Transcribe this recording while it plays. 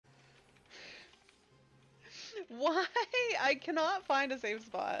Why? I cannot find a safe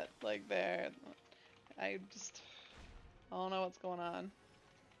spot. Like, there. I don't know what's going on.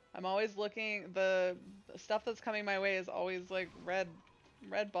 I'm always looking, the stuff that's coming my way is always, like, red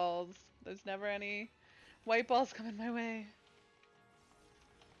balls. There's never any white balls coming my way.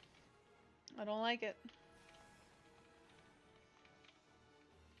 I don't like it.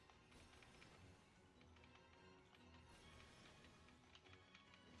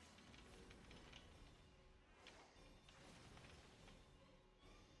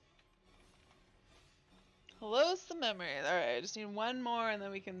 Close the memory. Alright, I just need one more and then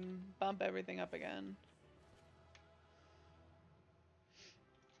we can bump everything up again.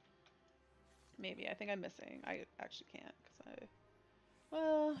 Maybe. I think I'm missing. I actually can't because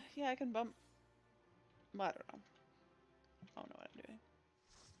well, yeah, I can bump. Well, I don't know. I don't know what I'm doing.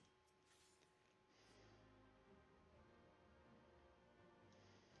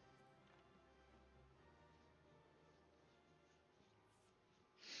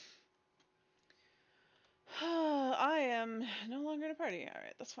 I am no longer in a party.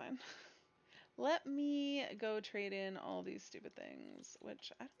 Alright, that's fine. Let me go trade in all these stupid things,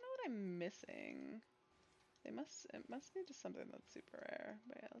 which I don't know what I'm missing. It must be just something that's super rare.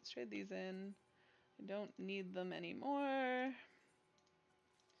 But yeah, let's trade these in. I don't need them anymore.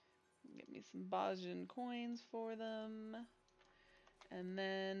 Get me some Bozjan coins for them. And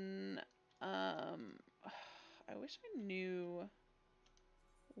then, I wish I knew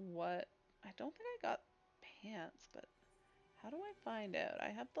what, I don't think I got pants, but how do I find out? I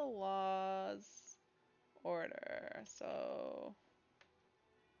have the laws order, so,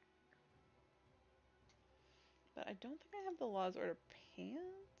 but I don't think I have the laws order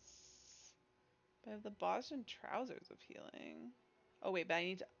pants, but I have the Boston trousers of healing. Oh wait, but I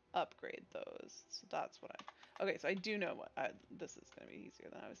need to upgrade those, so that's what okay, so I do know what, this is going to be easier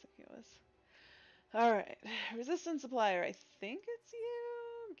than I was thinking it was. Alright, resistance supplier, I think it's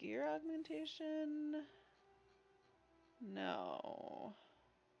you? Gear augmentation? No.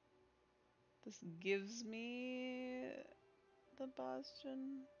 This gives me the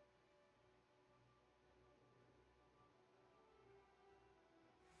Boston.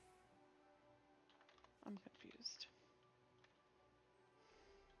 I'm confused.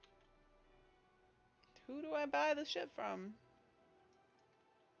 Who do I buy the shit from?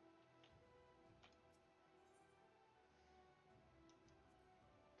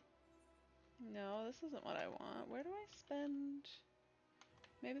 No, this isn't what I want. Where do I spend?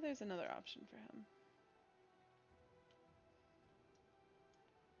 Maybe there's another option for him.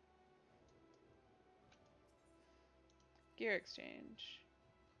 Gear exchange.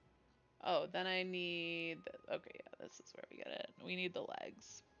 Oh, then I need... Okay, yeah, this is where we get it. We need the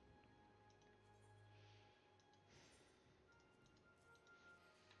legs.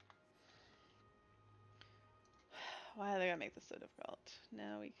 Why are they gonna make this so difficult?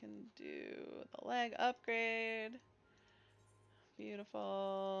 Now we can do the leg upgrade.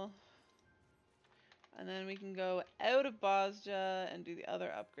 Beautiful. And then we can go out of Bozja and do the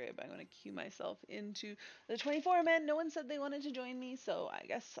other upgrade, but I'm going to queue myself into the 24 men. No one said they wanted to join me, so I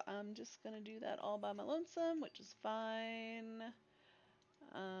guess I'm just going to do that all by my lonesome, which is fine.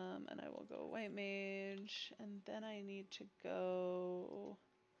 And I will go white mage, and then I need to go...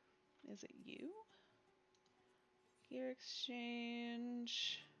 Is it you? Gear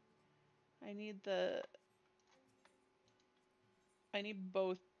exchange. I need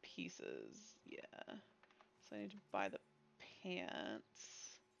both pieces, yeah. So I need to buy the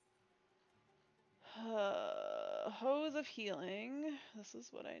pants. Hose of healing. This is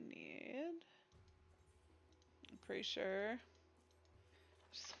what I need. I'm pretty sure. There's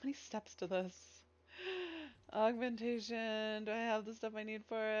so many steps to this. Augmentation. Do I have the stuff I need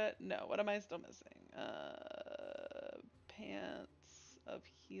for it? No. What am I still missing? Pants of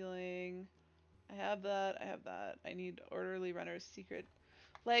healing. I have that. I have that. I need Orderly Runner's secret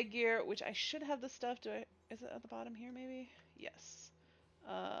leg gear, which I should have the stuff. Is it at the bottom here maybe? Yes.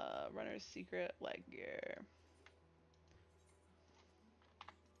 Runner's secret leg gear.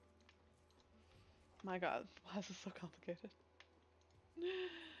 My god, why is this so complicated?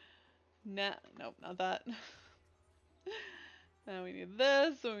 Nah, nope, not that. Now we need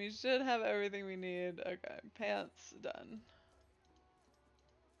this, so we should have everything we need. Okay, pants, done.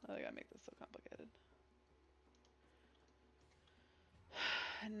 I gotta make this so complicated.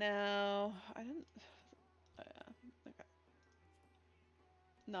 Now, I didn't... Oh yeah, okay.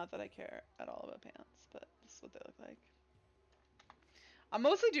 Not that I care at all about pants, but this is what they look like. I'm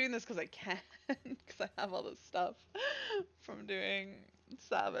mostly doing this because I can, because I have all this stuff from doing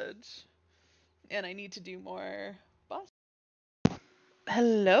Savage. And I need to do more boss.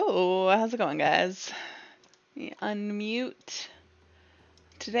 Hello, how's it going, guys? Unmute.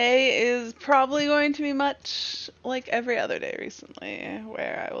 Today is probably going to be much like every other day recently,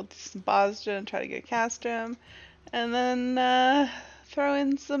 where I will do some Bozja and try to get a Castrum, and then throw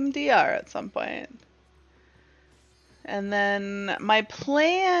in some DR at some point. And then my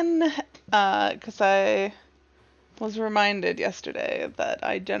plan, because I was reminded yesterday that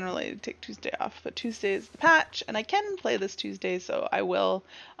I generally take Tuesday off, but Tuesday is the patch, and I can play this Tuesday, so I will.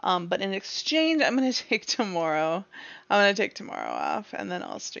 But in exchange, I'm going to take tomorrow. I'm going to take tomorrow off, and then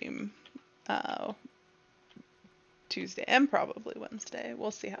I'll stream Tuesday and probably Wednesday. We'll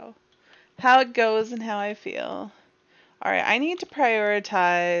see how it goes and how I feel. All right, I need to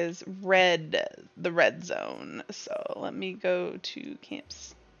prioritize the red zone. So let me go to Camp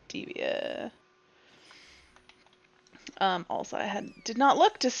Stevia. Also, I did not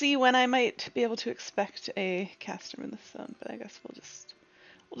look to see when I might be able to expect a Castrum in this zone, but I guess we'll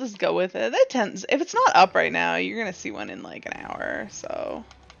just go with it. If it's not up right now, you're gonna see one in like an hour. So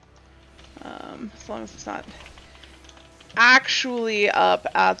as long as it's not actually up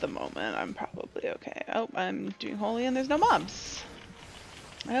at the moment, I'm probably okay. Oh, I'm doing holy and there's no mobs.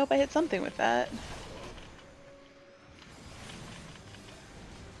 I hope I hit something with that.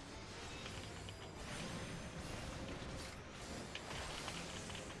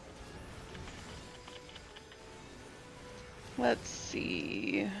 Let's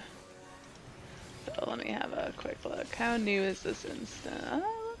see. So let me have a quick look. How new is this instant?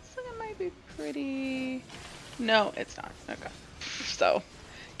 Looks like it might be pretty... No, it's not. Okay. So,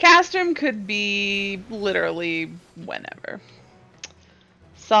 Castrum could be literally whenever.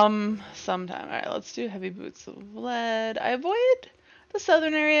 Sometime. Alright, let's do heavy boots of lead. I avoid the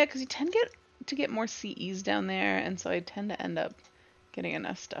southern area because you tend to get more CEs down there, and so I tend to end up getting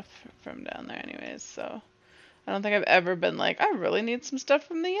enough stuff from down there anyways, so... I don't think I've ever been like, I really need some stuff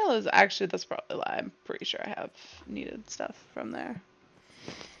from the yellows. Actually, that's probably a lie. I'm pretty sure I have needed stuff from there.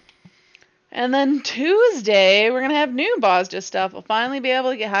 And then Tuesday, we're going to have new Bozja stuff. We'll finally be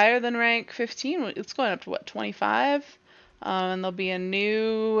able to get higher than rank 15. It's going up to, what, 25? And there'll be a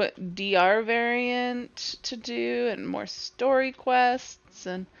new DR variant to do, and more story quests,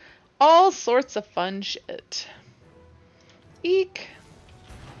 and all sorts of fun shit. Eek.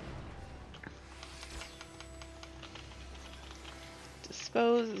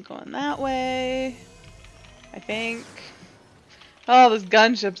 Dispose is going that way, I think. Oh, this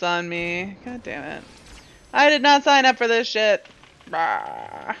gunship's on me. God damn it. I did not sign up for this shit.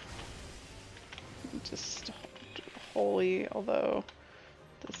 Bah. Just holy, although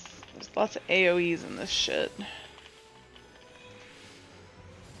there's lots of AoEs in this shit.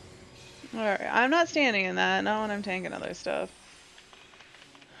 Alright, I'm not standing in that, not when I'm tanking other stuff.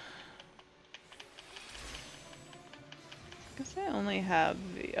 I guess I only have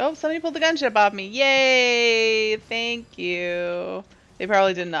the... Oh, somebody pulled the gunship off me. Yay! Thank you. They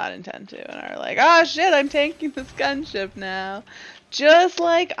probably did not intend to and are like, oh shit, I'm tanking this gunship now. Just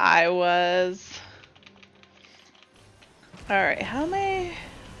like I was. Alright, how am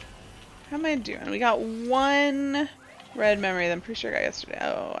I doing? We got one red memory that I'm pretty sure I got yesterday.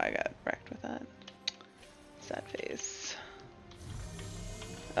 Oh, I got wrecked with that. Sad face.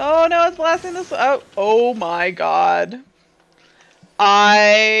 Oh no, it's blasting this. Oh my god.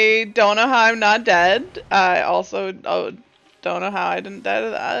 I don't know how I'm not dead. I also don't know how I didn't die to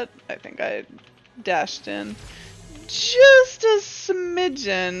that. I think I dashed in just a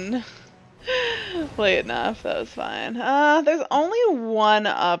smidgen late enough. That was fine. There's only one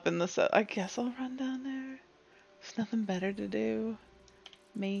up in the set. I guess I'll run down there. There's nothing better to do.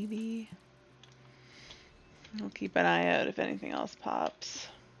 Maybe. I'll keep an eye out if anything else pops.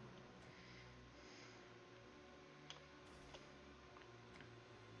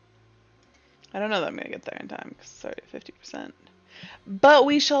 I don't know that I'm going to get there in time because it's already 50%. But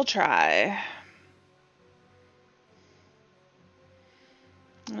we shall try.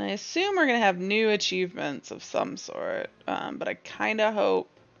 And I assume we're going to have new achievements of some sort. But I kind of hope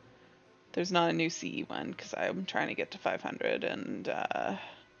there's not a new CE one because I'm trying to get to 500. And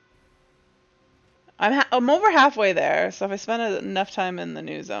I'm over halfway there. So if I spend enough time in the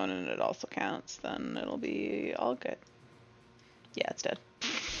new zone and it also counts, then it'll be all good. Yeah, it's dead.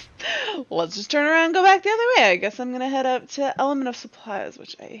 Let's just turn around and go back the other way. I guess I'm going to head up to Element of Supplies,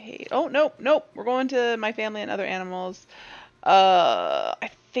 which I hate. Oh, nope. We're going to my family and other animals.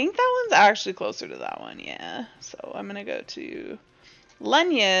 I think that one's actually closer to that one, yeah. So I'm going to go to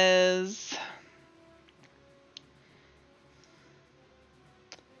Lenya's.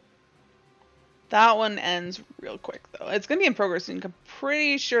 That one ends real quick, though. It's going to be in progress soon. I'm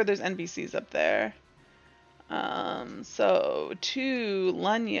pretty sure there's NPCs up there. So to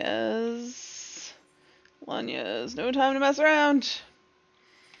Lenya's Lenya's no time to mess around.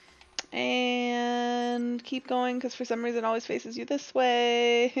 And keep going, because for some reason it always faces you this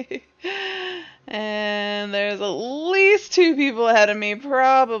way. And there's at least 2 people ahead of me,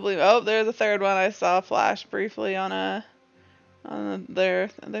 probably. Oh, there's a third one I saw flash briefly on their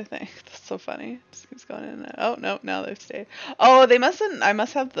thing. That's so funny. Just keeps going in and out. Oh, no, now they've stayed. Oh, they mustn't. I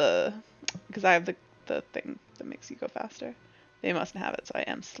must have because I have the thing that makes you go faster. They mustn't have it, so I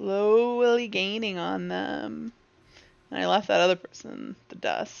am slowly gaining on them. And I left that other person the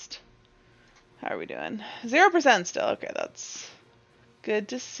dust. How are we doing? 0% still. Okay, that's good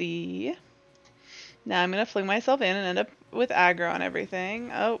to see. Now I'm going to fling myself in and end up with aggro on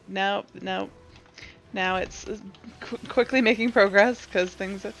everything. Oh, no, no. Now it's quickly making progress because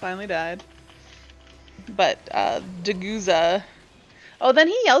things have finally died. But, Daguza. Oh, then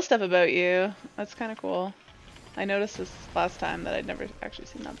he yells stuff about you. That's kind of cool. I noticed this last time that I'd never actually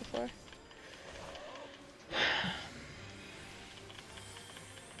seen that before.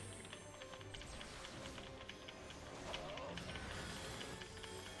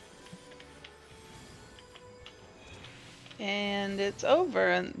 And it's over,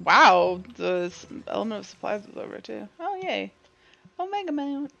 and wow, the element of supplies was over too. Oh, yay. Omega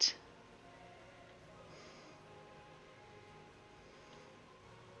Mount.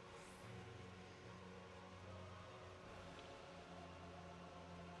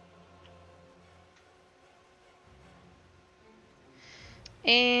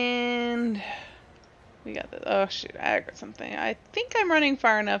 And we got this. Oh, shoot, I aggroed something. I think I'm running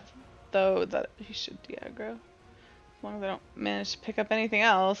far enough, though, that he should de-aggro. As long as I don't manage to pick up anything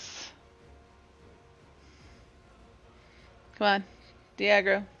else. Come on.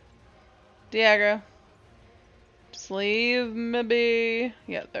 De-aggro. De-aggro. Just leave me be.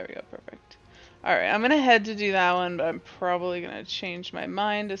 Yeah, there we go. Perfect. Alright, I'm gonna head to do that one, but I'm probably gonna change my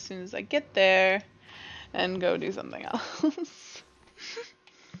mind as soon as I get there and go do something else.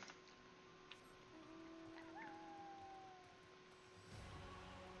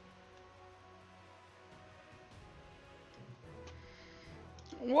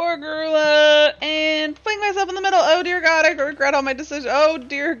 War Gorilla, and fling myself in the middle. Oh dear God, I regret all my decisions. Oh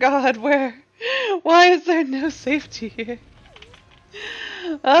dear God, where? Why is there no safety here?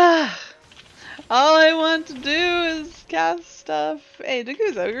 Ah, all I want to do is cast stuff. Hey,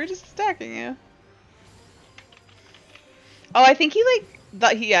 Daguza, we were just attacking you. Oh, I think he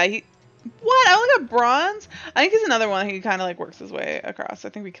he. What? I only got bronze? I think he's another one. He kind of like works his way across. I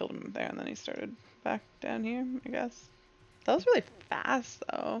think we killed him there and then he started back down here, I guess. That was really fast,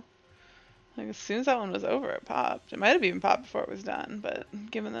 though. Like, as soon as that one was over, it popped. It might have even popped before it was done, but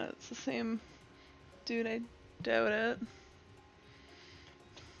given that it's the same dude, I doubt it.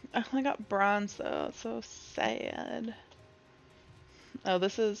 I only got bronze, though. It's so sad. Oh,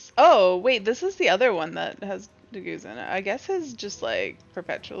 this is... Oh, wait, this is the other one that has Daguza in it. I guess his just, like,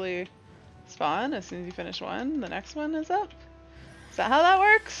 perpetually spawn. As soon as you finish one, the next one is up. Is that how that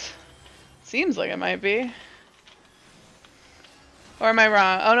works? Seems like it might be. Or am I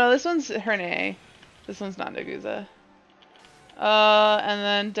wrong? Oh no, this one's Herne. This one's not Daguza. And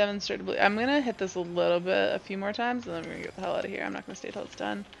then demonstratively, I'm gonna hit this a few more times, and then we're gonna get the hell out of here. I'm not gonna stay till it's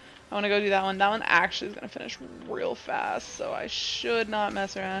done. I wanna go do that one. That one actually is gonna finish real fast, so I should not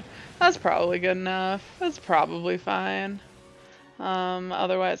mess around. That's probably good enough. That's probably fine.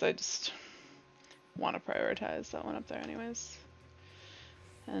 Otherwise I just want to prioritize that one up there anyways.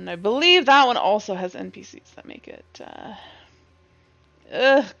 And I believe that one also has NPCs that make it,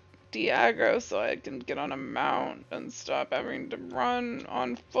 de-aggro so I can get on a mount and stop having to run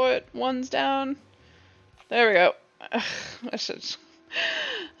on foot. One's down. There we go. I should.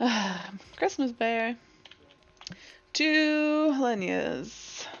 Christmas bear. 2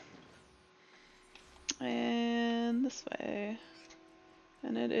 Lenyas. And this way.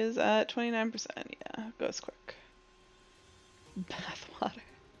 And it is at 29%. Yeah, it goes quick. Bathwater.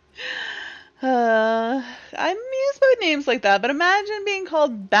 I'm amused by names like that, but imagine being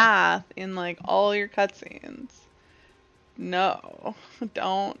called Bath in like all your cutscenes. No,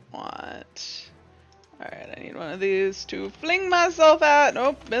 don't want. Alright, I need one of these to fling myself at.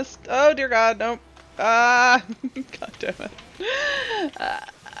 Nope, missed. Oh dear God, nope. Ah, God damn it.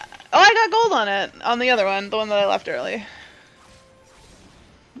 Oh, I got gold on it. On the other one, the one that I left early.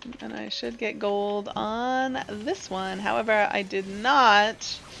 And I should get gold on this one. However, I did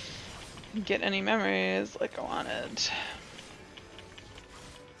not get any memories like I wanted.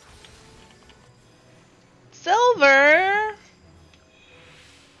 Silver!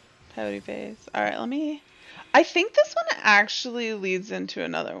 Pouty face. Alright, I think this one actually leads into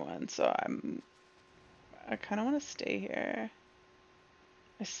another one, so I kind of want to stay here.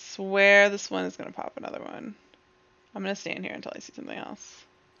 I swear this one is gonna pop another one. I'm gonna stand here until I see something else.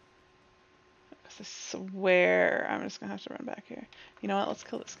 I swear I'm just gonna have to run back here. You know what? Let's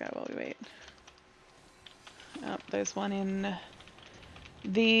kill this guy while we wait. Oh, there's one in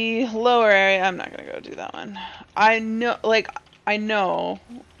the lower area. I'm not gonna go do that one. I know.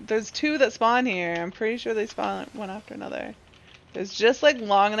 There's two that spawn here. I'm pretty sure they spawn one after another. There's just like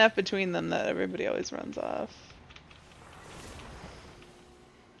long enough between them that everybody always runs off.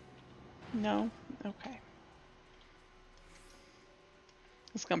 No? Okay.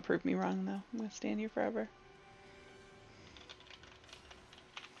 It's gonna prove me wrong though. I'm gonna stand here forever.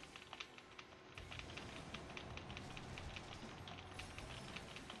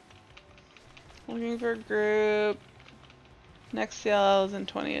 Looking for a group. Next CLL is in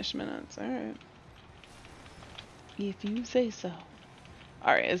 20-ish minutes. Alright. If you say so.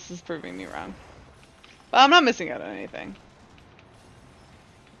 Alright, this is proving me wrong. But I'm not missing out on anything.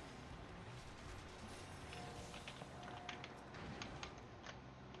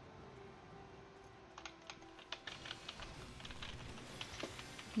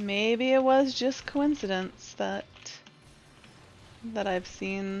 Maybe it was just coincidence that I've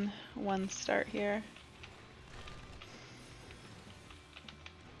seen one start here.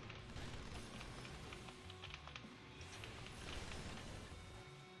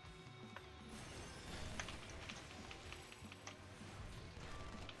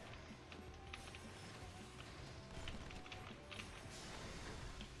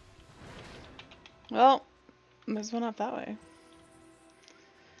 Well, there's one up that way.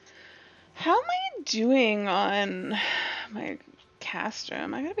 How am I doing on my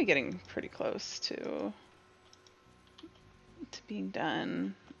castrum? I gotta be getting pretty close to being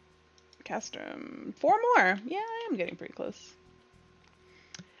done. Castrum. 4 more. Yeah, I am getting pretty close.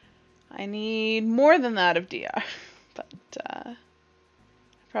 I need more than that of DR, but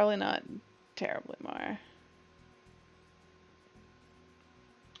probably not terribly more.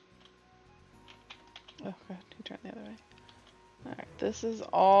 Oh god, he turned the other way. Alright, this is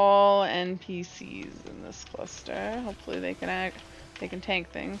all NPCs in this cluster. Hopefully they can tank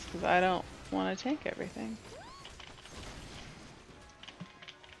things, because I don't want to tank everything.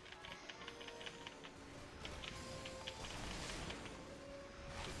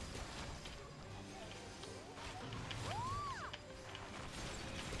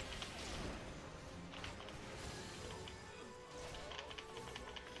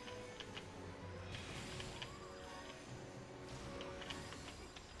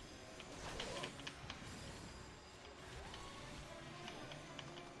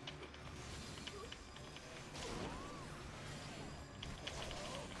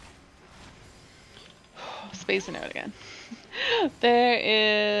 Spacing out again. There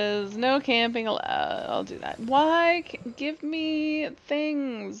is no camping allowed. I'll do that. Why? Give me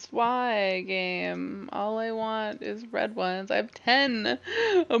things. Why, game? All I want is red ones. I have 10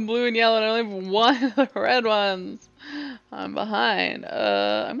 of blue and yellow and I only have 1 of the red ones. I'm behind.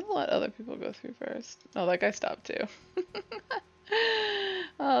 I'm gonna let other people go through first. Oh, that guy stopped too.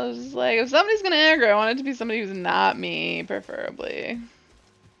 I was just like, if somebody's gonna aggro, I want it to be somebody who's not me, preferably.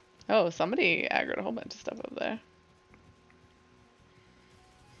 Oh, somebody aggroed a whole bunch of stuff over there.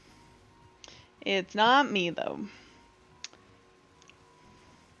 It's not me, though.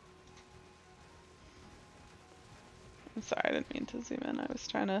 I'm sorry, I didn't mean to zoom in. I was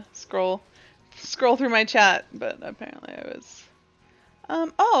trying to scroll through my chat, but apparently I was...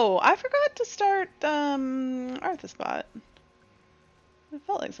 oh, I forgot to start, Arthaspot. I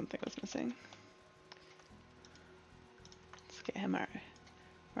felt like something was missing. Let's get him running.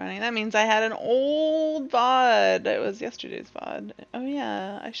 That means I had an old VOD. It was yesterday's VOD. Oh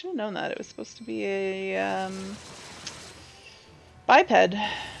yeah, I should have known that. It was supposed to be a biped.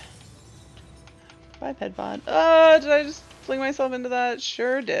 Biped VOD. Oh, did I just fling myself into that?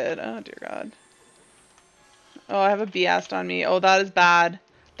 Sure did. Oh dear God. Oh, I have a Beast on me. Oh, that is bad.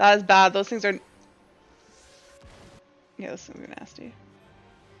 That is bad. Those things are... Yeah, those things are nasty.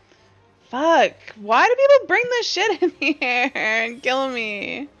 Fuck. Why do people bring this shit in here and kill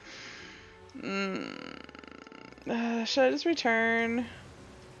me? Should I just return?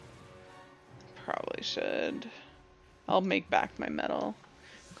 Probably should. I'll make back my metal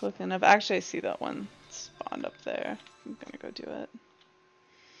quick enough. Actually, I see that one spawned up there. I'm gonna go do it.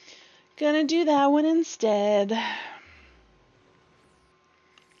 Gonna do that one instead.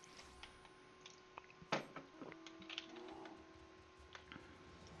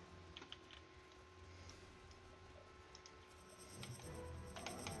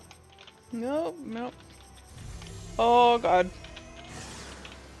 Nope, nope. Oh God.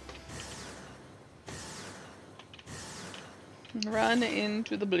 Run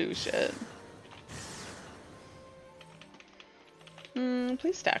into the blue shit.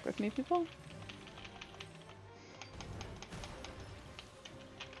 Please stack with me, people.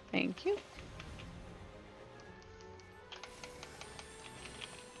 Thank you.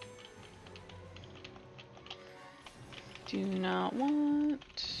 Do not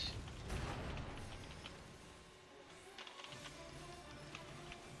want...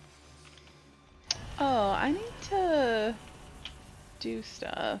 Oh, I need to do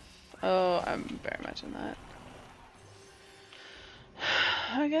stuff. Oh, I'm very much in that.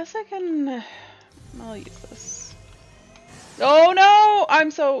 I guess I can... I'll use this. Oh no!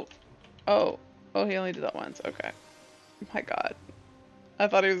 I'm so... Oh. Oh, he only did that once. Okay. Oh my god. I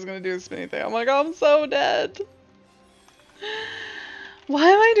thought he was gonna do a spinny thing. I'm like, oh, I'm so dead. Why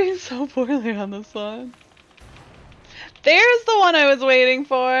am I doing so poorly on this one? There's the one I was waiting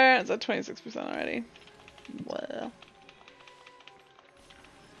for. It's at 26% already. Well.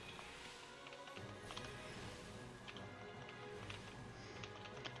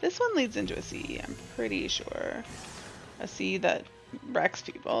 This one leads into a C, I'm pretty sure. A C that wrecks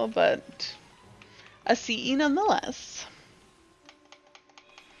people, but a C nonetheless.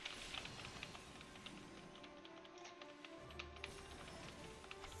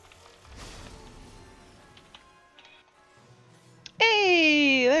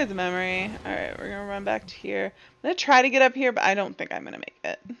 Hey, there's a memory. Alright, we're gonna run back to here. I'm gonna try to get up here, but I don't think I'm gonna make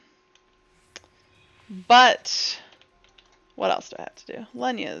it. But what else do I have to do?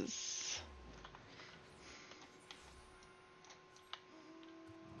 Lenya's.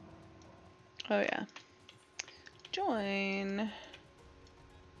 Oh yeah. Join.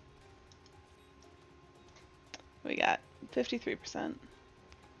 We got 53%.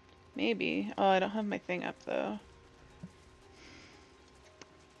 Maybe. Oh, I don't have my thing up though.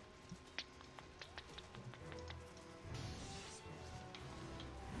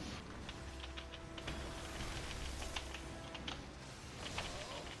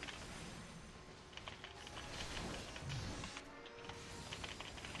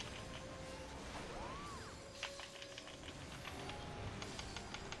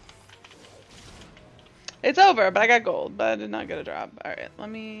 It's over, but I got gold, but I did not get a drop. Alright, let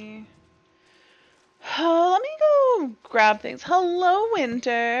me go grab things. Hello,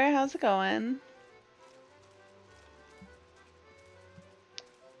 Winter. How's it going?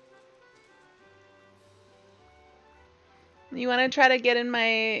 You want to try to get in my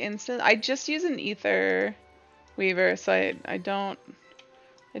instant? I just use an ether weaver, so I don't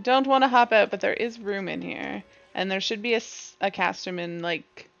want to hop out, but there is room in here, and there should be a cast room in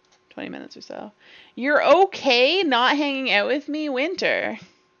like 20 minutes or so. You're okay not hanging out with me, Winter.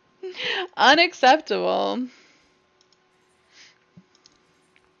 Unacceptable.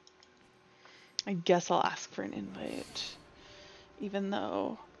 I guess I'll ask for an invite, even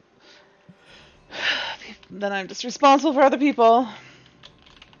though then I'm just responsible for other people.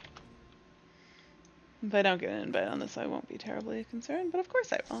 If I don't get an invite on this, I won't be terribly concerned, but of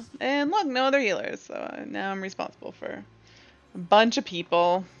course I will. And look, no other healers, so now I'm responsible for a bunch of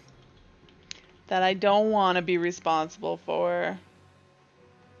people that I don't want to be responsible for.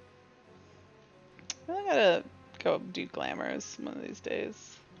 I really gotta go do glamours one of these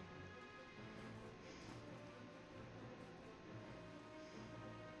days.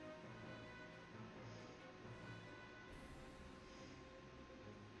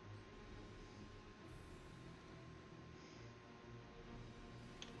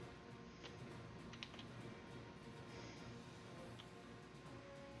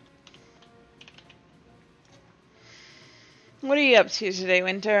 What are you up to today,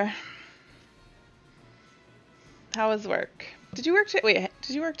 Winter? How was work? Did you work today? Wait,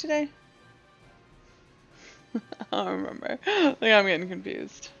 did you work today? I don't remember. I think I'm getting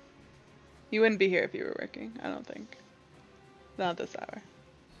confused. You wouldn't be here if you were working, I don't think. Not this hour.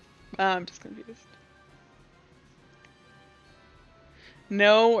 I'm just confused.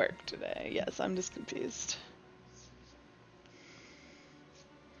 No work today. Yes, I'm just confused.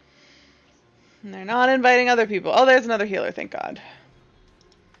 And they're not inviting other people. Oh, there's another healer, thank God.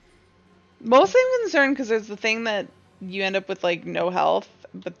 Mostly I'm concerned because there's the thing that you end up with like no health,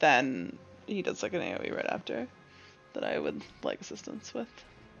 but then he does like an AoE right after that I would like assistance with.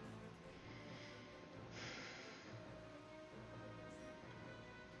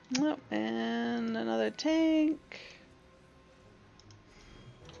 Oh, and another tank.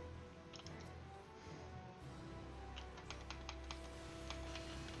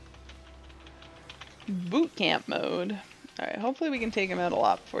 Boot camp mode. Alright, hopefully we can take him out a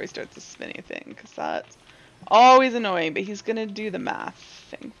lot before he starts the spinny thing, because that's always annoying, but he's gonna do the math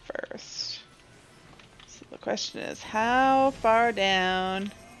thing first. So the question is, how far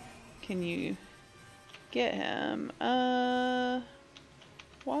down can you get him? Why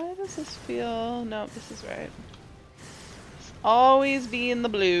does this feel... No, this is right. It's always be in the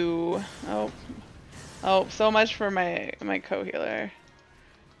blue. Oh. Oh, so much for my co-healer.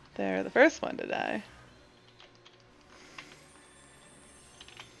 They're the first one to die.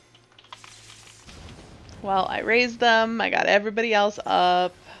 Well, I raised them. I got everybody else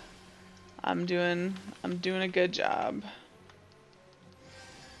up. I'm doing a good job.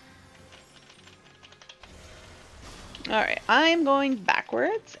 Alright, I'm going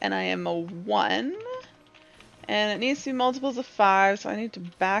backwards, and I am a 1. And it needs to be multiples of 5, so I need to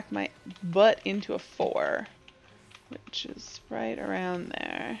back my butt into a 4. Which is right around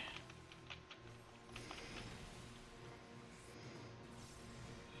there.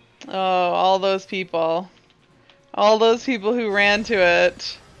 Oh, all those people. All those people who ran to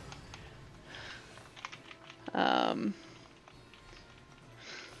it.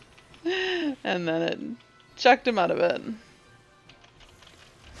 And then it chucked him out of it.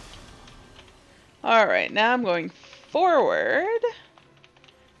 Alright, now I'm going forward.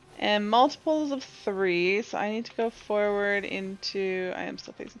 And multiples of 3, so I need to go forward into... I am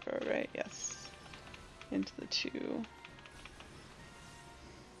still facing forward, right? Yes. Into the 2.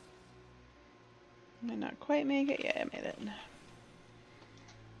 Did I not quite make it? Yeah, I made it.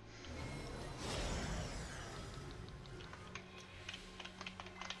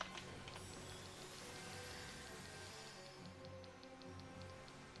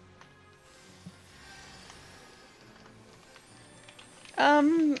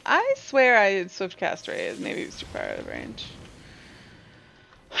 I swear I had swift cast raise. Maybe it was too far out of range.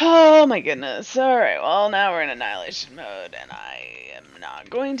 Oh my goodness. Alright, well now we're in annihilation mode and I am not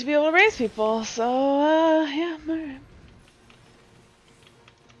going to be able to raise people, so yeah, alright.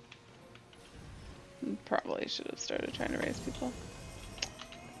 Probably should have started trying to raise people.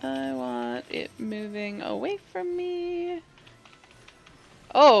 I want it moving away from me.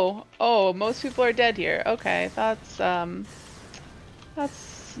 Oh, most people are dead here. Okay, that's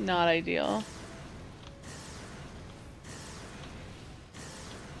not ideal.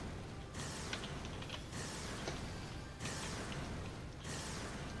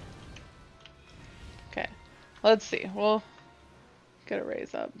 Okay, let's see. We'll get a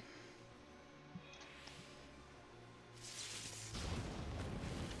raise up.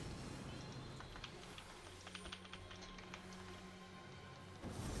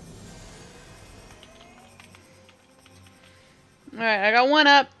 Alright, I got one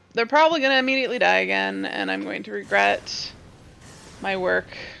up. They're probably going to immediately die again, and I'm going to regret my work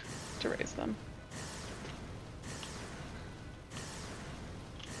to raise them.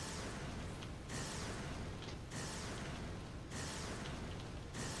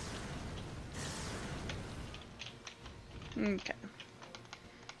 Okay.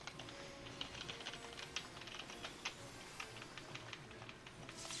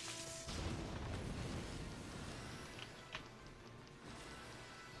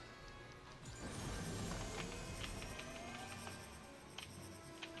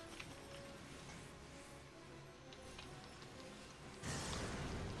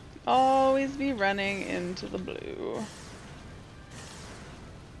 Always be running into the blue.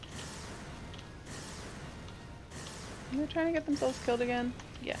 Are they trying to get themselves killed again?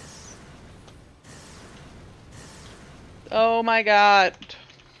 Yes. Oh my god.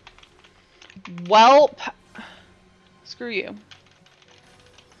 Welp. Screw you.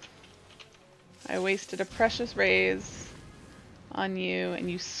 I wasted a precious raise on you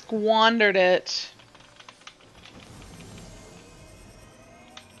and you squandered it.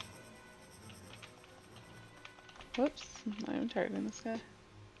 Whoops, I'm targeting this guy.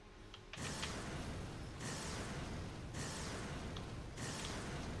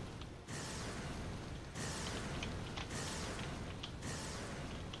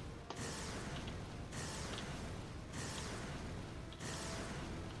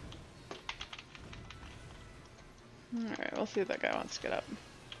 Alright, we'll see if that guy wants to get up.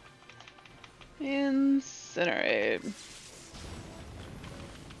 Incinerate.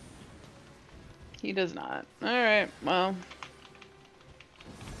 He does not. Alright, well.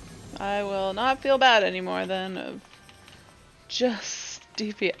 I will not feel bad anymore then of just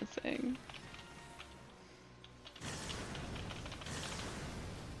DPSing.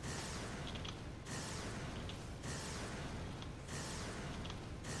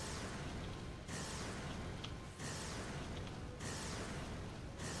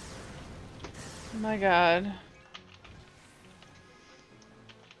 Oh my god.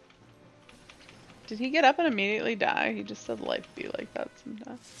 Did he get up and immediately die? He just said life be like that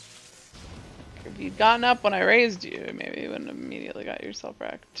sometimes. If you'd gotten up when I raised you, maybe you wouldn't have immediately got yourself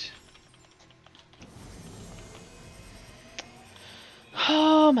wrecked.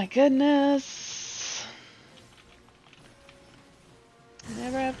 Oh my goodness.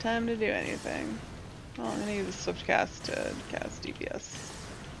 Never have time to do anything. Well, I'm gonna use a swift cast to cast DPS.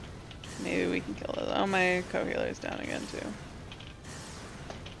 Maybe we can kill it. Oh, my co-healer's down again too.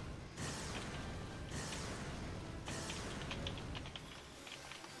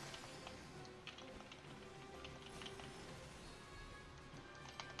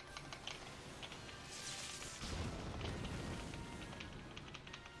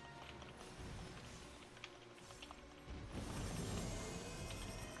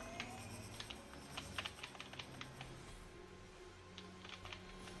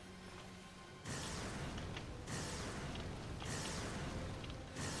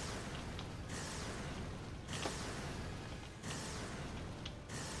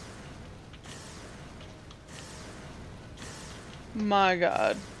 My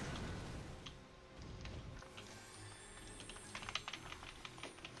god.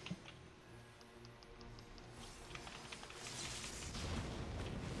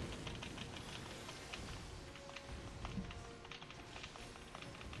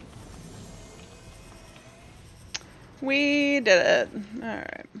 We did it.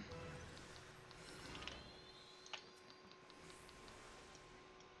 Alright.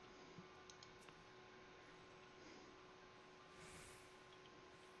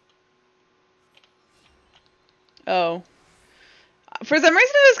 Oh. For some reason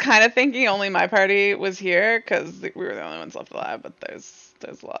I was kind of thinking only my party was here, because we were the only ones left alive, but there's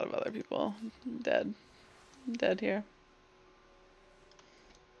a lot of other people dead here.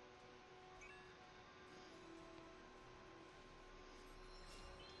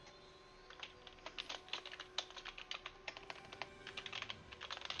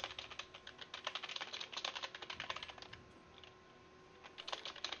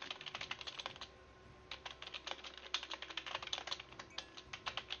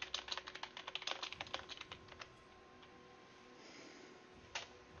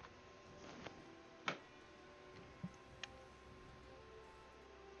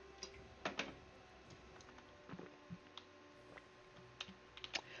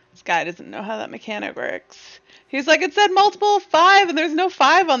 This guy doesn't know how that mechanic works. He's like, it said multiple of 5 and there's no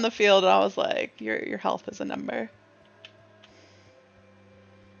 5 on the field. And I was like, your health is a number.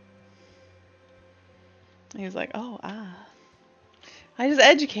 And he's like, oh, ah. I just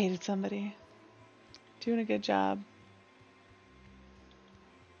educated somebody. Doing a good job.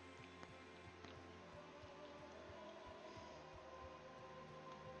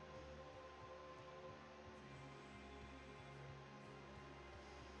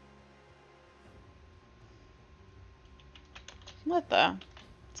 What the?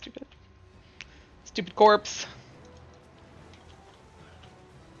 Stupid corpse.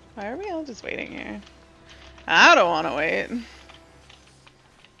 Why are we all just waiting here? I don't want to wait.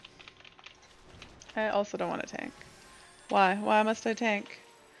 I also don't want to tank. Why? Why must I tank?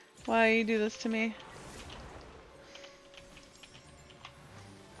 Why you do this to me?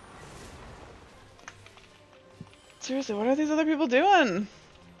 Seriously, what are these other people doing?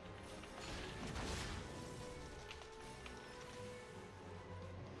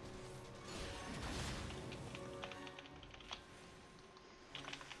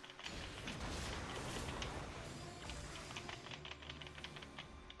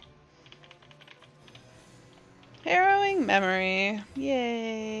 Harrowing memory.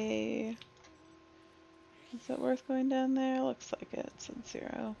 Yay. Is it worth going down there? Looks like it. It's at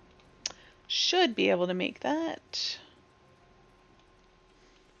 0. Should be able to make that.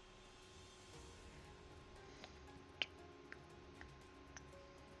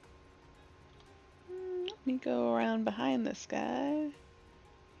 Let me go around behind this guy.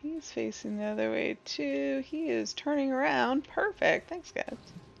 He's facing the other way too. He is turning around. Perfect. Thanks, guys.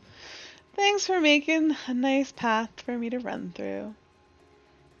 Thanks for making a nice path for me to run through.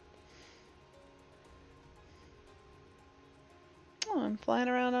 Oh, I'm flying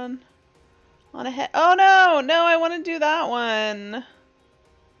around on a head. Oh no! No, I want to do that one.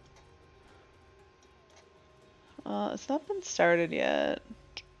 It's not been started yet.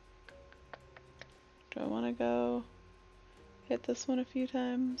 Do I want to go hit this one a few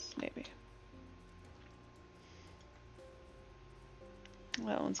times? Maybe.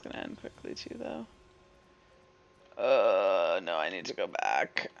 That one's gonna end quickly too, though. No, I need to go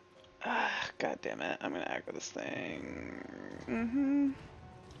back. God damn it. I'm gonna aggro this thing.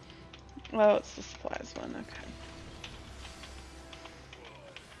 Oh, it's the supplies one. Okay.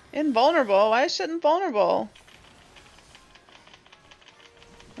 Invulnerable? Why is shit invulnerable?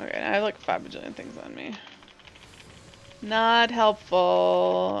 Okay, I have like 5 bajillion things on me. Not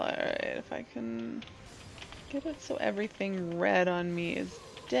helpful. Alright, if I can get it so everything red on me is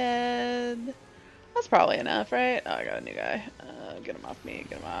dead. That's probably enough, right? Oh, I got a new guy. Get him off me,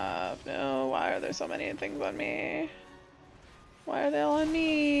 get him off. No, why are there so many things on me? Why are they all on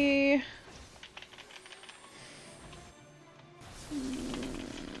me?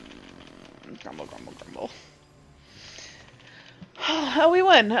 Grumble, grumble, grumble. Oh, we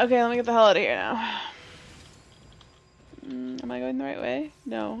won. Okay, let me get the hell out of here now. Am I going the right way?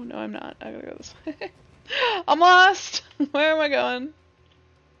 No, no, I'm not. I gotta go this way. I'm lost! Where am I going?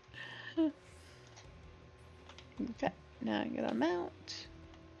 Okay, now I get a mount.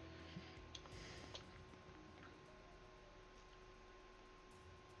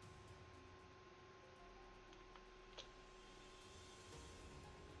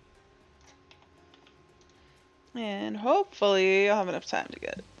 And hopefully I'll have enough time to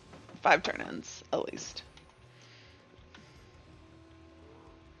get 5 turn-ins, at least.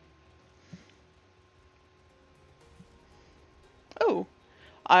 Oh,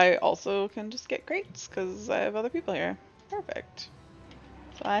 I also can just get crates because I have other people here. Perfect.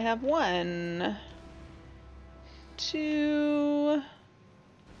 So I have 1, 2,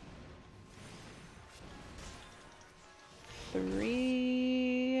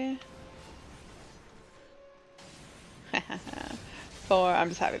 3, 4. I'm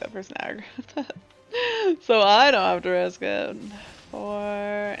just happy that person aggroed. So I don't have to risk it.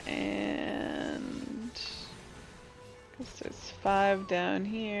 4 and there's 5 down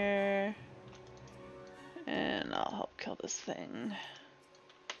here. And I'll help kill this thing.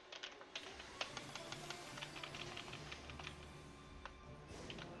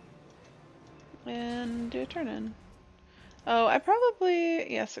 And do a turn in. Oh, I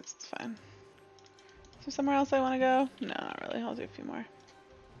probably, yeah, 6 is fine. Is there somewhere else I want to go? No, not really. I'll do a few more.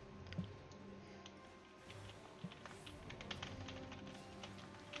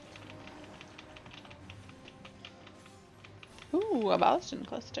 Ooh, a Bastion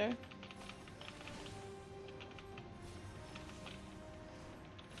cluster.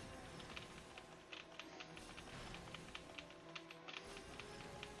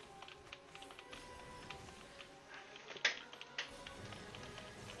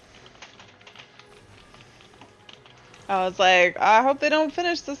 I was like, I hope they don't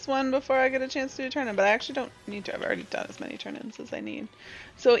finish this one before I get a chance to do a turn-in, but I actually don't need to. I've already done as many turn-ins as I need.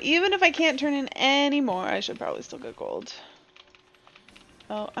 So even if I can't turn in any more, I should probably still get gold.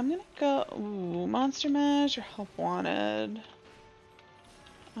 Oh, I'm gonna go, ooh, Monster Mash or Help Wanted.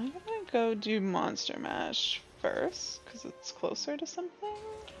 I'm gonna go do Monster Mash first, because it's closer to something.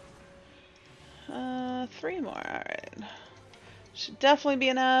 3 more, alright. Should definitely be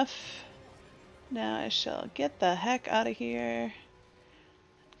enough. Now I shall get the heck out of here.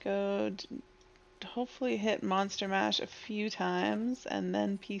 Go hopefully hit Monster Mash a few times and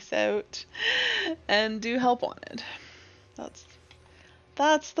then peace out and do Help Wanted.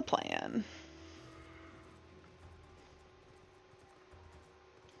 That's the plan.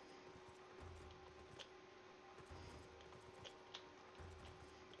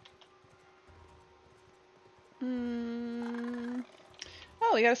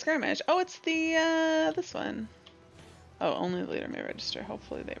 Oh, we got a skirmish. Oh, it's the this one. Oh, only the leader may register.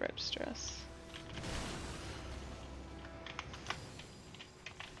 Hopefully they register us.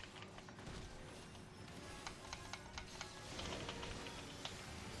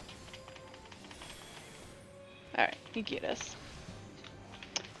 Alright, you get us.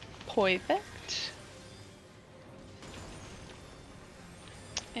 Perfect.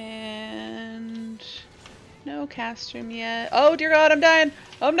 And no castrum yet. Oh dear god, I'm dying!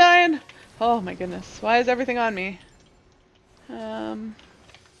 I'm dying! Oh my goodness. Why is everything on me?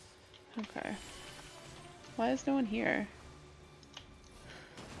 Okay. Why is no one here?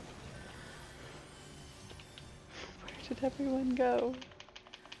 Where did everyone go?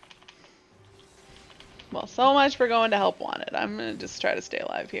 Well, so much for going to Help Wanted. I'm gonna just try to stay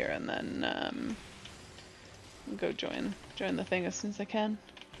alive here and then go join the thing as soon as I can.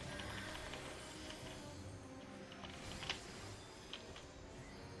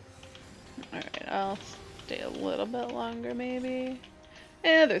 Alright, I'll stay a little bit longer maybe.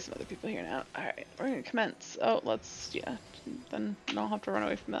 Yeah, there's some other people here now. Alright, we're gonna commence. Oh, yeah, then I don't have to run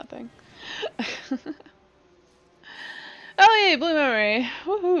away from that thing. Oh yay, blue memory!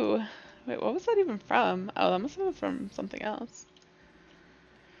 Woohoo! Wait, what was that even from? Oh, that must have been from something else.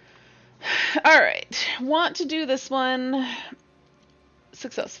 Alright, want to do this one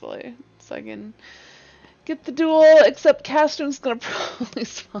successfully, so I can get the duel, except Castrum's gonna probably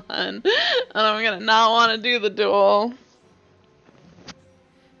spawn, and I'm gonna not want to do the duel.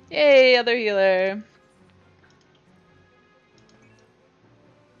 Yay, other healer.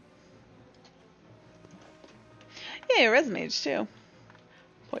 Yay, res mage too.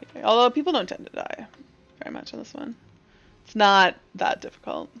 Although people don't tend to die very much on this one. It's not that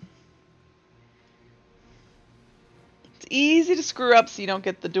difficult. It's easy to screw up so you don't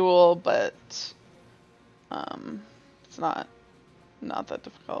get the duel, but it's not that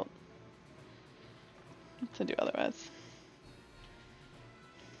difficult to do otherwise.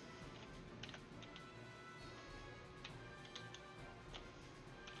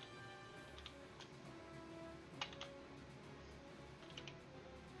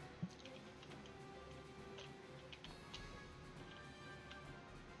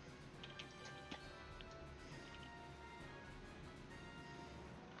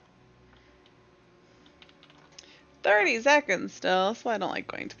 "30 seconds still." That's why I don't like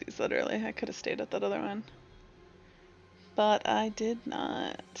going to these, literally. I could have stayed at that other one. But I did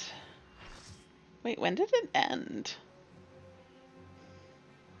not. Wait, when did it end?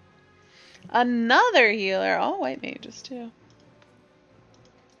 Another healer. All white mages, too.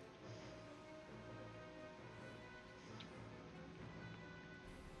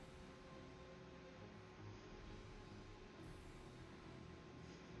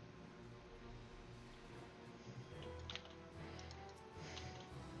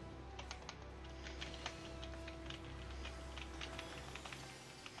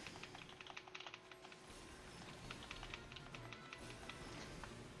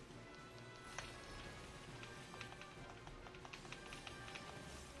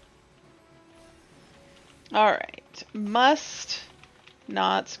 Alright. Must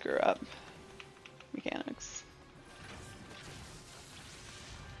not screw up mechanics.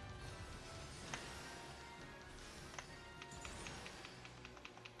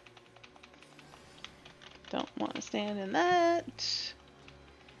 Don't want to stand in that.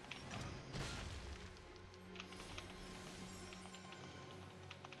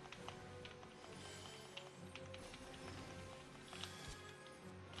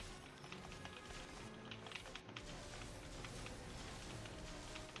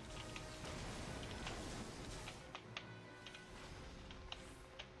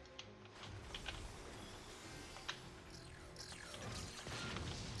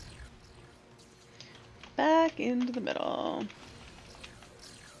 Back into the middle.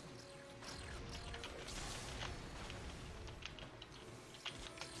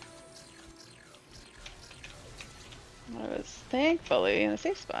 I was thankfully in a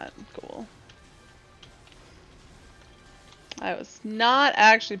safe spot. Cool. I was not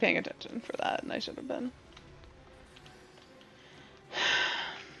actually paying attention for that, and I should have been.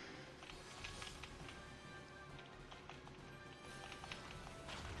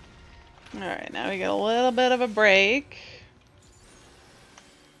 Alright, now we get a little bit of a break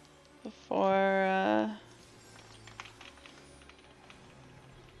before, I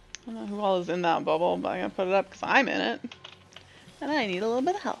don't know who all is in that bubble, but I'm gonna put it up because I'm in it. And I need a little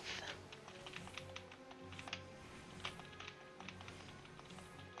bit of health.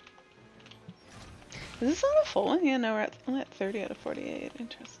 Is this not a full one? Yeah, no, we're only at 30 out of 48.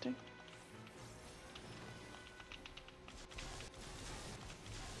 Interesting.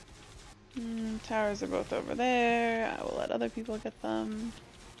 Towers are both over there. I will let other people get them.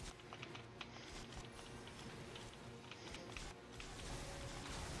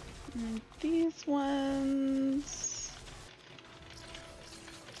 These ones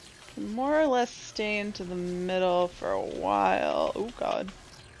can more or less stay into the middle for a while. Oh god.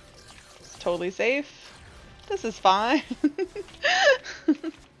 It's totally safe. This is fine.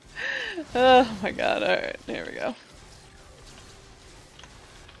 Oh my god, alright, here we go.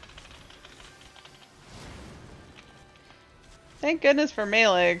 Thank goodness for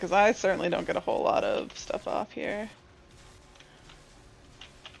melee, because I certainly don't get a whole lot of stuff off here.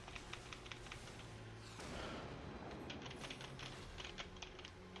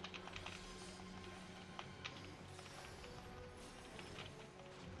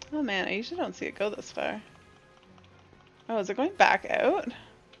 Oh man, I usually don't see it go this far. Oh, is it going back out?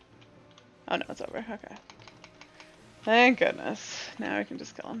 Oh no, it's over. Okay. Thank goodness. Now I can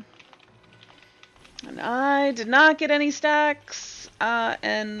just kill him. And I did not get any stacks,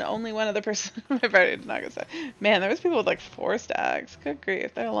 and only one other person in my party did not get stacks. Man, there was people with like 4 stacks. Good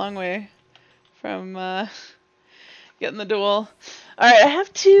grief, they're a long way from getting the duel. Alright, I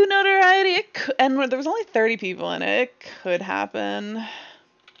have 2 notoriety, and there was only 30 people in it. It could happen.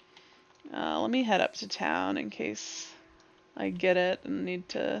 Let me head up to town in case I get it and need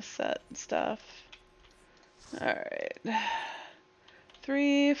to set stuff. Alright.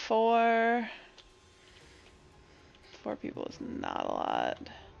 3, 4... 4 people is not a lot.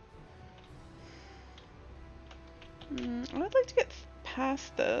 I would like to get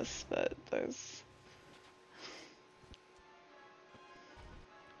past this, but there's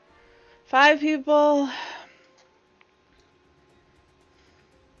 5 people.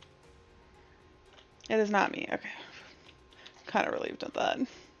 It is not me. Okay. Kind of relieved at that.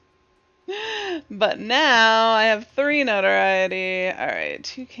 But now I have 3 notoriety. Alright,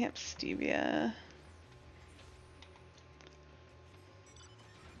 2 Camp Stevia.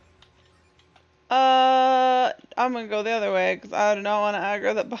 I'm gonna go the other way because I do not want to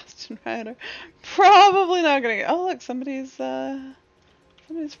aggro that Boston Rider. Probably not gonna get. Oh, look, somebody's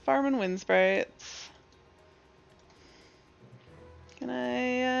farming wind sprites. Can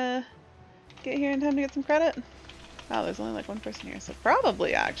I get here in time to get some credit? Oh, there's only like 1 person here, so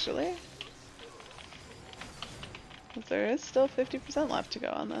probably actually. Because there is still 50% left to go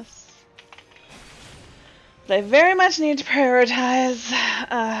on this. But I very much need to prioritize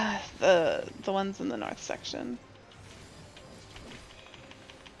the ones in the north section.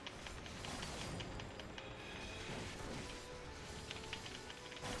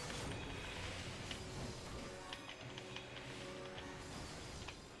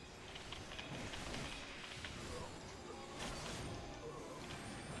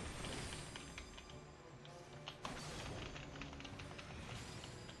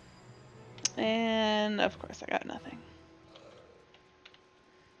 And of course I got nothing.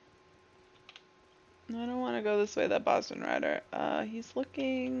 I don't want to go this way, that Boston Rider. He's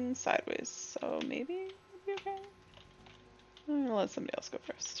looking sideways, so maybe it'll be okay. I'm gonna let somebody else go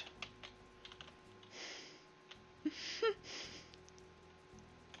first.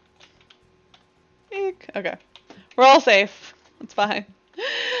 Eek. Okay. We're all safe. It's fine. 2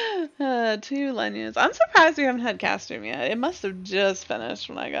 Lenius. I'm surprised we haven't had Castrum yet. It must have just finished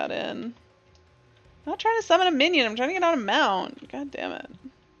when I got in. I'm not trying to summon a minion. I'm trying to get on a mount. God damn it.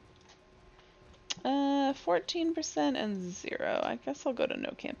 14% and 0. I guess I'll go to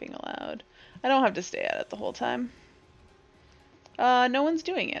no camping allowed. I don't have to stay at it the whole time. No one's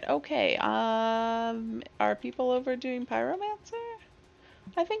doing it. Okay. Are people over doing Pyromancer?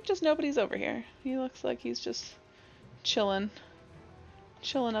 I think just nobody's over here. He looks like he's just chilling.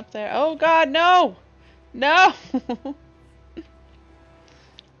 Chilling up there. Oh god, no! No!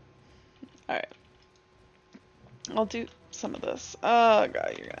 Alright. I'll do some of this. Oh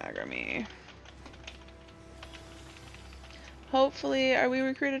god, you're gonna aggro me. Hopefully, are we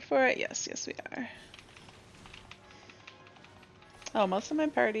recruited for it? Yes, yes we are. Oh, most of my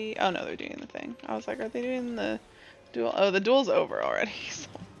party... Oh no, they're doing the thing. I was like, are they doing the duel? Oh, the duel's over already, so...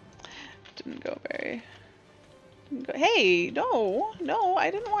 Didn't go very... Hey, no, no,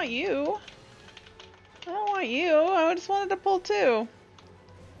 I didn't want you. I don't want you. I just wanted to pull 2.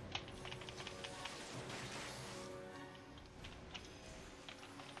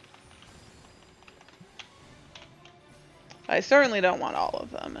 I certainly don't want all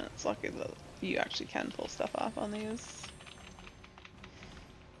of them, and it's lucky that you actually can pull stuff off on these.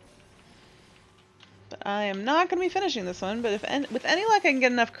 But I am not going to be finishing this one, but with any luck I can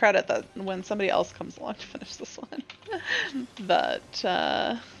get enough credit that when somebody else comes along to finish this one. But,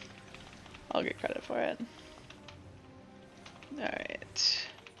 I'll get credit for it. Alright.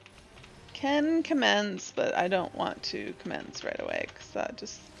 Can commence, but I don't want to commence right away, because that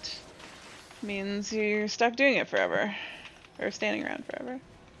just means you're stuck doing it forever. Or standing around forever.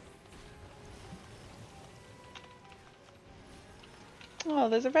 Oh,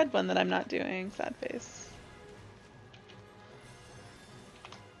 there's a red one that I'm not doing. Sad face.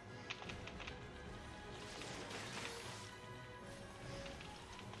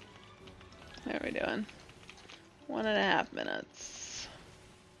 How are we doing? 1.5 minutes.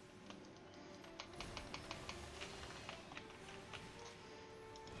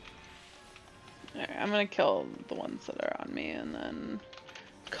 Alright, I'm gonna kill the ones that are on me and then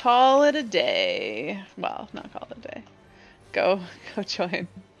call it a day. Well, not call it a day. Go join.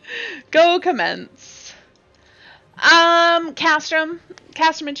 Go commence. Castrum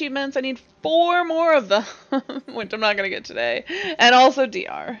achievements. I need 4 more of them, which I'm not gonna get today. And also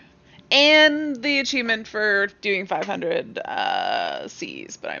DR. And the achievement for doing 500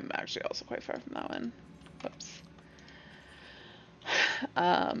 Cs, but I'm actually also quite far from that one. Whoops.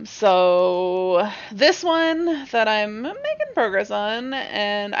 So this one that I'm making progress on,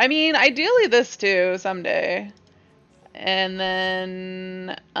 and I mean, ideally this too someday. And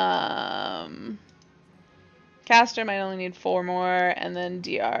then, Caster might only need 4 more, and then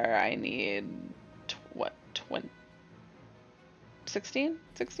DR I need, what, 16?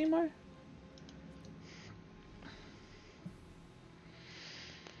 16 more?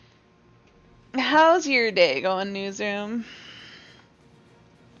 How's your day going, Newsroom?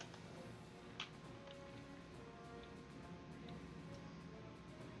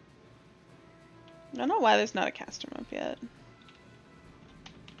 I don't know why there's not a caster up yet.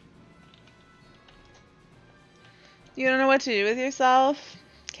 You don't know what to do with yourself?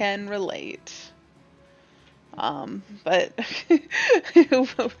 Can relate. But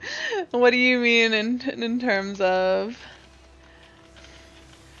what do you mean in terms of?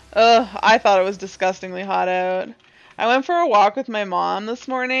 Ugh, I thought it was disgustingly hot out. I went for a walk with my mom this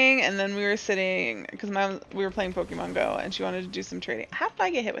morning, and then we were sitting because we were playing Pokemon Go, and she wanted to do some trading. How did I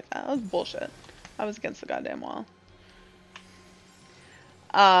get hit with that? That was bullshit. I was against the goddamn wall.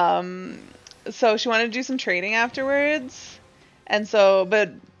 So she wanted to do some trading afterwards, and so,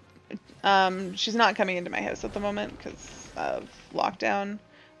 but she's not coming into my house at the moment because of lockdown.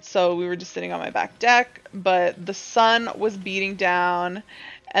 So we were just sitting on my back deck, but the sun was beating down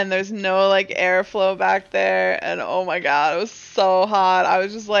and there's no like airflow back there. And oh my God, it was so hot. I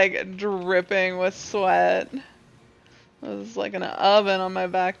was just like dripping with sweat. It was like an oven on my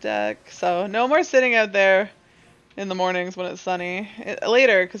back deck. So no more sitting out there in the mornings when it's sunny.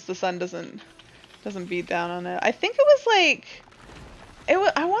 Later, because the sun doesn't beat down on it. I think it was like, I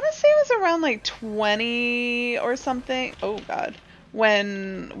want to say it was around like 20 or something. Oh God.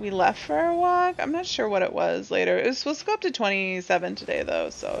 When we left for our walk. I'm not sure what it was later. It was supposed to go up to 27 today though,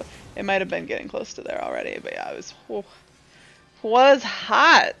 so it might have been getting close to there already. But yeah, it was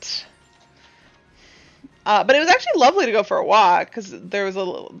hot. But it was actually lovely to go for a walk because there was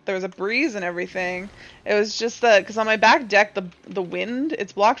a breeze and everything. It was just that because on my back deck the wind,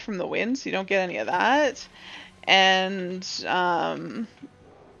 it's blocked from the wind, so you don't get any of that. And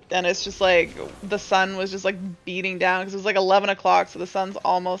it's just like the sun was just like beating down because it was like 11 o'clock, so the sun's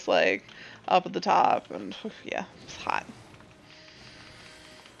almost like up at the top, and yeah, it's hot.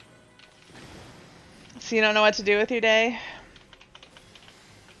 So you don't know what to do with your day?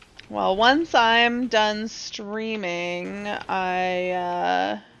 Well, once I'm done streaming,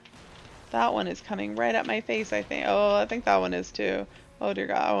 that one is coming right at my face, I think. Oh, I think that one is too. Oh dear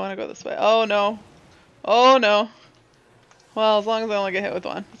God, I want to go this way. Oh no. Oh no. Well, as long as I only get hit with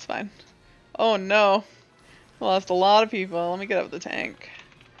one, it's fine. Oh no. I lost a lot of people. Let me get up the tank.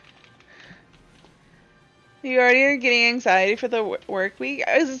 You already are getting anxiety for the work week?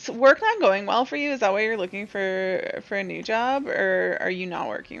 Is work not going well for you? Is that why you're looking for a new job? Or are you not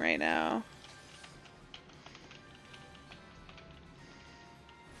working right now?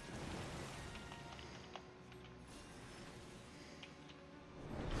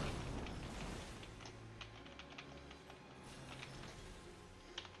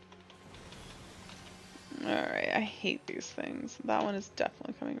 Alright, I hate these things. That one is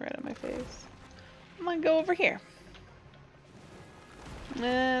definitely coming right at my face. I'm gonna go over here.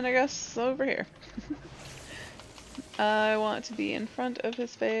 And I guess over here. I want to be in front of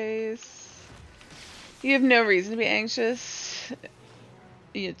his face. You have no reason to be anxious.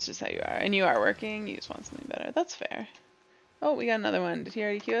 It's just how you are. And you are working. You just want something better. That's fair. Oh, we got another one. Did he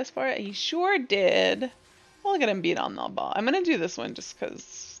already queue us for it? He sure did. Well, look at him beat on the ball. I'm going to do this one just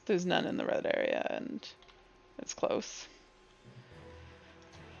because there's none in the red area and it's close.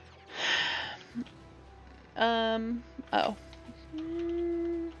 Oh.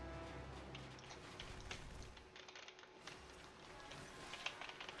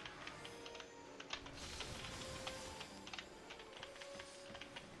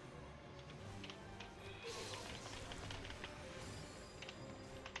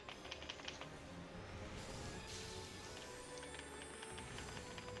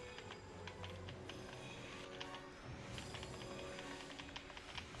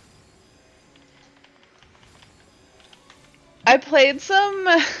 I played some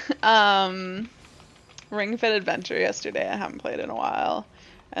Ring Fit Adventure yesterday. I haven't played in a while,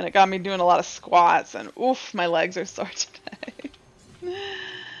 and it got me doing a lot of squats, and oof, my legs are sore today.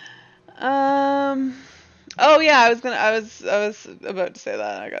 Oh yeah, I was about to say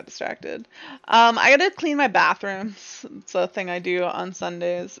that. I got distracted. I gotta clean my bathrooms. It's a thing I do on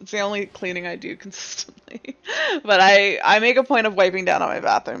Sundays. It's the only cleaning I do consistently. But I make a point of wiping down on my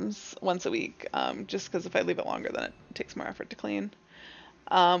bathrooms once a week, just because if I leave it longer, then it takes more effort to clean.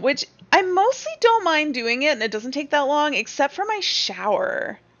 Which I mostly don't mind doing it, and it doesn't take that long, except for my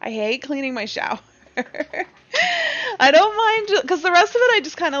shower. I hate cleaning my shower. I don't mind, because the rest of it I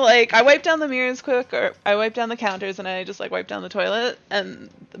just kind of like, I wipe down the mirrors quick, or I wipe down the counters, and I just like wipe down the toilet,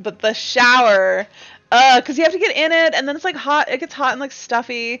 but the shower, because you have to get in it, and then it's like hot, it gets hot and like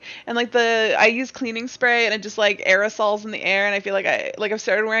stuffy, and like I use cleaning spray, and it just like aerosols in the air, and I feel like I've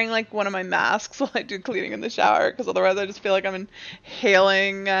started wearing like one of my masks while I do cleaning in the shower, because otherwise I just feel like I'm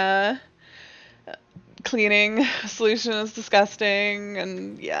inhaling, cleaning solution is disgusting,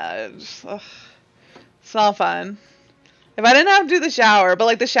 and yeah, it's not fun. If I didn't have to do the shower, but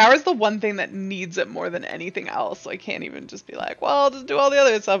like the shower is the one thing that needs it more than anything else. So I can't even just be like, well, I'll just do all the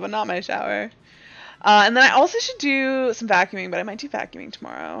other stuff, but not my shower. And then I also should do some vacuuming, but I might do vacuuming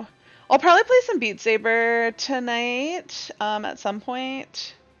tomorrow. I'll probably play some Beat Saber tonight, at some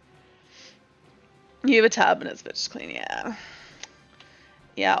point. You have a tub and it's bitch clean, yeah.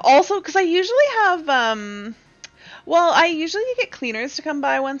 Yeah, also, because I usually have, well, I usually get cleaners to come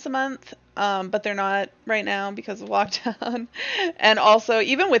by once a month, but they're not right now because of lockdown. And also,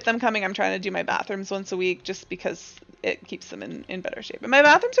 even with them coming, I'm trying to do my bathrooms once a week just because it keeps them in better shape. And my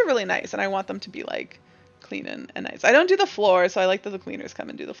bathrooms are really nice, and I want them to be, like, clean and nice. I don't do the floors, so I like that the cleaners come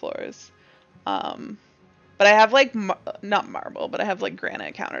and do the floors. But I have, like, not marble, but I have, like,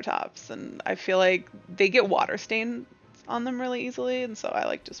 granite countertops, and I feel like they get water stains on them really easily, and so I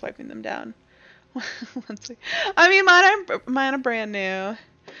like just wiping them down. I mean, mine are brand new.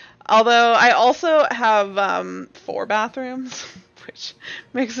 Although I also have 4 bathrooms, which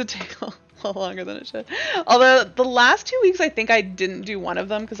makes it take a little longer than it should. Although the last 2 weeks, I think I didn't do one of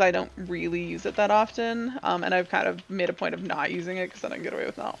them because I don't really use it that often, and I've kind of made a point of not using it because then I can get away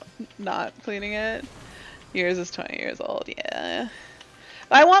with not cleaning it. Yours is 20 years old, yeah.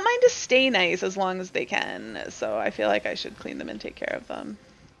 But I want mine to stay nice as long as they can, so I feel like I should clean them and take care of them.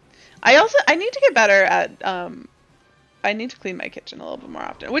 I need to get better at, I need to clean my kitchen a little bit more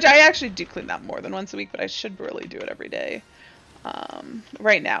often, which I actually do clean that more than once a week, but I should really do it every day.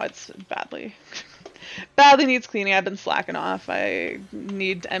 Right now it's badly needs cleaning. I've been slacking off. I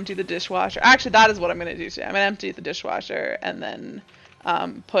need to empty the dishwasher. Actually, that is what I'm going to do today. I'm going to empty the dishwasher and then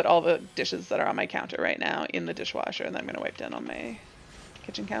put all the dishes that are on my counter right now in the dishwasher, and then I'm going to wipe down on my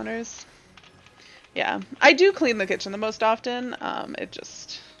kitchen counters. Yeah, I do clean the kitchen the most often.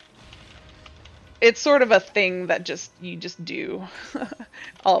 It's sort of a thing that you just do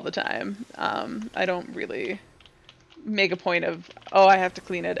all the time. I don't really make a point of, oh, I have to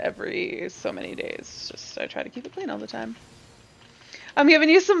clean it every so many days. Just I try to keep it clean all the time. I'm giving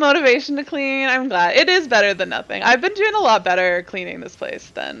you some motivation to clean. I'm glad. It is better than nothing. I've been doing a lot better cleaning this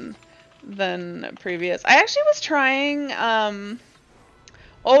place than previous. I actually was trying, oh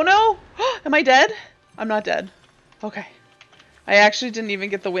no! Am I dead? I'm not dead. Okay. I actually didn't even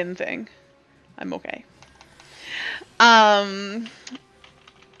get the win thing. I'm okay.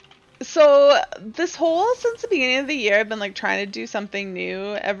 So since the beginning of the year, I've been like trying to do something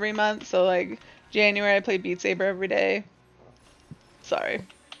new every month. So like January, I played Beat Saber every day. Sorry.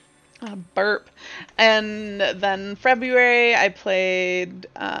 Burp. And then February, I played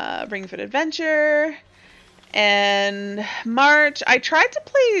Ring Fit Adventure. And March, I tried to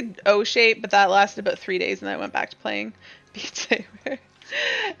play O-Shape, but that lasted about 3 days, and then I went back to playing Beat Saber.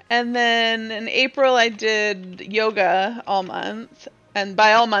 And then in April, I did yoga all month. And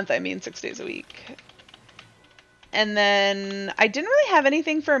by all month, I mean 6 days a week. And then I didn't really have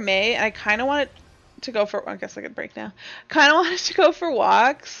anything for May, and I kind of wanted to go for, I guess I could break now. Kind of wanted to go for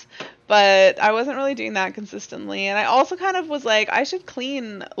walks, but I wasn't really doing that consistently. And I also kind of was like, I should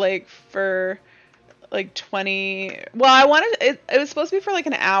clean like for like 20, well, I wanted, it was supposed to be for like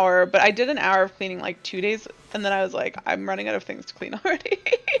an hour, but I did an hour of cleaning like 2 days, and then I was like, I'm running out of things to clean already.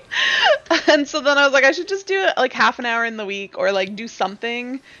 And so then I was like, I should just do it like half an hour in the week, or like do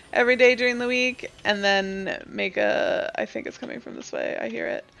something every day during the week, and then make I think it's coming from this way, I hear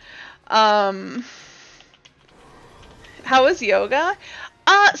it. How was yoga?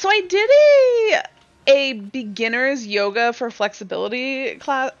 So I did a beginner's yoga for flexibility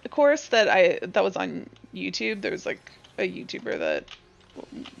course that was on YouTube. There was like a YouTuber that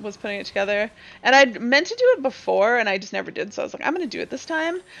was putting it together, and I'd meant to do it before and I just never did, so I was like, I'm gonna do it this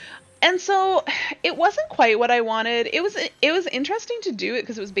time. And so it wasn't quite what I wanted. It was interesting to do it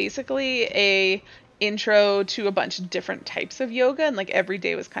because it was basically a intro to a bunch of different types of yoga, and like every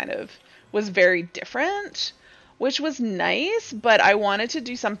day was very different, which was nice, but I wanted to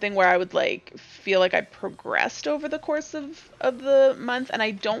do something where I would like feel like I progressed over the course of the month, and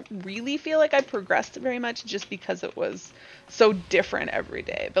I don't really feel like I progressed very much just because it was so different every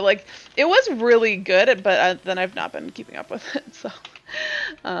day. But like it was really good, but then I've not been keeping up with it, so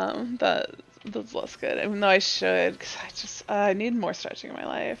that's less good, even though I should, because I need more stretching in my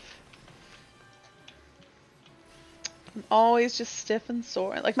life. I'm always just stiff and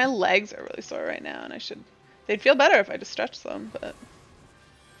sore. Like my legs are really sore right now, and they'd feel better if I just stretched them, but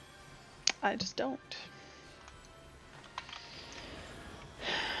I just don't.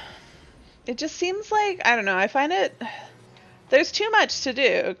 It just seems like, I don't know, I find there's too much to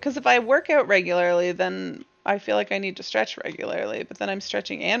do, because if I work out regularly, then I feel like I need to stretch regularly, but then I'm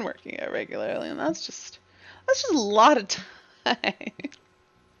stretching and working out regularly, and that's just a lot of time.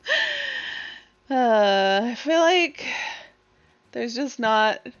 I feel like There's just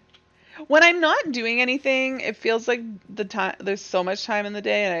not. When I'm not doing anything, it feels like the time there's so much time in the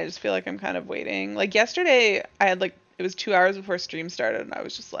day, and I just feel like I'm kind of waiting. Like yesterday, I had like it was 2 hours before stream started, and I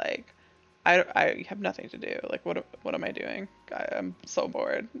was just like, I have nothing to do. Like what am I doing? I'm so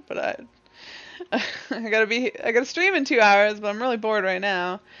bored. But I gotta stream in 2 hours, but I'm really bored right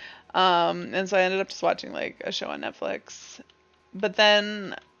now. And so I ended up just watching like a show on Netflix. But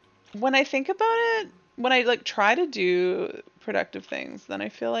then when I think about it, when I like try to do productive things, then I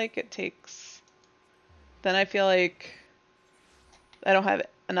feel like then I feel like I don't have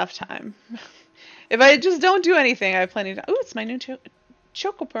enough time. If I just don't do anything, I have plenty of time. Ooh, it's my new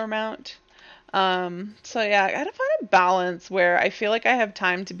Chocoper mount. So yeah, I gotta find a balance where I feel like I have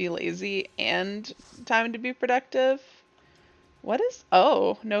time to be lazy and time to be productive.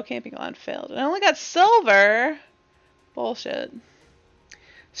 Oh, no camping lawn failed. I only got silver. Bullshit.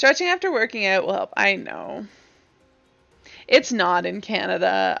 Stretching after working out will help. I know. It's not in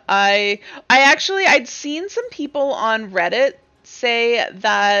Canada. I'd seen some people on Reddit say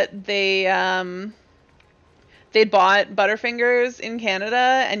that they'd bought Butterfingers in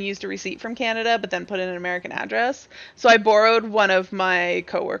Canada and used a receipt from Canada, but then put in an American address. So I borrowed one of my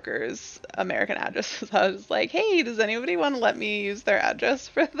coworkers' American addresses. I was like, hey, does anybody want to let me use their address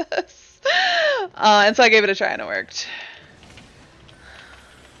for this? And so I gave it a try and it worked.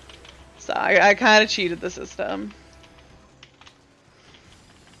 So I kind of cheated the system.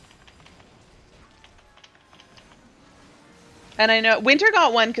 And I know Winter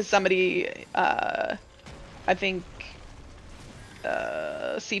got one because somebody, I think,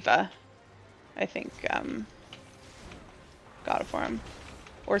 Sifa, I think, got it for him.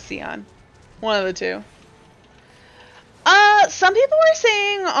 Or Sion. One of the two. Some people were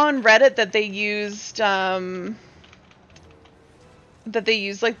saying on Reddit that they used,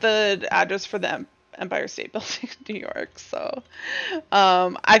 like the address for the Empire State Building in New York, so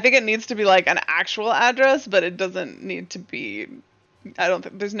I think it needs to be like an actual address, but it doesn't need to be. I don't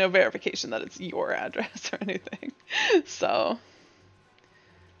think there's no verification that it's your address or anything. So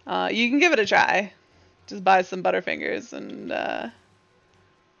you can give it a try. Just buy some Butterfingers and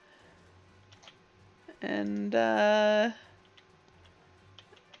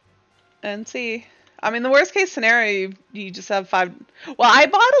see. I mean, the worst case scenario, you just have $5. Well, I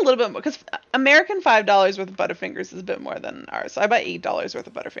bought a little bit more because American $5 worth of Butterfingers is a bit more than ours. So I bought $8 worth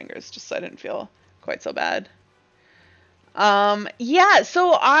of Butterfingers just so I didn't feel quite so bad. Yeah.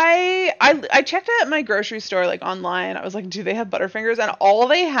 So I checked at my grocery store like online. I was like, do they have Butterfingers? And all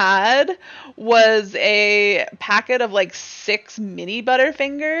they had was a packet of like 6 mini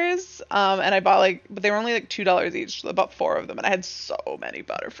Butterfingers. And I bought but they were only like $2 each. So I bought 4 of them, and I had so many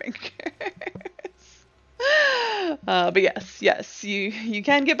Butterfingers. But yes, you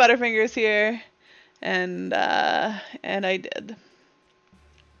can get Butterfingers here, and I did.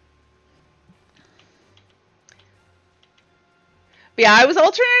 But yeah, I was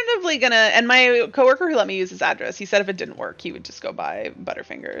alternatively gonna, and my coworker who let me use his address, he said if it didn't work, he would just go buy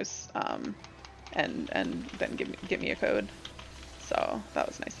Butterfingers, and then give me a code. So that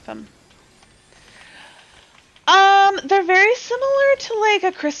was nice of him. They're very similar to like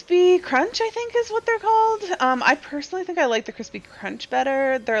a Crispy Crunch, I think is what they're called. I personally think I like the Crispy Crunch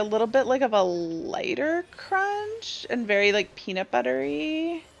better. They're a little bit like of a lighter crunch and very like peanut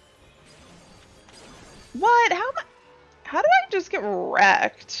buttery. What? How do I just get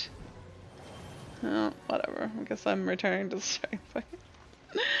wrecked? Oh, whatever. I guess I'm returning to the starting point.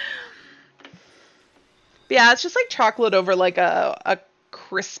 But yeah, it's just like chocolate over like a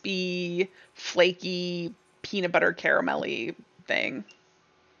crispy, flaky, peanut butter caramelly thing.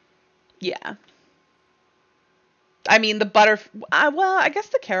 Yeah. I mean, the butter... well, I guess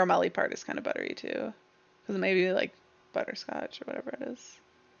the caramelly part is kind of buttery, too. Because it may be, like, butterscotch or whatever it is.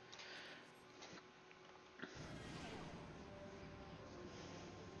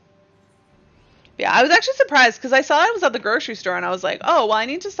 Yeah, I was actually surprised because I saw it was at the grocery store and I was like, oh, well, I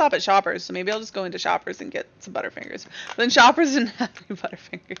need to stop at Shoppers, so maybe I'll just go into Shoppers and get some Butterfingers. But then Shoppers didn't have any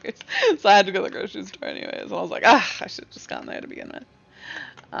Butterfingers, so I had to go to the grocery store anyways. And I was like, I should have just gone there to begin with.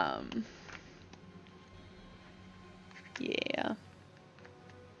 Yeah.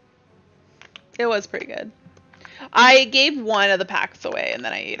 It was pretty good. I gave one of the packs away and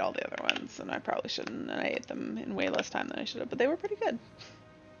then I ate all the other ones, and I probably shouldn't, and I ate them in way less time than I should have, but they were pretty good.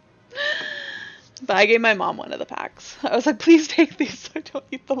 But I gave my mom one of the packs. I was like, please take these so I don't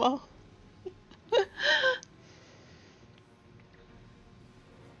eat them all.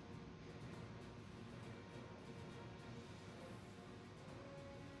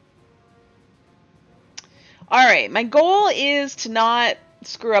 Alright, my goal is to not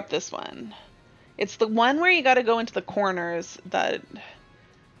screw up this one. It's the one where you gotta go into the corners that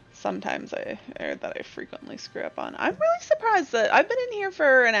sometimes that I frequently screw up on. I'm really surprised that I've been in here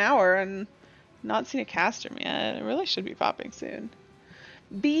for an hour and not seen a castrum yet. It really should be popping soon.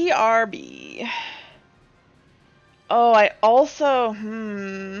 BRB. Oh, I also,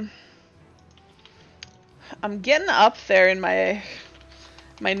 I'm getting up there in my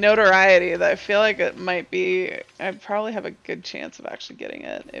notoriety that I feel like it might be, I probably have a good chance of actually getting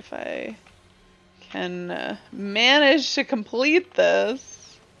it if I can manage to complete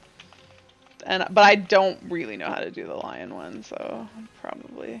this. But I don't really know how to do the lion one, so I'll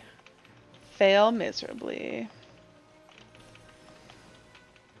probably fail miserably.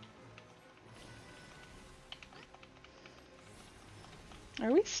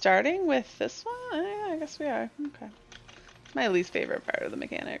 Are we starting with this one? I guess we are. Okay. It's my least favorite part of the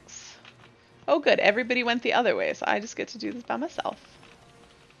mechanics. Oh good, everybody went the other way, so I just get to do this by myself.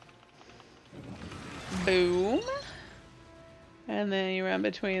 Boom. And then you run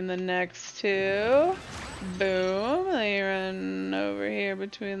between the next two. Boom. And then you run over here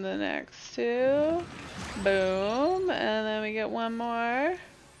between the next two. Boom. And then we get one more.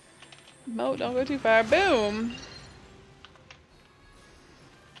 No, don't go too far. Boom.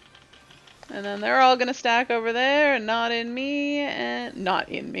 And then they're all gonna stack over there and not in me and not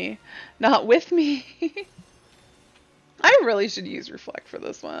with me. I really should use reflect for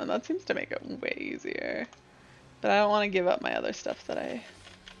this one. That seems to make it way easier. But I don't want to give up my other stuff that I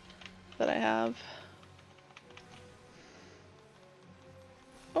have.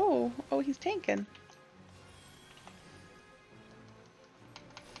 Oh, he's tanking.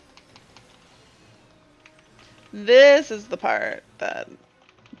 This is the part that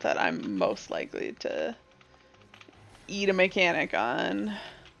I'm most likely to eat a mechanic on.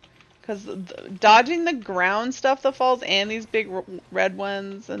 Because dodging the ground stuff that falls and these big red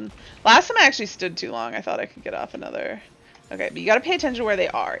ones. And last time I actually stood too long. I thought I could get off another. Okay, but you got to pay attention to where they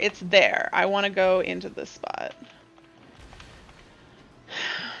are. It's there. I want to go into this spot.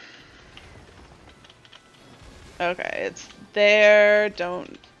 Okay, it's there.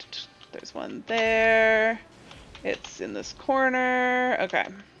 Don't. There's one there. It's in this corner. Okay.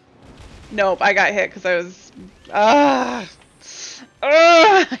 Nope, I got hit because I was.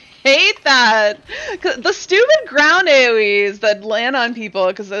 I hate that. The stupid ground AoEs that land on people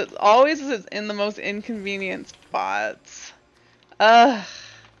because it always is in the most inconvenient spots. I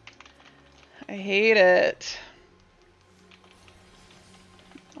hate it.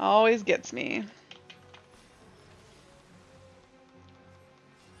 Always gets me.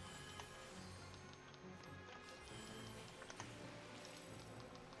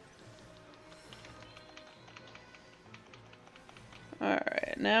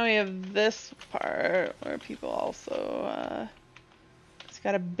 Alright, now we have this part where people also, you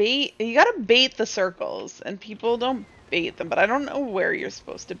gotta bait the circles, and people don't bait them, but I don't know where you're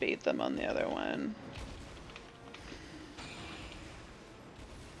supposed to bait them on the other one.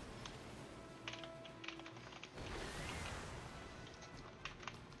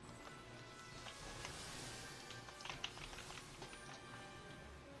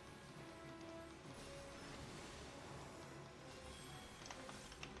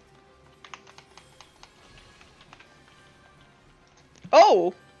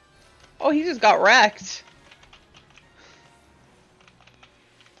 Oh! Oh, he just got wrecked.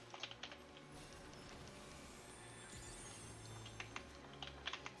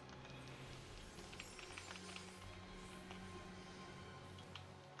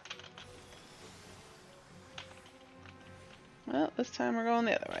 Well, this time we're going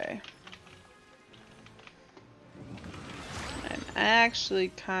the other way. I'm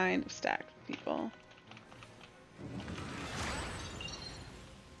actually kind of stacked with people.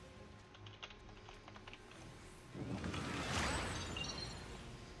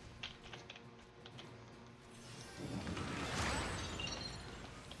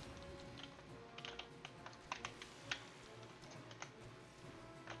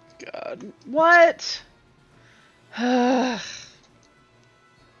 God, what? I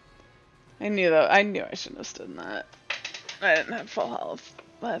knew I shouldn't have stood in that. I didn't have full health.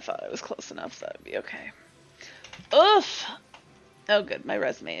 I thought I was close enough, so that would be okay. Oof! Oh good, my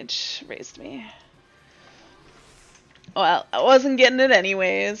res mage raised me. Well, I wasn't getting it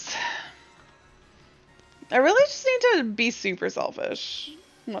anyways. I really just need to be super selfish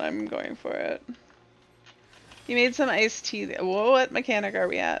when I'm going for it. You made some iced tea. Whoa, what mechanic are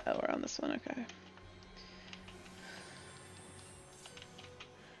we at? Oh, we're on this one, okay.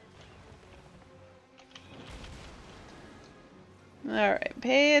 Alright,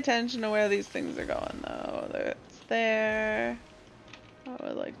 pay attention to where these things are going, though. It's there. I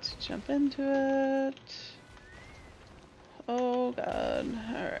would like like to jump into it. Oh god.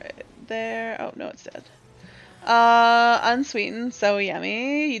 Alright. There. Oh, no, it's dead. Unsweetened, so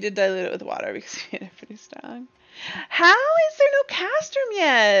yummy. You did dilute it with water because you made it pretty strong. How is there no castrum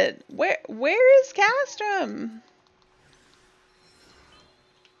yet? Where is castrum?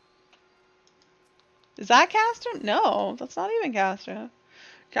 Is that castrum? No, that's not even castrum.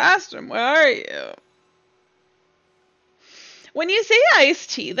 Castrum, where are you? When you say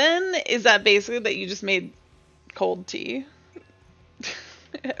iced tea, then, is that basically that you just made cold tea?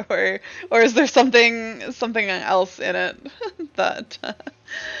 or is there something else in it that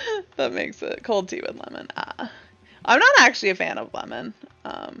that makes it cold tea with lemon? I'm not actually a fan of lemon.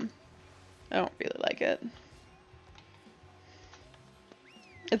 I don't really like it.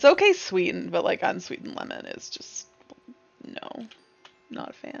 It's okay sweetened, but like unsweetened lemon is just no, not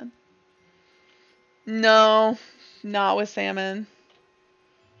a fan. No, not with salmon.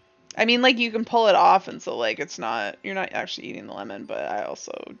 I mean, like, you can pull it off, and so, like, it's not, you're not actually eating the lemon, but I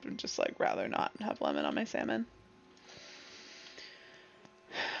also would just, like, rather not have lemon on my salmon.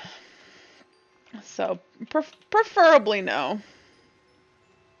 So, preferably no.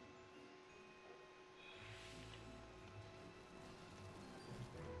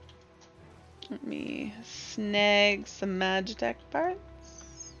 Let me snag some Magitech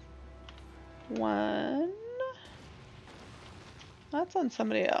parts. One. That's on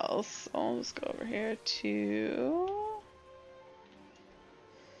somebody else. I'll just go over here. 2.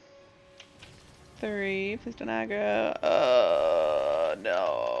 3. Please don't aggro.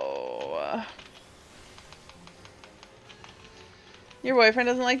 No. Your boyfriend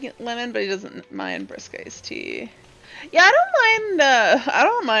doesn't like lemon, but he doesn't mind brisk iced tea. Yeah, I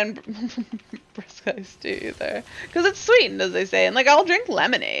don't mind brisk iced tea either. Because it's sweetened, as they say. And, like, I'll drink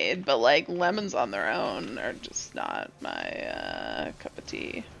lemonade, but, like, lemons on their own are just not my cup of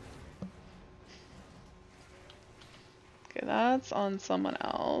tea. Okay, that's on someone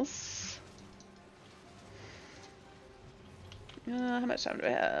else. How much time do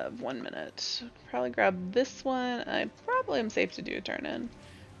I have? 1 minute. Probably grab this one. I probably am safe to do a turn in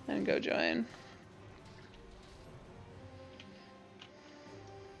and go join.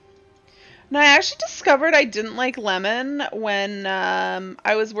 Now, I actually discovered I didn't like lemon when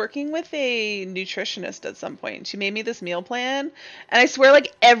I was working with a nutritionist at some point. She made me this meal plan, and I swear,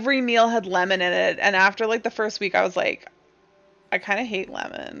 like, every meal had lemon in it. And after, like, the first week, I was like, I kind of hate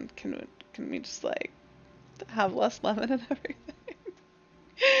lemon. Can we just, like, have less lemon in everything?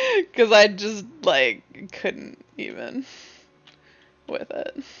 Because I just, like, couldn't even with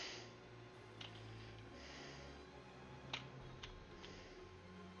it.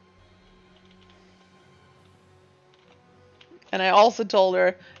 And I also told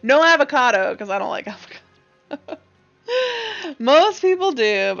her, no avocado, because I don't like avocado. Most people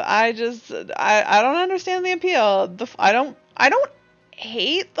do, but I don't understand the appeal. I don't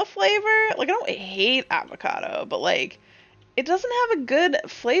hate the flavor. Like, I don't hate avocado, but, like, it doesn't have a good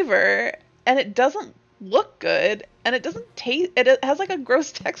flavor, and it doesn't look good, and it doesn't taste, it has, like, a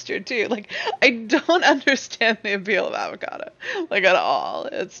gross texture, too. Like, I don't understand the appeal of avocado, like, at all.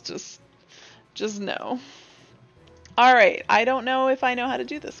 It's just no. Alright, I don't know if I know how to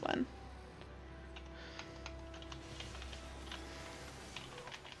do this one.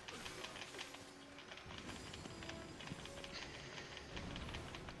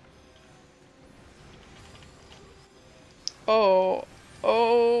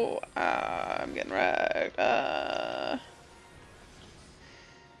 I'm getting wrecked.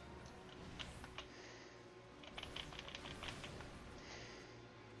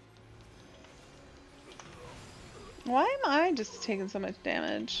 Why am I just taking so much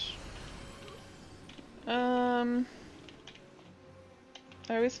damage? Are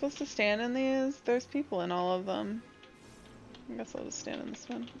we supposed to stand in these? There's people in all of them. I guess I'll just stand in this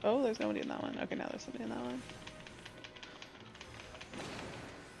one. Oh, there's nobody in that one. Okay, now there's somebody in that one.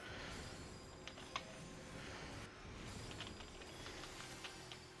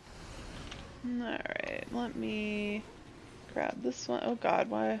 Alright, let me grab this one. Oh god,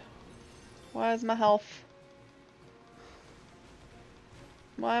 why is my health?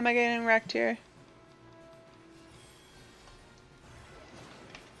 Why am I getting wrecked here?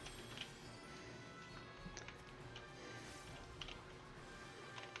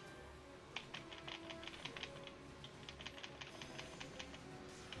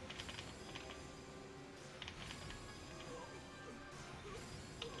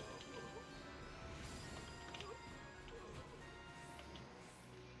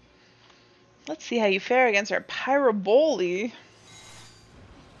 Let's see how you fare against our Pyroboli.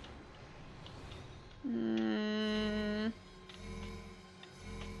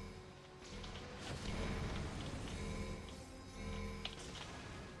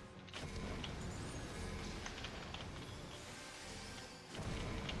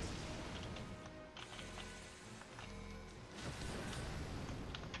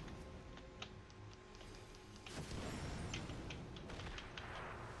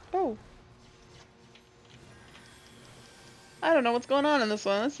 Oh. I don't know what's going on in this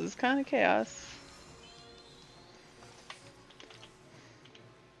one. This is kind of chaos.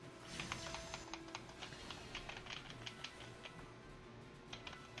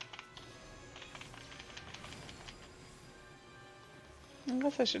 I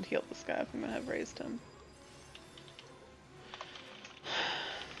guess I should heal this guy if I'm gonna have raised him.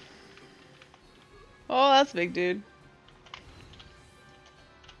 Oh, that's a big dude.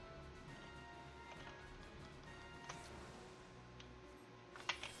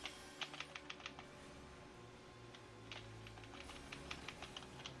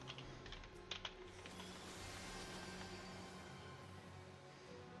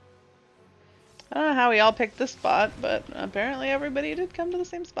 I don't know how we all picked this spot, but apparently everybody did come to the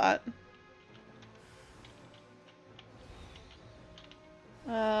same spot.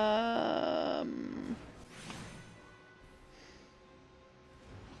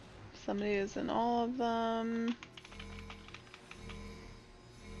 Somebody is in all of them.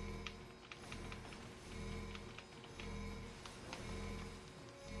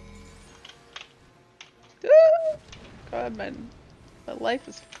 God, my life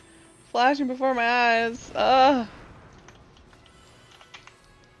is flashing before my eyes. Ugh.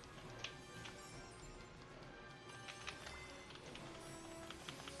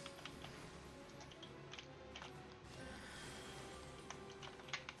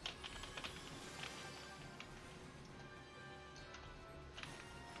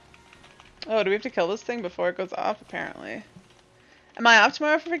 Oh, do we have to kill this thing before it goes off? Apparently. Am I off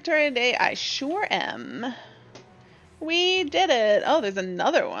tomorrow for Victoria Day? I sure am. We did it. Oh, there's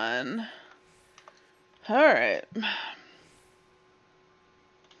another one. Alright.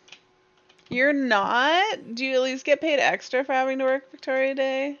 You're not? Do you at least get paid extra for having to work Victoria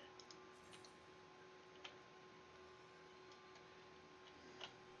Day?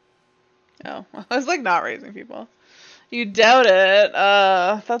 Oh, I was like not raising people. You doubt it.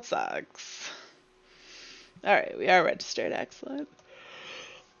 That sucks. Alright, we are registered. Excellent.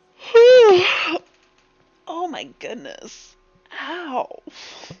 Oh my goodness. Ow.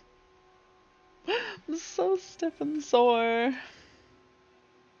 I'm so stiff and sore.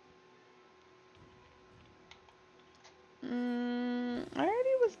 I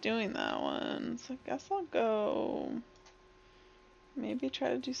already was doing that one, so I guess I'll go maybe try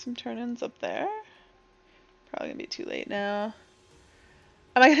to do some turn-ins up there. Probably gonna be too late now.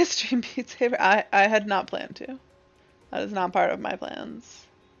 Am I gonna stream Beat Saber? I had not planned to. That is not part of my plans.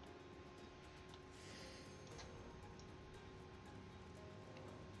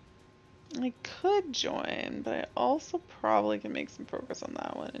 I could join, but I also probably can make some progress on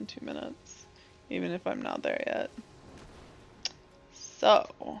that one in 2 minutes, even if I'm not there yet.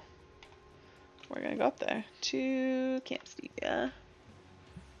 So, we're gonna go up there to Camp Stevia.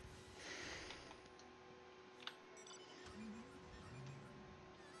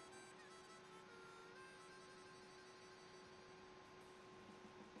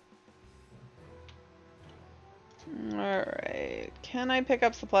 Alright, can I pick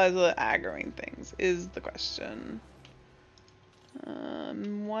up supplies with aggroing things is the question.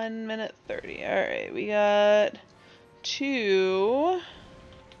 1 minute 30. Alright, we got 2.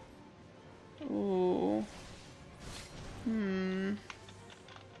 Ooh. You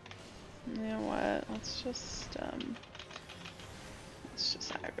know what? Let's just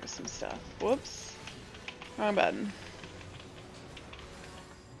aggro some stuff. Whoops. Wrong button.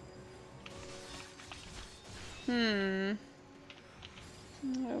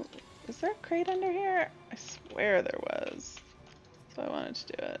 Oh, is there a crate under here? I swear there was. So I wanted to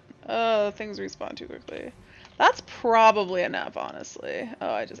do it. Oh, things respawn too quickly. That's probably enough, honestly.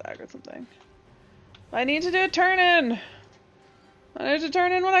 Oh, I just aggroed something. I need to do a turn-in! I need to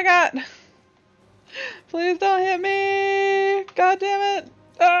turn in what I got! Please don't hit me! God damn it!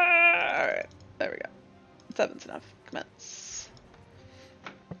 Ah! Alright, there we go. 7's enough. Commence.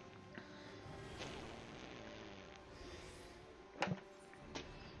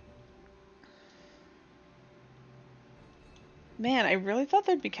 Man, I really thought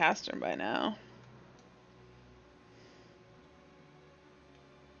there'd be caster by now.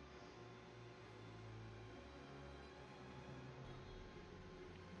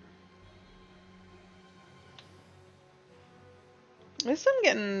 At least I'm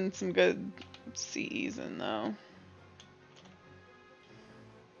getting some good CEs in though.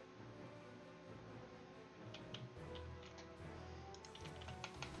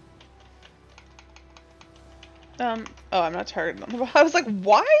 Oh, I'm not targeting on the I was like,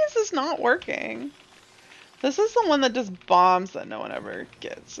 why is this not working? This is the one that does bombs that no one ever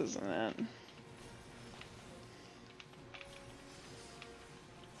gets, isn't it?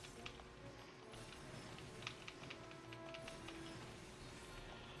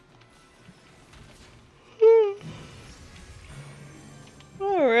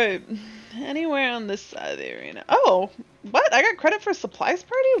 Alright. Anywhere on this side of the arena. Oh! What? I got credit for supplies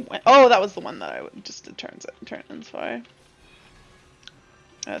party? When? Oh, that was the one that I just did turn-ins for. I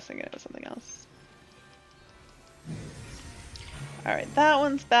was thinking it was something else. Alright, that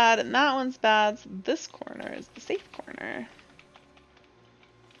one's bad and that one's bad. So this corner is the safe corner.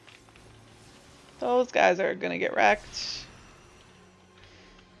 Those guys are gonna get wrecked.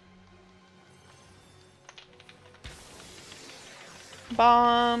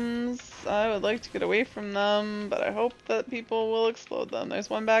 Bombs. I would like to get away from them, but I hope that people will explode them. There's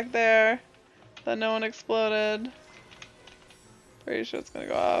one back there that no one exploded. Pretty sure it's gonna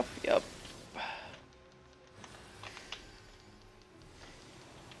go off. Yep.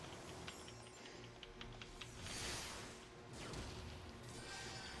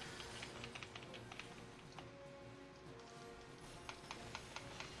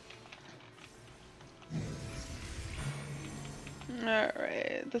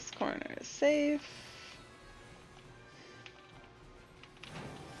 Alright, this corner is safe.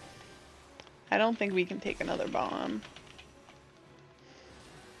 I don't think we can take another bomb.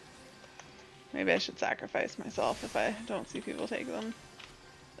 Maybe I should sacrifice myself if I don't see people take them.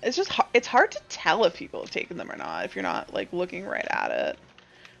 It's just it's hard to tell if people have taken them or not if you're not like looking right at it.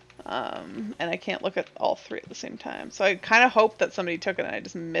 And I can't look at all three at the same time. So I kind of hope that somebody took it and I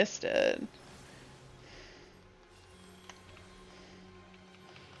just missed it.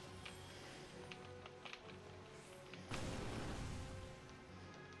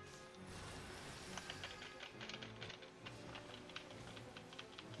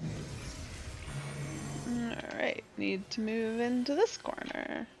 Alright, need to move into this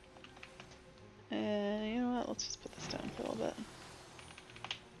corner. And you know what, let's just put this down for a little bit.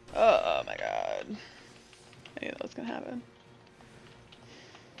 Oh my god. I knew that was gonna happen.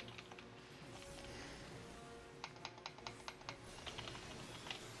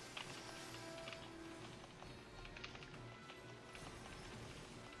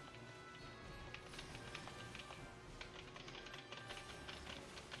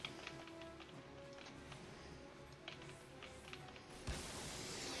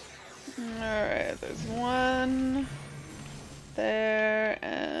 Alright, there's one there,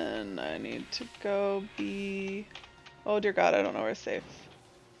 and I need to go be... Oh dear god, I don't know where it's safe.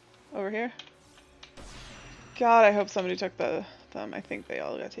 Over here? God, I hope somebody took them. I think they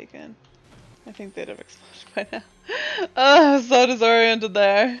all got taken. I think they'd have exploded by now. Oh, I'm so disoriented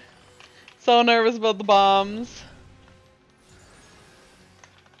there. So nervous about the bombs.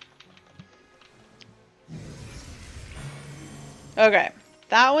 Okay,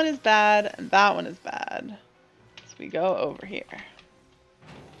 that one is bad, and that one is bad. So we go over here.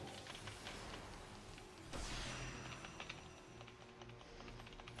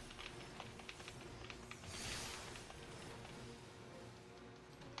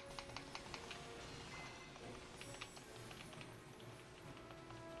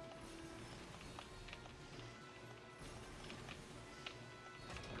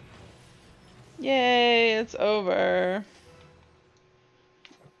 Yay, it's over.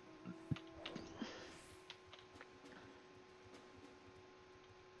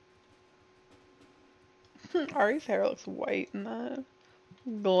 Ari's hair looks white in that.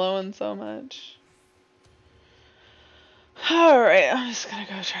 Glowing so much. Alright, I'm just gonna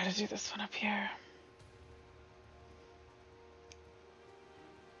go try to do this one up here.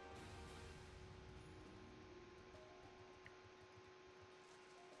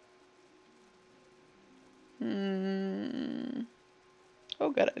 Oh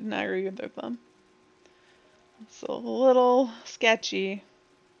good, I didn't agree with them. It's a little sketchy.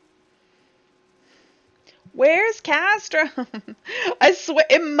 Where's Castro? I swear,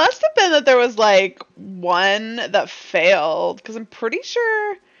 it must have been that there was like one that failed, because I'm pretty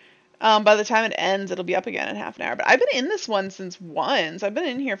sure by the time it ends, it'll be up again in half an hour. But I've been in this one since 1, so I've been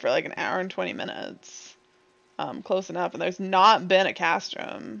in here for like an hour and 20 minutes. Close enough, and there's not been a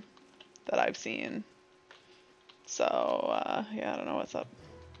castrum that I've seen. So, yeah, I don't know what's up.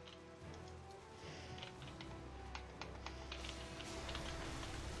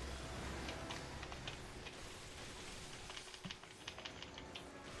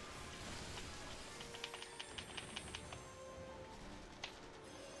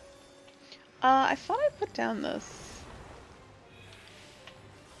 I thought I put down this.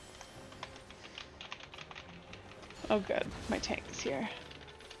 Oh good, my tank is here.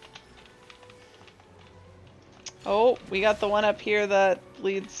 Oh, we got the one up here that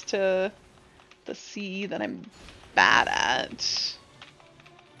leads to the sea that I'm bad at.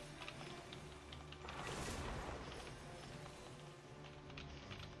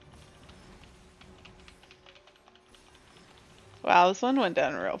 Wow, this one went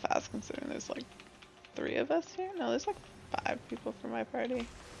down real fast considering there's like 3 of us here. No, there's like 5 people from my party.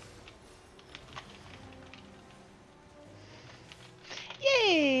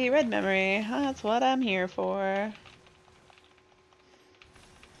 Yay! Red memory. That's what I'm here for.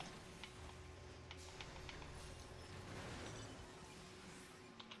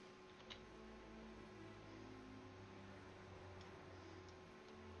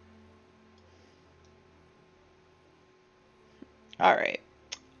 Alright.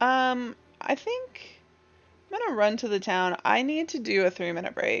 I think I'm gonna run to the town. I need to do a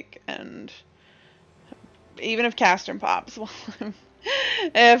 3-minute break, and even if Castron pops while I'm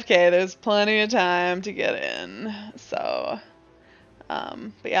AFK, there's plenty of time to get in. So,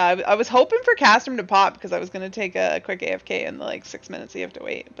 but yeah, I was hoping for Castron to pop because I was gonna take a quick AFK in the like 6 minutes you have to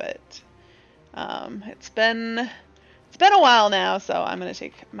wait, but it's been a while now, so I'm gonna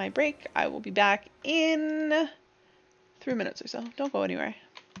take my break. I will be back in 3 minutes or so. Don't go anywhere.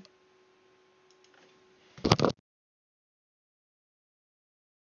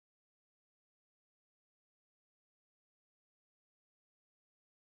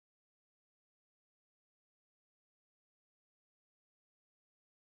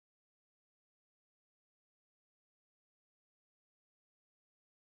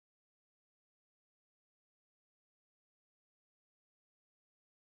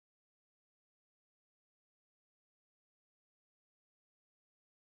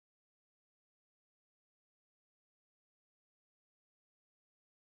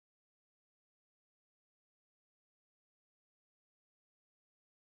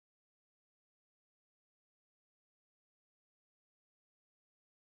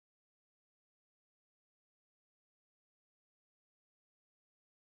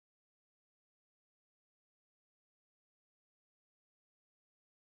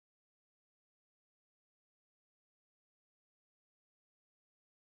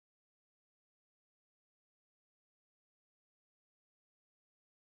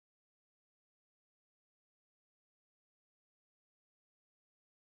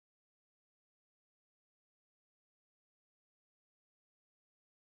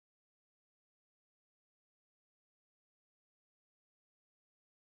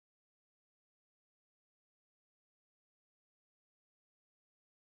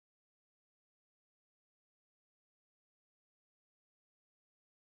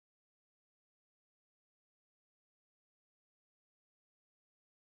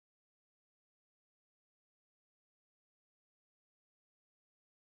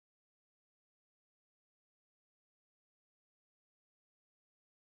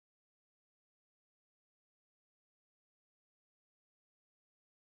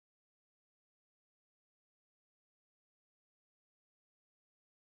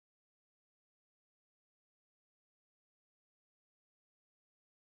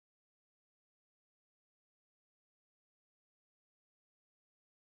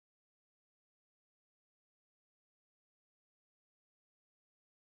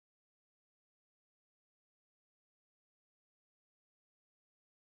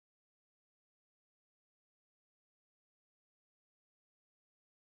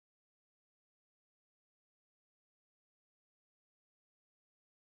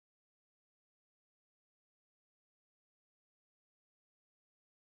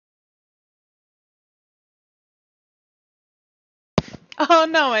 Oh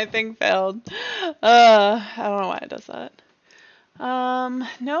no, my thing failed. I don't know why it does that.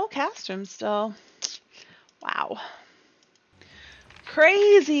 No Castrum still. Wow.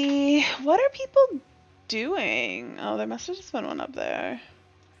 Crazy. What are people doing? Oh, there must have just been one up there.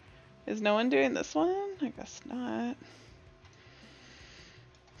 Is no one doing this one? I guess not.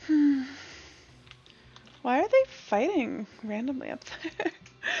 Why are they fighting randomly up there?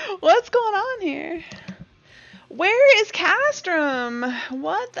 What's going on here? Where is Castrum?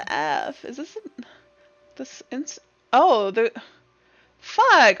 What the F? Is this oh, the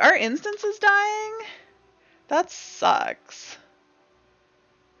fuck, our instance is dying? That sucks.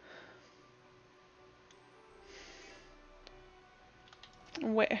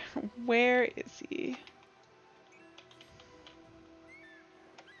 Where is he?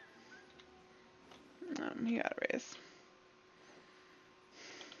 He got a raise.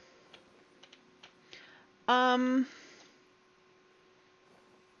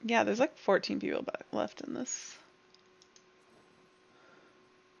 Yeah, there's like 14 people left in this.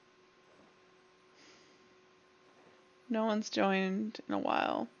 No one's joined in a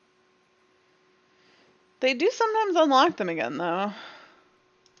while. They do sometimes unlock them again, though.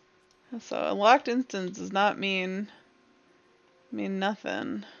 So a locked instance does not mean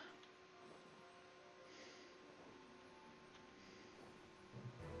nothing.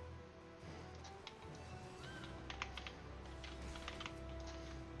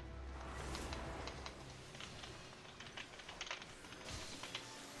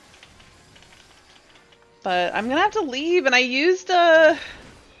 But I'm gonna have to leave, and I used a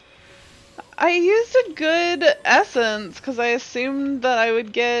good essence because I assumed that I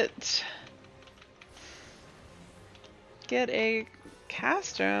would get a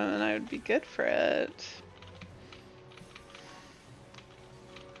castrum and I would be good for it.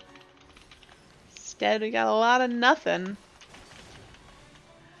 Instead, we got a lot of nothing. Do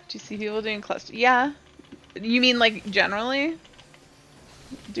you see people doing cluster? Yeah. You mean like generally?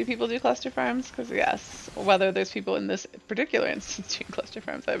 Do people do cluster farms? Because yes, whether there's people in this particular instance doing cluster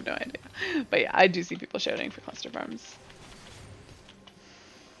farms, I have no idea. But yeah, I do see people shouting for cluster farms.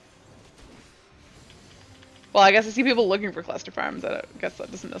 Well, I guess I see people looking for cluster farms. I guess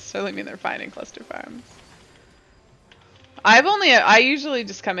that doesn't necessarily mean they're finding cluster farms. I usually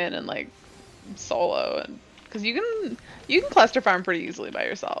just come in and like solo, and because you can cluster farm pretty easily by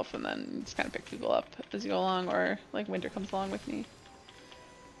yourself, and then you just kind of pick people up as you go along, or like Winter comes along with me.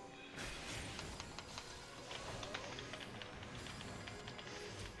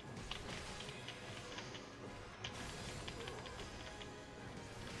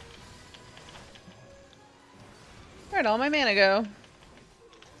 Where'd all my mana go?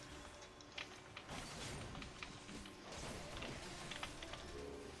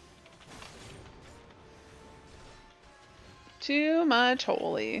 Too much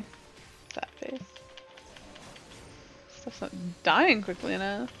holy. That face. Stuff's not dying quickly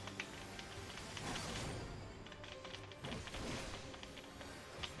enough.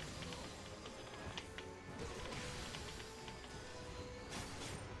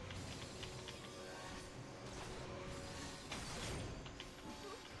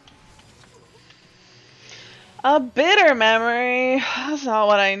 A bitter memory. That's not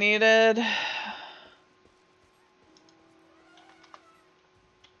what I needed.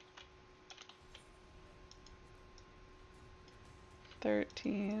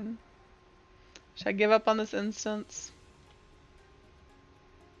 $13. Should I give up on this instance?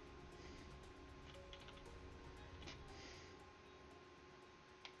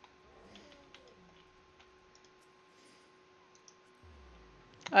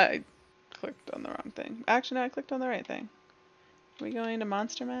 I clicked on the wrong thing. Actually, no, I clicked on the right thing. Are we going to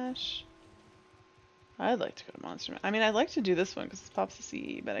Monster Mash? I'd like to go to Monster Mash. I mean, I'd like to do this one because it pops the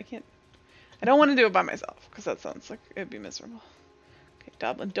CE, but I can't. I don't want to do it by myself because that sounds like it'd be miserable. Okay,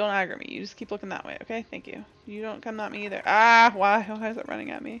 Dublin, don't aggro me. You just keep looking that way, okay? Thank you. You don't come at me either. Ah, why? Why is it running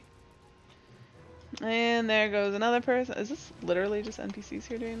at me? And there goes another person. Is this literally just NPCs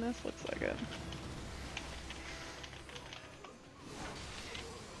here doing this? Looks like it.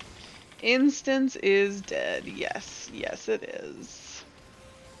 Instance is dead. Yes, yes it is.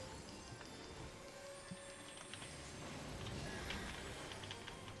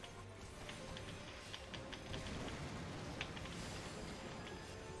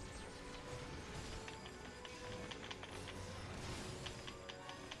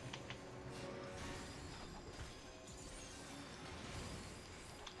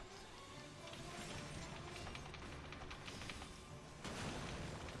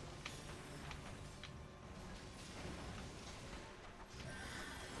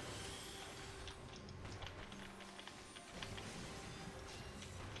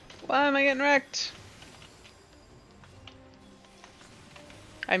 Why am I getting wrecked?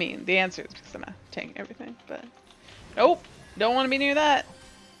 I mean, the answer is because I'm tanking everything, but... Nope! Don't want to be near that!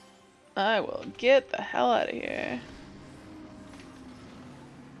 I will get the hell out of here.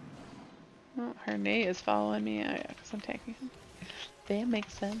 Oh, her Nate is following me. Oh yeah, because I'm tanking him. That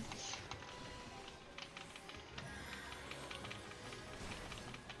makes sense.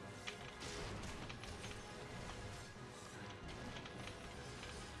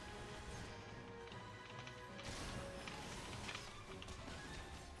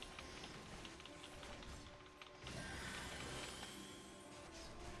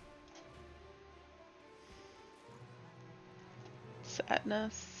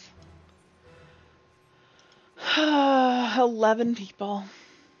 Sadness. 11 people.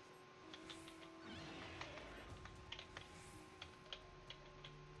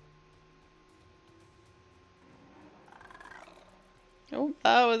 Oh,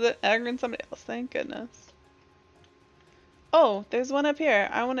 that was it. Aggroing somebody else. Thank goodness. Oh, there's one up here.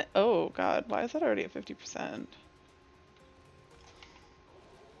 I want to. Oh, God. Why is that already at 50%?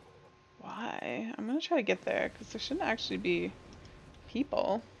 Why? I'm going to try to get there because there shouldn't actually be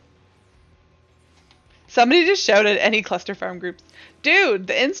people. Somebody just shouted any cluster farm groups. Dude,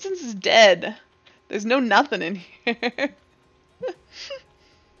 the instance is dead. There's no nothing in here. Hey,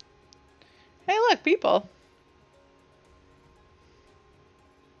 look, people.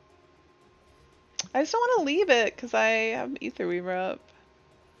 I just don't want to leave it because I have Ether Weaver up.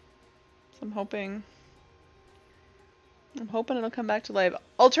 So I'm hoping I'm hoping it'll come back to life.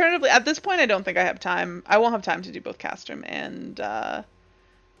 Alternatively, at this point, I don't think I have time. I won't have time to do both Castrum and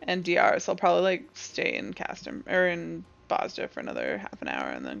DR, so I'll probably like stay in Castrum or in Bozja for another half an hour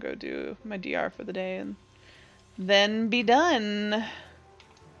and then go do my DR for the day and then be done.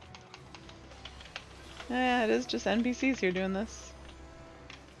 Yeah, it is just NPCs here doing this.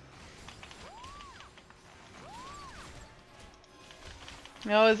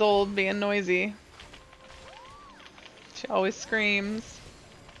 Always old, being noisy. She always screams.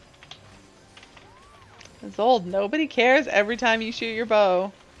 It's old. Nobody cares every time you shoot your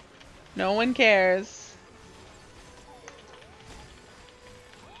bow. No one cares.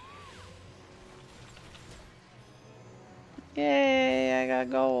 Yay, I got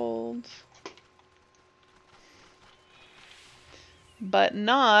gold. But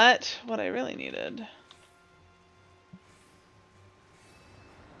not what I really needed.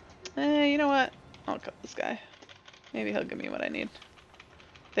 You know what? I'll cut this guy. Maybe he'll give me what I need.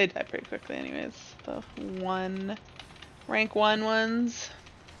 They die pretty quickly anyways. The rank 1 ones.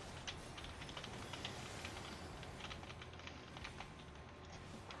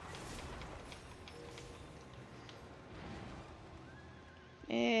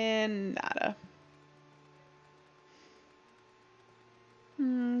 And nada.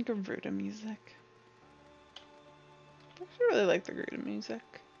 Garuda music. I actually really like the Garuda music.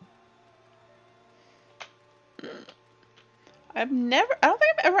 I don't think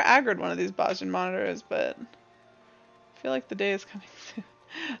I've ever aggroed one of these Bozjan monitors, but I feel like the day is coming soon.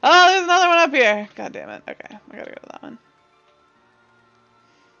 Oh, there's another one up here! God damn it. Okay, I gotta go to that one.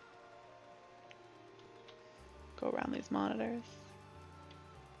 Go around these monitors.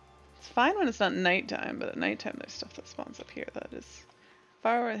 It's fine when it's not nighttime, but at nighttime there's stuff that spawns up here that is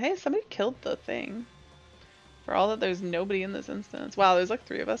far away. Hey, somebody killed the thing. For all that there's nobody in this instance. Wow, there's like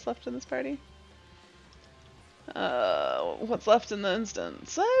 3 of us left in this party. What's left in the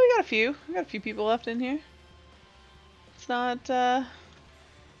instance? We got a few. We got a few people left in here. It's not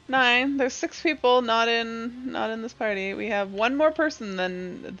 9. There's 6 people not in this party. We have one more person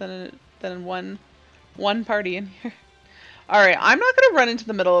than one party in here. All right, I'm not gonna run into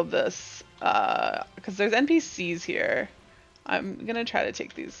the middle of this because there's NPCs here. I'm gonna try to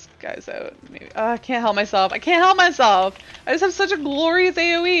take these guys out. Maybe. I can't help myself. I can't help myself. I just have such a glorious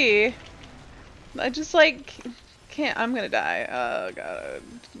AOE. I just like can't. I'm gonna die. Oh god,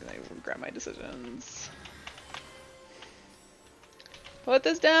 I regret my decisions. Put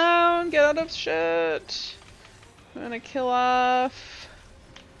this down. Get out of shit. I'm gonna kill off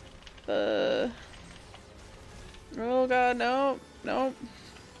the. Oh god, no, no.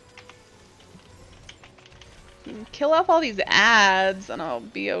 Kill off all these ads and I'll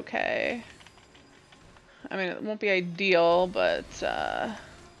be okay. I mean, it won't be ideal, but there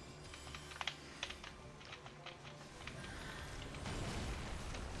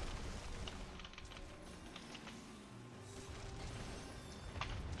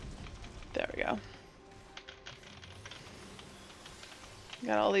we go.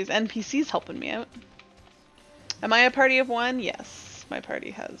 Got all these NPCs helping me out. Am I a party of 1? Yes, my party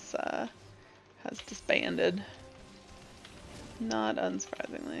has disbanded. Not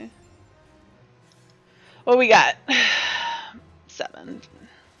unsurprisingly. What we got? 7.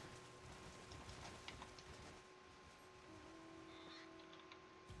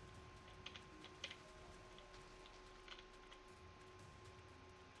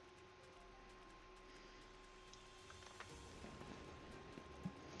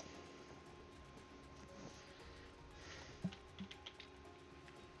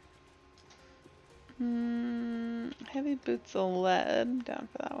 Heavy boots of lead. Down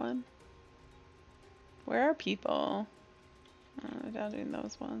for that one. Where are people? Down doing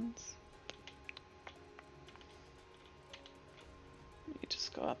those ones. You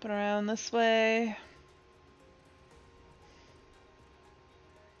just go up and around this way.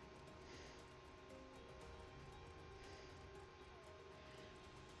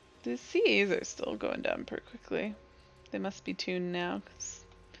 The seas are still going down pretty quickly. They must be tuned now, 'cause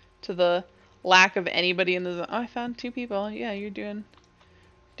to the lack of anybody in the zone. Oh, I found 2 people. Yeah, you're doing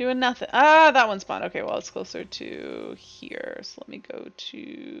nothing. Ah, that one spawned. Okay, well, it's closer to here. So let me go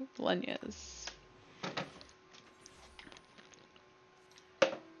to Lenya's.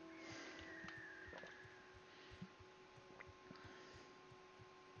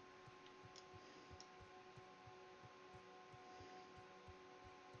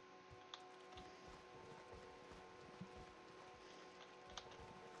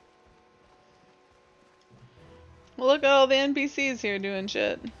 Well, look at all the NPCs here doing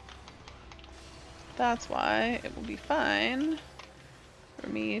shit. That's why it will be fine for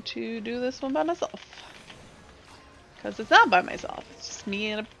me to do this one by myself. Because it's not by myself. It's just me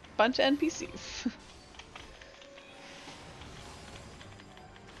and a bunch of NPCs.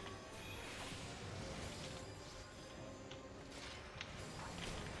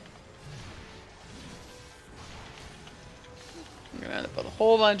 I'm gonna end up with a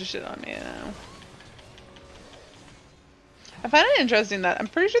whole bunch of shit on me now. I find it interesting that I'm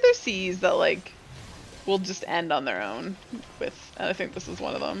pretty sure there's seas that like will just end on their own with, and I think this is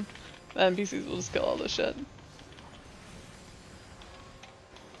one of them. The NPCs will just kill all this shit.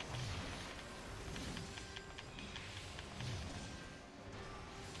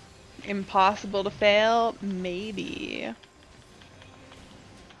 Impossible to fail? Maybe.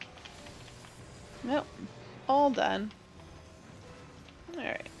 Nope. All done.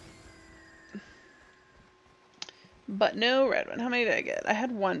 Alright. But no red one. How many did I get? I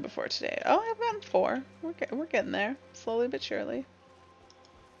had one before today. Oh, I've gotten 4. We're getting there. Slowly but surely.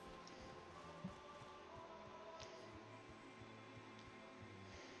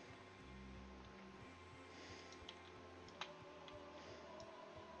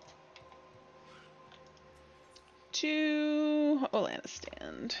 To Olana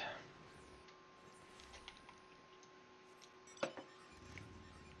stand.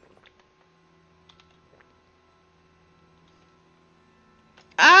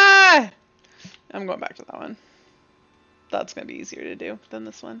 Ah! I'm going back to that one. That's gonna be easier to do than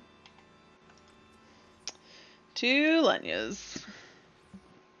this one. 2 Lenyas.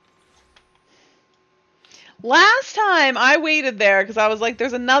 Last time I waited there because I was like,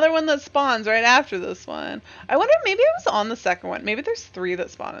 there's another one that spawns right after this one. I wonder, maybe I was on the second one. Maybe there's 3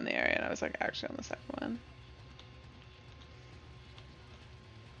 that spawn in the area and I was like actually on the second one.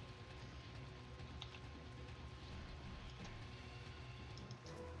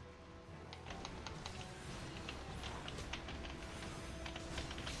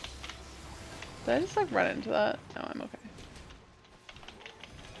 Did I just like run into that? No, I'm okay.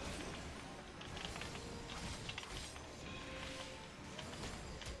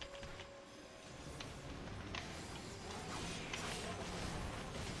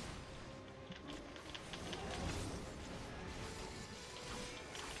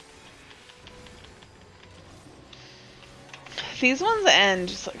 These ones end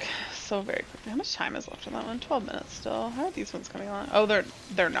just like so very quickly. How much time is left on that one? 12 minutes still. How are these ones coming along? Oh,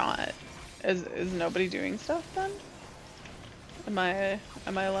 they're not. Is nobody doing stuff then? Am I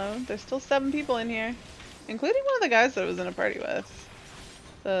alone? There's still 7 people in here, including one of the guys that I was in a party with,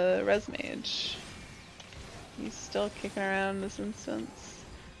 the res mage. He's still kicking around in this instance.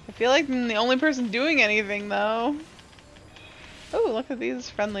 I feel like I'm the only person doing anything though. Oh, look at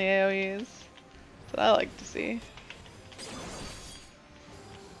these friendly AoEs. That's what I like to see.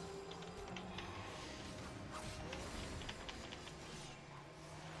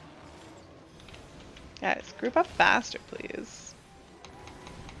 Guys, group up faster, please.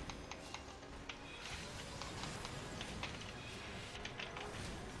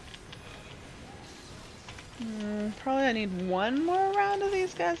 Probably I need one more round of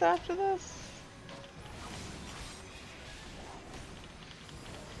these guys after this.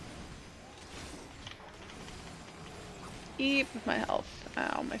 Eat my health.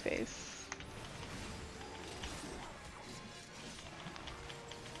 Ow, my face.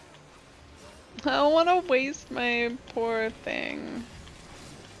 I don't want to waste my poor thing.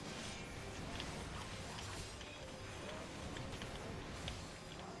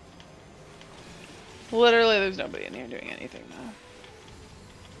 Literally, there's nobody in here doing anything now.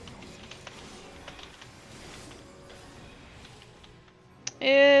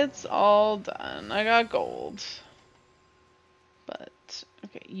 It's all done. I got gold. But,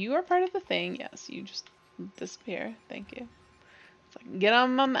 okay, you are part of the thing. Yes, you just disappear. Thank you. So I can get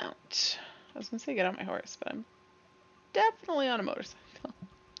on my mount. I was gonna say get on my horse, but I'm definitely on a motorcycle.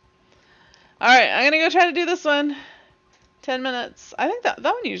 Alright, I'm gonna go try to do this one. 10 minutes. I think that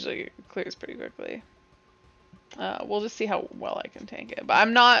one usually clears pretty quickly. We'll just see how well I can tank it. But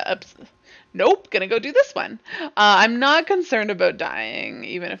I'm not nope, gonna go do this one. I'm not concerned about dying,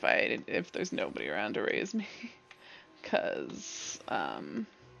 even if there's nobody around to raise me. Cause I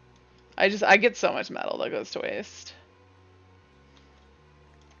get so much metal that goes to waste.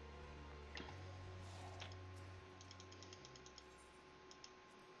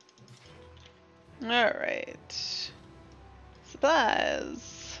 Alright.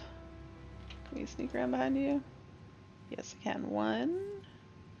 Supplies. Can we sneak around behind you? Yes, I can. 1.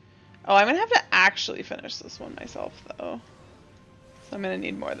 Oh, I'm gonna have to actually finish this one myself, though. So I'm gonna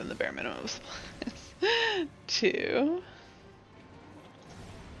need more than the bare minimum of supplies. 2.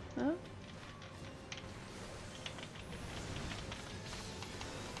 Oh.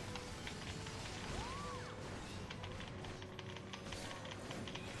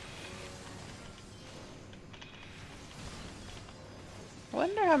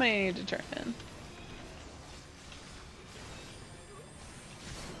 wonder how many I need to turn in.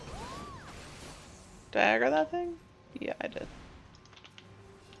 Did I aggro that thing? Yeah, I did.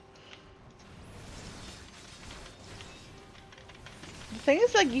 The thing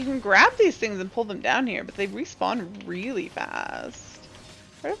is, like, you can grab these things and pull them down here, but they respawn really fast.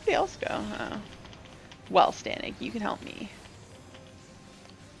 Where'd everybody else go? Oh. Well, Stanek, you can help me.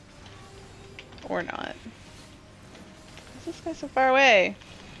 Or not. Why is this guy so far away?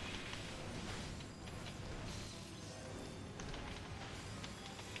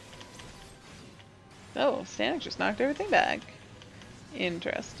 Oh, Stanek just knocked everything back.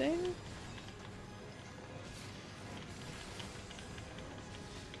 Interesting.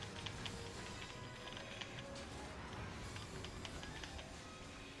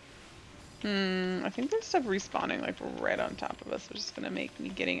 I think there's stuff respawning like right on top of us, which is gonna make me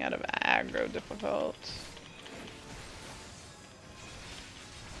getting out of aggro difficult.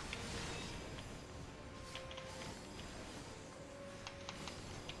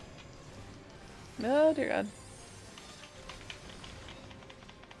 Oh dear God.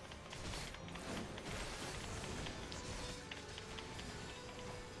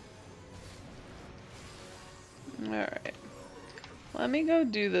 Alright. Let me go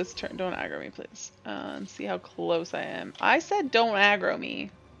do this turn. Don't aggro me, please. And see how close I am. I said don't aggro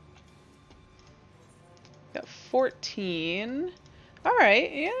me. Got 14.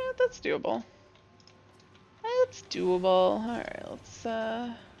 Alright, yeah, that's doable. That's doable. Alright, let's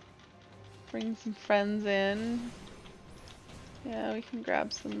bring some friends in. Yeah, we can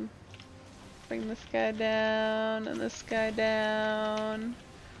grab some. Bring this guy down and this guy down.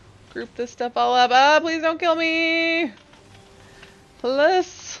 Group this stuff all up. Ah, please don't kill me!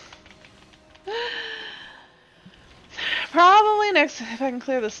 Plus. Probably next, if I can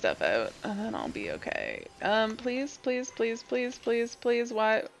clear this stuff out, and then I'll be okay. Please, please, please, please, please, please,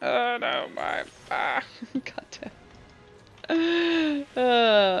 why? Oh no, why? Ah, God damn.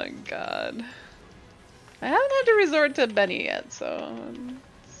 Oh, God. I haven't had to resort to Benny yet, so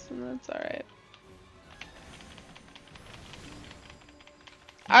that's alright.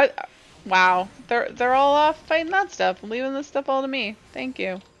 Wow, they're all off fighting that stuff, leaving this stuff all to me. Thank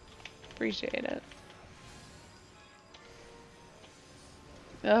you. Appreciate it.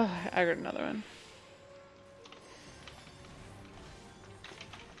 Oh, I got another one.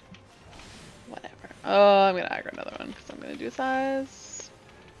 Whatever. Oh, I'm gonna aggro another one because I'm gonna do size.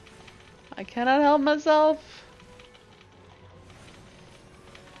 I cannot help myself.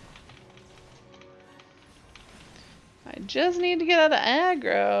 I just need to get out of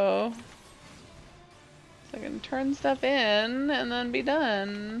aggro. So I can turn stuff in and then be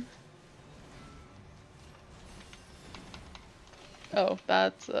done. Oh,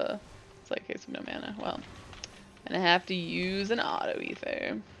 that's it's like case of no mana. Well, and I have to use an auto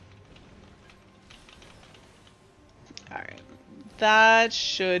ether. Alright. That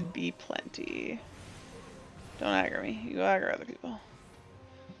should be plenty. Don't aggro me. You go aggro other people.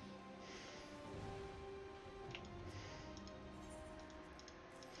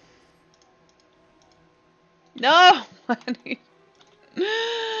 No!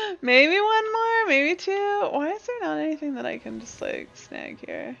 Maybe one more, maybe two. Why is there not anything that I can just like snag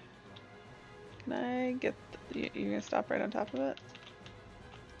here? Can I get you're gonna stop right on top of it?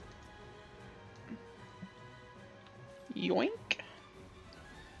 Yoink.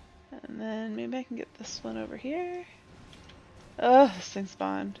 And then maybe I can get this one over here. Oh, this thing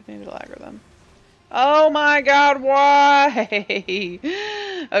spawned. Maybe it'll aggro them. Oh my God, why?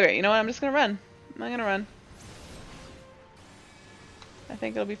 Okay, you know what? I'm just gonna run. I'm gonna run. I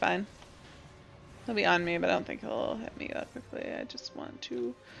think it'll be fine. He'll be on me, but I don't think he'll hit me that quickly. I just want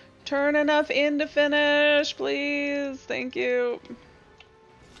to turn enough in to finish, please. Thank you.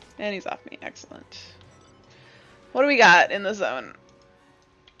 And he's off me. Excellent. What do we got in the zone?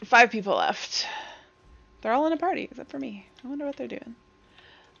 5 people left. They're all in a party except for me. I wonder what they're doing.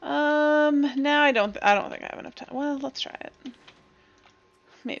 Now I don't think I have enough time. Well, let's try it.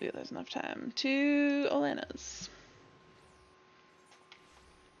 Maybe there's enough time. 2 Olenas.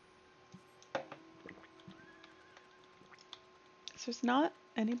 So there's not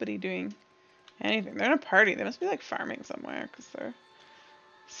anybody doing anything. They're in a party. They must be like farming somewhere because they're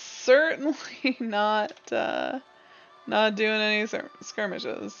certainly not doing any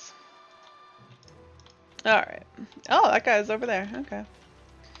skirmishes. All right. Oh, that guy's over there. Okay.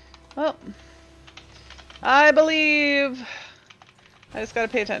 Well, I believe I just gotta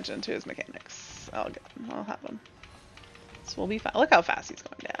pay attention to his mechanics. I'll have him. So we'll be fine. Look how fast he's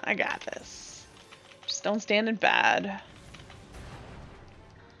going down. I got this. Just don't stand in bad.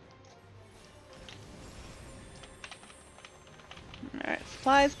 Alright,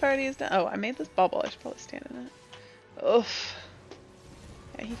 supplies party is done. Oh, I made this bubble. I should probably stand in it. Oof.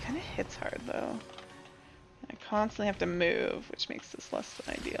 Yeah, he kind of hits hard though. I constantly have to move, which makes this less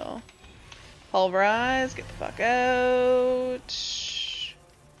than ideal. Pulverize, get the fuck out.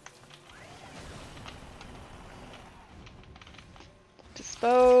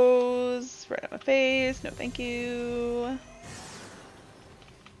 Dispose, right on my face, no thank you.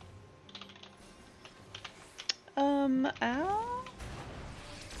 Ow.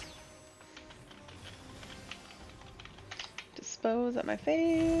 Dispose at my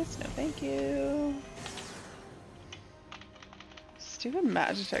face, no thank you. Stupid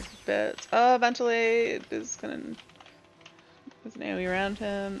Magitech bits. Ventilate is gonna... There's an AoE around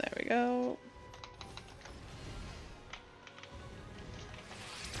him, there we go.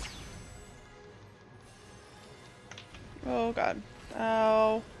 Oh god.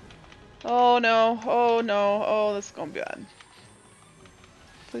 Ow. Oh no. Oh no. Oh, this is gonna be bad.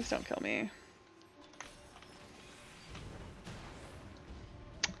 Please don't kill me.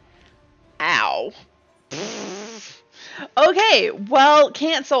 Ow. Okay, well,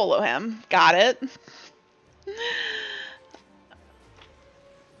 can't solo him. Got it.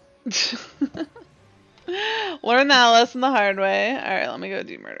 Learn that lesson the hard way. Alright, let me go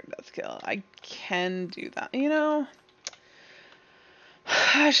do murder, death, kill. I can do that. You know,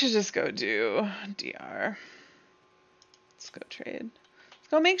 I should just go do DR. Let's go trade. Let's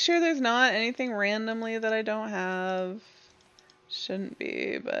go make sure there's not anything randomly that I don't have. Shouldn't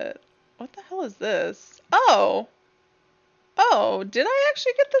be, but what the hell is this? Oh! Oh, did I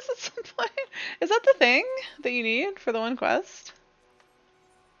actually get this at some point? Is that the thing that you need for the one quest?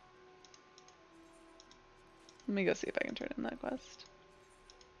 Let me go see if I can turn in that quest.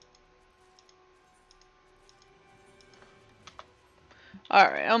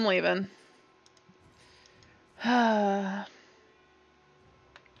 Alright, I'm leaving. Let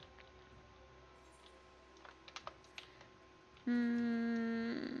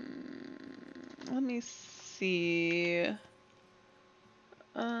me see.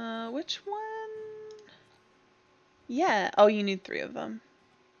 Which one? Yeah. Oh, you need 3 of them.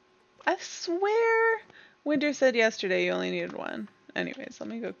 I swear Winter said yesterday you only needed 1. Anyways, let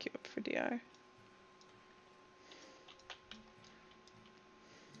me go queue up for DR.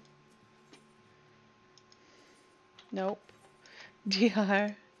 Nope.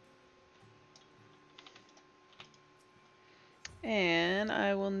 DR. And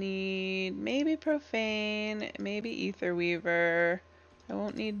I will need maybe Profane, maybe Ether Weaver. I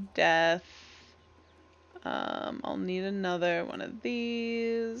won't need Death. I'll need another one of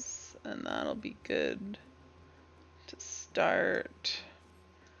these, and that'll be good to start.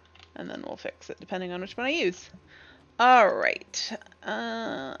 And then we'll fix it depending on which one I use. Alright.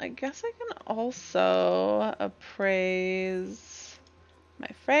 I guess I can also appraise my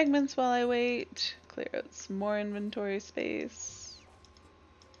fragments while I wait. Clear out some more inventory space.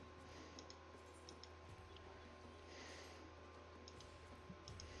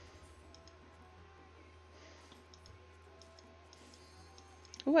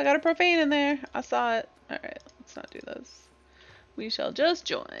 Ooh, I got a profane in there. I saw it. Alright, let's not do this. We shall just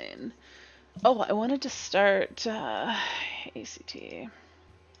join. Oh, I wanted to start ACT.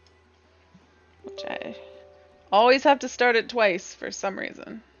 Which I always have to start it twice for some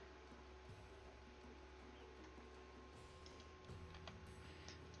reason.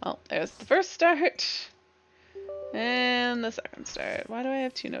 Well, there's the first start. And the second start. Why do I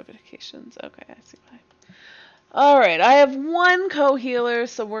have 2 notifications? Okay, I see why. Alright, I have 1 co-healer,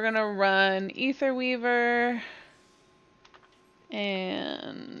 so we're gonna run Ether Weaver.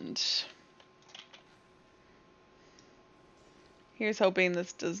 And here's hoping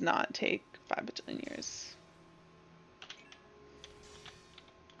this does not take 5 bajillion years.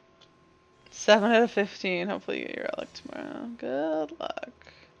 7 out of 15. Hopefully you get your relic tomorrow. Good luck.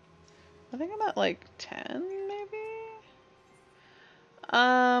 I think I'm at like 10, maybe?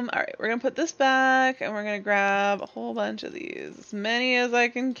 Alright, we're gonna put this back and we're gonna grab a whole bunch of these. As many as I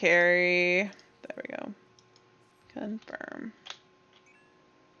can carry. There we go. Confirm.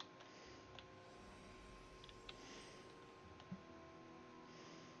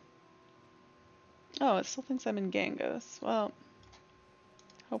 Oh, it still thinks I'm in Gangos. Well,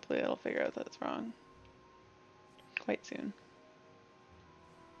 hopefully it'll figure out that it's wrong. Quite soon.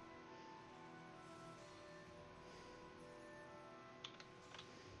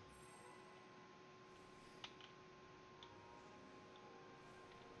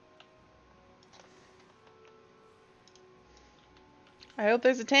 I hope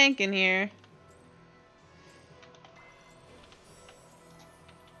there's a tank in here.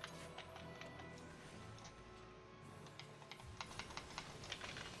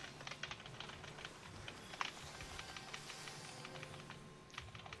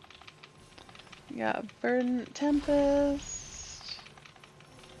 Yeah, Verdant Tempest.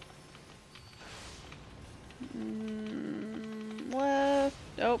 Left.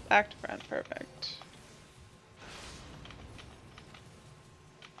 Oh, active front. Perfect.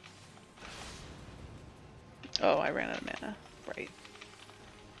 Oh, I ran out of mana. Right.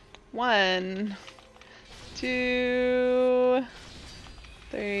 1, 2,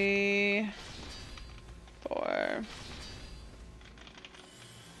 3, 4.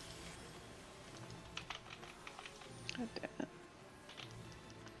 God damn it.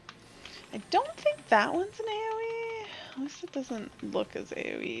 I don't think that one's an AoE. At least it doesn't look as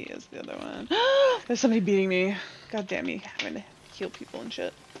AoE as the other one. There's somebody beating me. God damn me, having to heal people and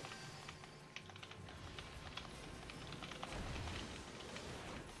shit.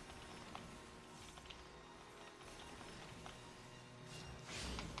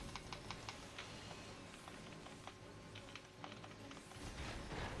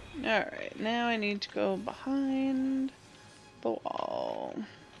 Alright, now I need to go behind the wall.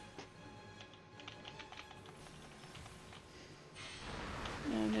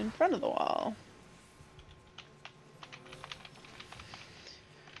 And in front of the wall.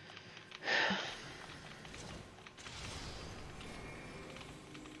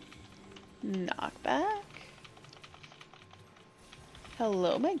 Knockback.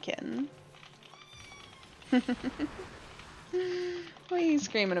 Hello, my kitten. What are you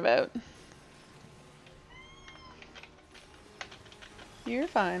screaming about? You're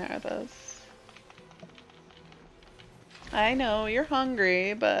fine, Arthas. I know, you're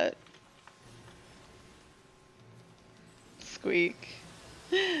hungry, but... Squeak.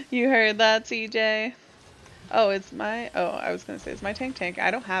 You heard that, CJ? Oh, it's my... Oh, I was gonna say, it's my tank.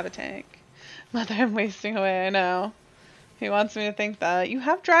 I don't have a tank. Mother, I'm wasting away, I know. He wants me to think that. You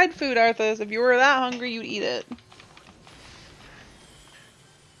have dried food, Arthas. If you were that hungry, you'd eat it.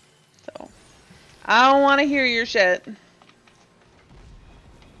 So, I don't want to hear your shit.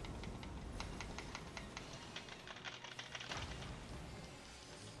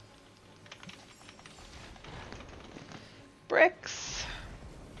 Bricks.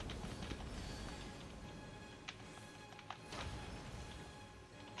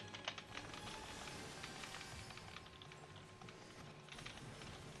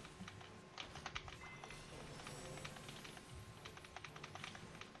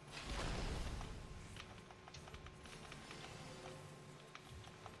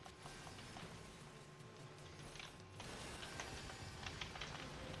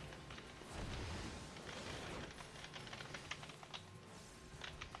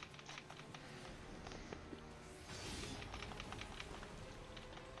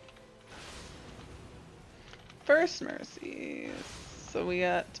 First mercies. So we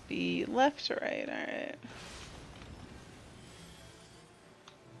got to be left to right, alright.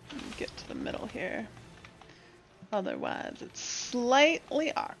 Get to the middle here. Otherwise, it's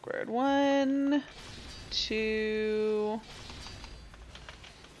slightly awkward. 1, 2.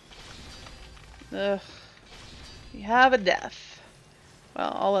 Ugh. We have a death.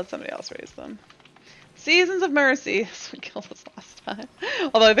 Well, I'll let somebody else raise them. Seasons of Mercy. We killed this last time.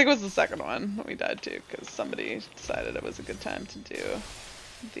 Although I think it was the second one we died to, because somebody decided it was a good time to do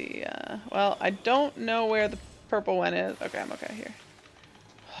the, well, I don't know where the purple one is. Okay, I'm okay here.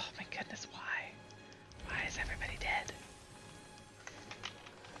 Oh my goodness, why? Why is everybody dead?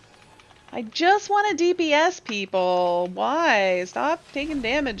 I just want to DPS people. Why? Stop taking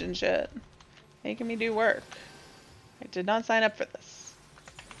damage and shit. Making me do work. I did not sign up for this.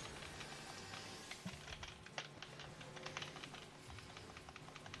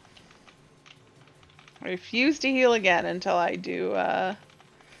 I refuse to heal again until I do,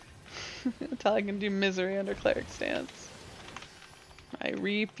 until I can do misery under cleric stance. I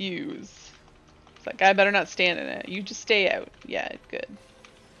refuse. It's like, I better not stand in it. You just stay out. Yeah, good.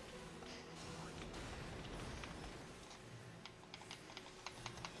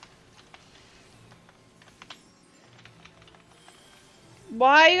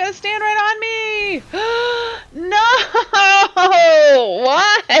 Why you gotta stand right on me? No!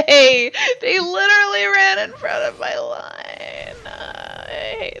 Why? They literally ran in front of my line.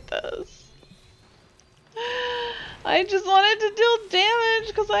 I hate this. I just wanted to deal damage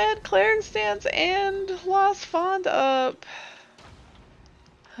because I had cleric stance and lost font up.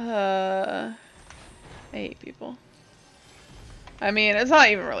 I hate people. I mean, it's not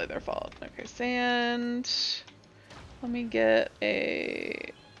even really their fault. Okay, sand. Let me get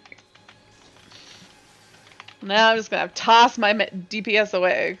a... Now I'm just gonna have to toss my DPS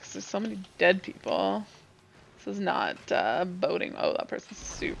away because there's so many dead people. This is not boding. Oh, that person's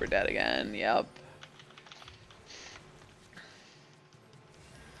super dead again. Yep.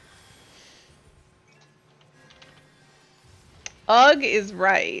 Ugh is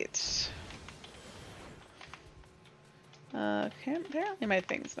right. Okay, apparently my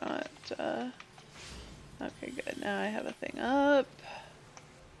thing's not, okay, good. Now I have a thing up.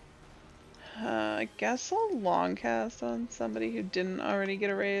 I guess I'll long cast on somebody who didn't already get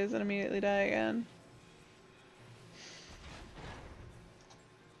a raise and immediately die again.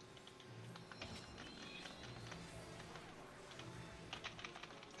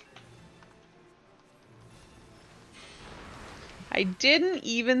 I didn't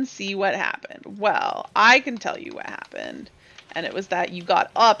even see what happened. Well, I can tell you what happened. And it was that you got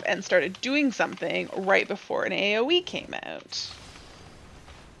up and started doing something right before an AoE came out.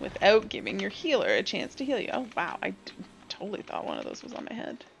 Without giving your healer a chance to heal you. Oh, wow. I totally thought one of those was on my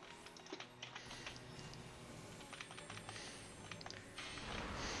head.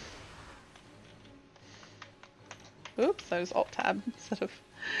 Oops, I was Alt-Tab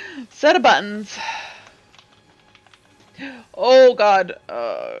instead of buttons. Oh, God.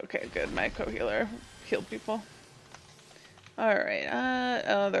 Okay, good. My co-healer healed people. Alright,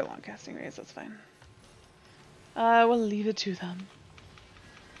 oh, they're long casting rays. That's fine. I will leave it to them.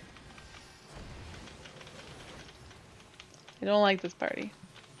 I don't like this party.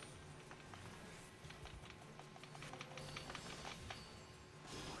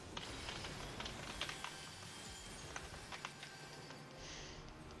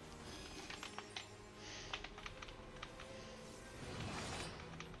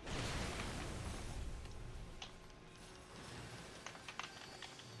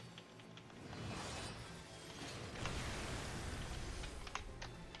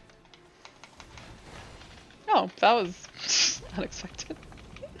 Oh, that was unexpected.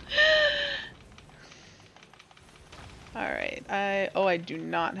 Alright, I do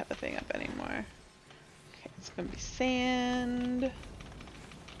not have a thing up anymore. Okay, it's gonna be sand.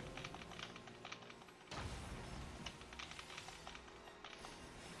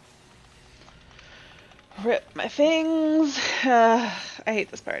 Rip my things. I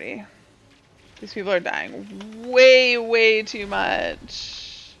hate this party. These people are dying way, way too much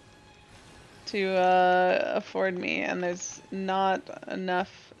to afford me, and there's not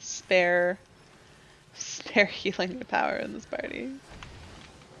enough spare healing power in this party.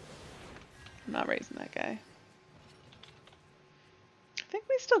 I'm not raising that guy. I think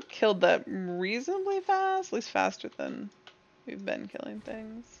we still killed that reasonably fast, at least faster than we've been killing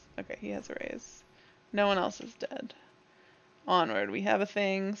things. Okay, he has a raise. No one else is dead. Onward, we have a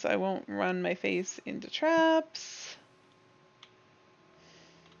thing, so I won't run my face into traps.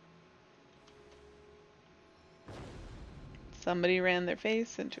 Somebody ran their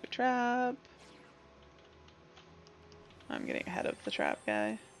face into a trap. I'm getting ahead of the trap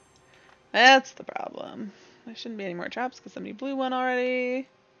guy. That's the problem. There shouldn't be any more traps because somebody blew one already.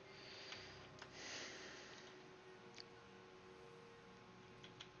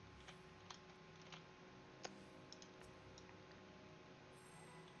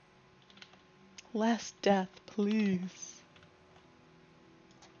 Less death, please.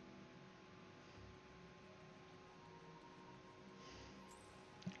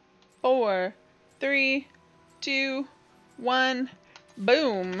 Four, three, two, one,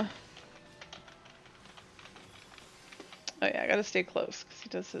 boom. Oh yeah, I gotta stay close because he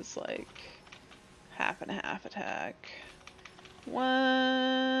does his like half and half attack. One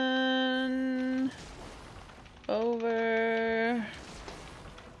over.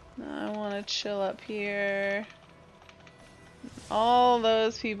 I want to chill up here. All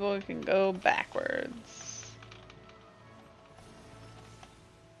those people can go backwards.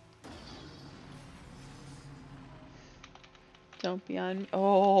 Don't be on me.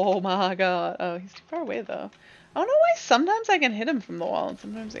 Oh my god. Oh, he's too far away though. I don't know why sometimes I can hit him from the wall and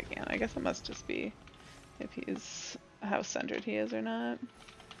sometimes I can't. I guess it must just be if he's how centered he is or not.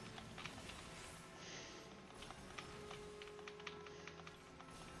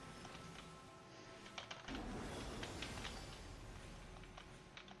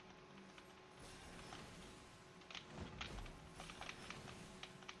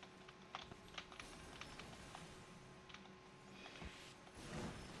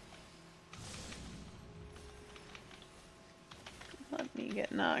 Let me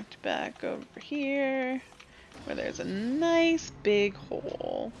get knocked back over here where there's a nice big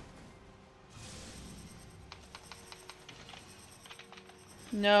hole.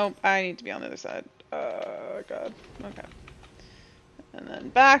 Nope, I need to be on the other side. Oh god. Okay. And then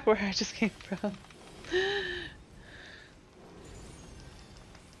back where I just came from.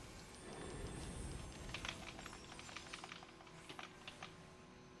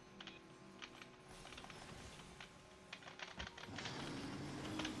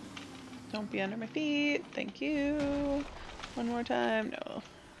 Don't be under my feet. Thank you. One more time. No.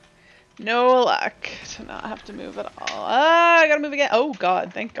 No luck to not have to move at all. Ah, I gotta move again. Oh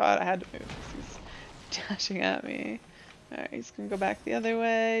god, thank god I had to move. He's dashing at me. Alright, he's gonna go back the other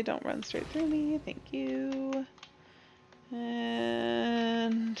way. Don't run straight through me. Thank you.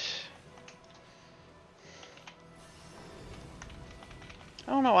 And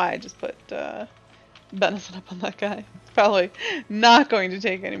I don't know why I just put Benison up on that guy. Probably not going to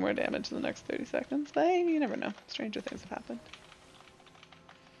take any more damage in the next 30 seconds, but hey, you never know. Stranger things have happened.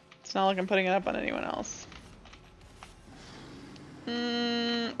 It's not like I'm putting it up on anyone else.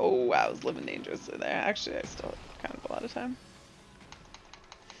 Oh, I was living dangerously there. Actually, I still have kind of a lot of time.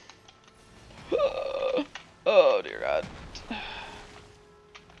 Oh, dear God.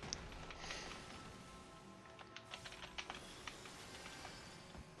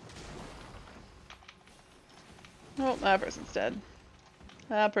 Oh, that person's dead.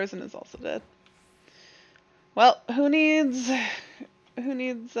 That person is also dead. Well, who needs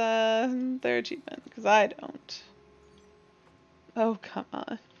their achievement? Because I don't. Oh, come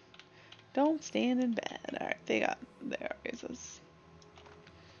on. Don't stand in bed. Alright, they got their raises.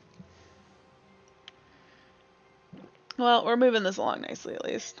 Well, we're moving this along nicely at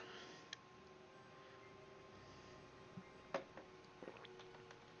least.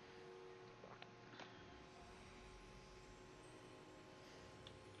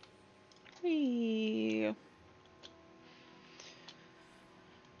 Whee.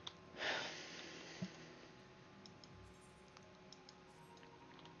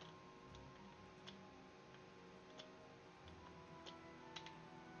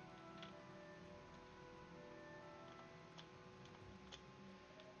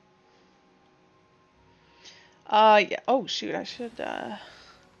 Yeah. Oh, shoot. I should,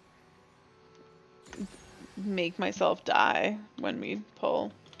 make myself die when we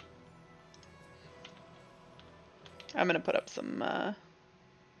pull. I'm gonna put up some,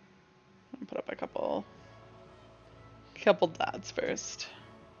 put up a couple dots first.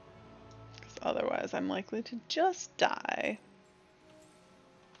 Because otherwise I'm likely to just die.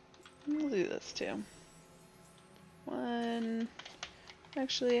 We'll do this too. One.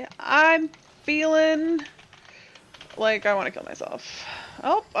 Actually, I'm feeling like I want to kill myself.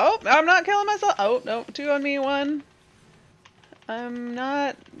 Oh, I'm not killing myself. Oh, no, 2 on me, 1. I'm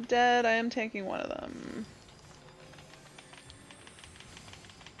not dead. I am taking one of them.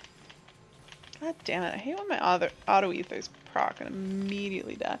 God damn it. I hate when my auto ethers proc and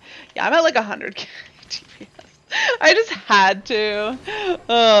immediately die. Yeah, I'm at like 100 TPS. I just had to.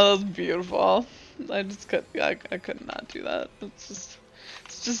 Oh, that was beautiful. I just I could not do that. It's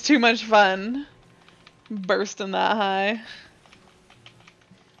just too much fun. Bursting that high.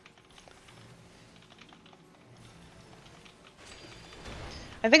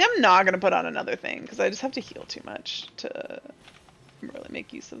 I think I'm not going to put on another thing because I just have to heal too much to really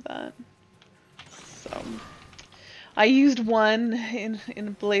make use of that. So I used one in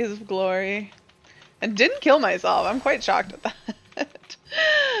a blaze of glory and didn't kill myself. I'm quite shocked at that.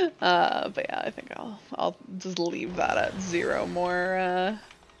 But yeah, I think I'll just leave that at 0 more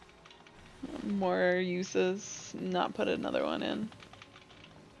uses, not put another one in.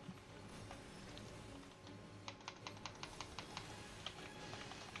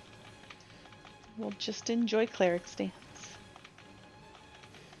 We'll just enjoy cleric stance.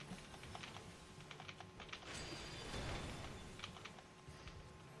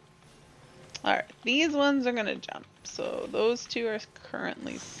 Alright, these ones are gonna jump. So those 2 are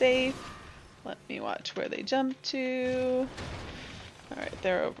currently safe. Let me watch where they jump to. Alright,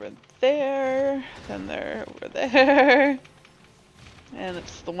 they're over there. Then they're over there. And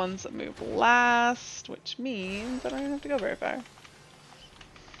it's the ones that move last, which means I don't even have to go very far.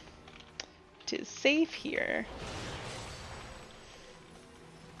 It is safe here.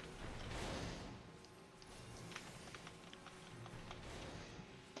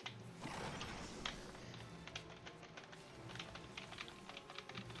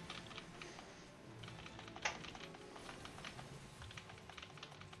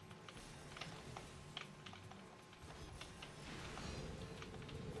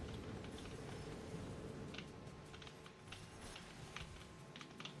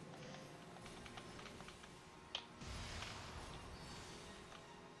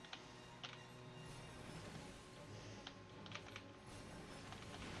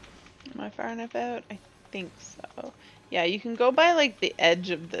 Am I far enough out? I think so. Yeah, you can go by like the edge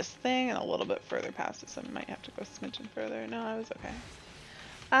of this thing and a little bit further past it, so I might have to go a smidgen further. No, I was okay.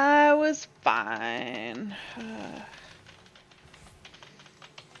 I was fine.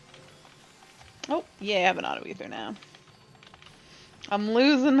 Oh, yeah, I have an auto ether now. I'm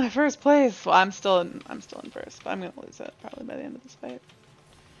losing my first place. Well, I'm still in first, but I'm gonna lose it probably by the end of this fight.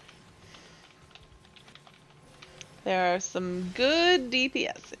 There are some good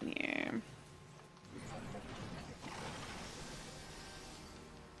DPS in here.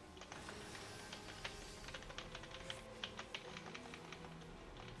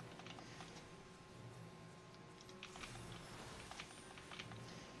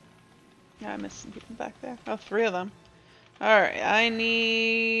 Yeah, I missed some people back there. Oh, 3 of them. Alright, I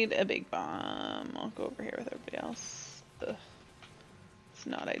need a big bomb. I'll go over here with everybody else. Ugh. It's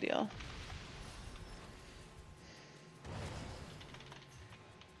not ideal.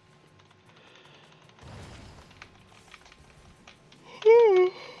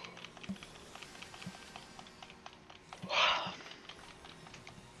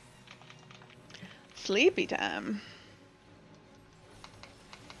 Sleepy time.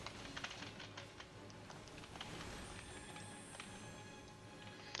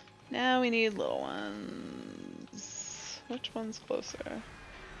 Now we need little ones. Which one's closer?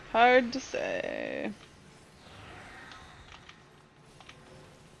 Hard to say.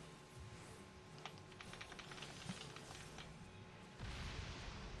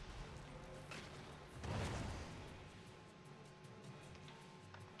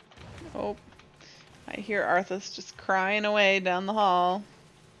 Oh, I hear Arthas just crying away down the hall.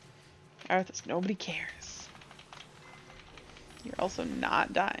 Arthas, nobody cares. You're also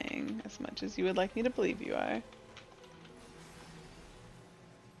not dying as much as you would like me to believe you are.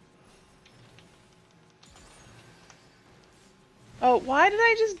 Oh, why did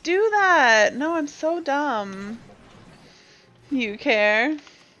I just do that? No, I'm so dumb. You care?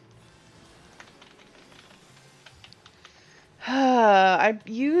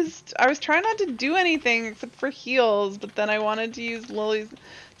 I was trying not to do anything except for heals, but then I wanted to use Lily's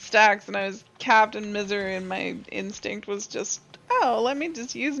stacks and I was capped in misery and my instinct was just, oh, let me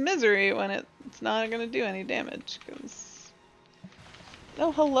just use misery when it's not gonna do any damage, cause...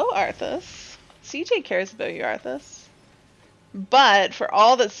 Oh, hello, Arthas. CJ cares about you, Arthas. But for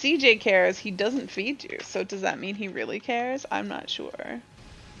all that CJ cares, he doesn't feed you, so does that mean he really cares? I'm not sure.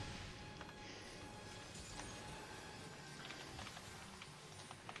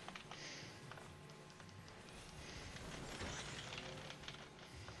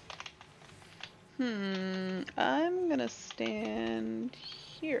 I'm gonna stand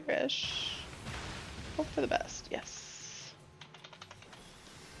here-ish. Hope for the best, yes.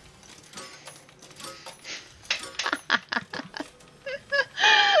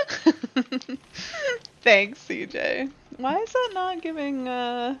 Thanks, CJ. Why is that not giving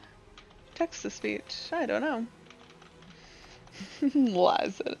text-to-speech? I don't know.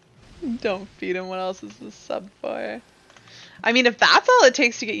 Lies it. Don't feed him. What else is this sub for? I mean, if that's all it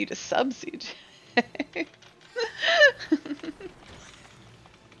takes to get you to sub, CJ. I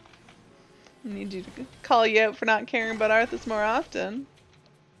need you to call you out for not caring about Arthas more often.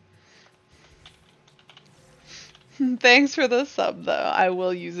 Thanks for the sub, though. I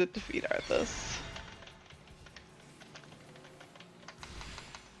will use it to feed Arthas.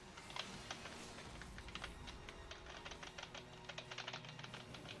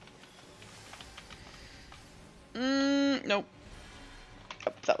 Nope.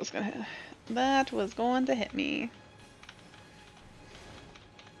 Oh, that was going to hit me.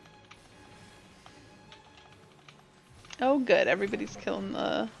 Oh, good. Everybody's killing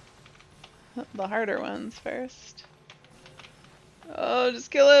the harder ones first. Oh,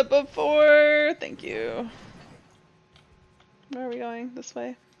 just kill it before. Thank you. Where are we going? This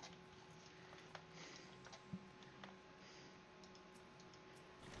way.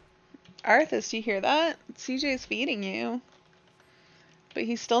 Arthas, do you hear that? CJ's feeding you. But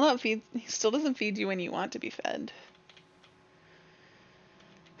he still doesn't feed you when you want to be fed.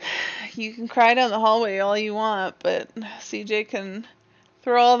 You can cry down the hallway all you want, but CJ can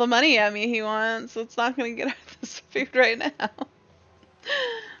throw all the money at me he wants, so it's not gonna get Arthas food right now.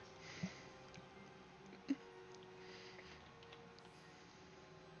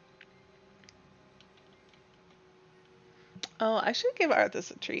 Oh, I should give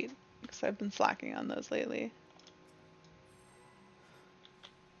Arthas a treat, because I've been slacking on those lately.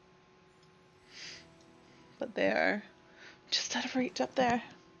 But they are just out of reach up there.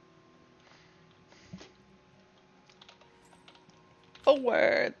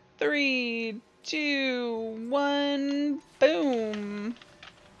 4, 3, 2, 1, boom.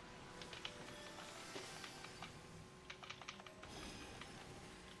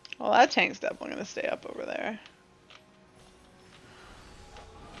 Well, that tank's definitely gonna stay up over there.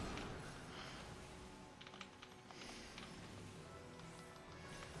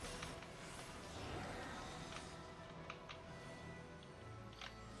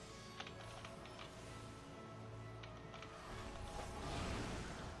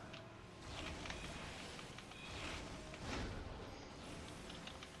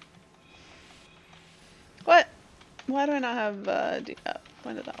 Why do I not have D up?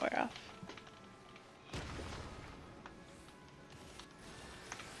 When did that wear off?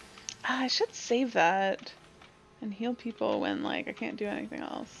 I should save that and heal people when like I can't do anything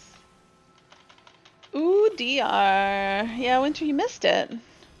else. Ooh, DR. Yeah, Winter, you missed it.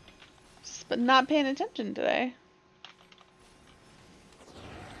 Just but not paying attention today.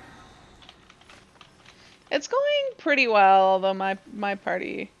 It's going pretty well, although my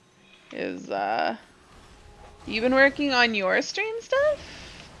party is you've been working on your stream stuff?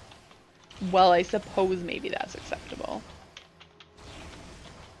 Well, I suppose maybe that's acceptable.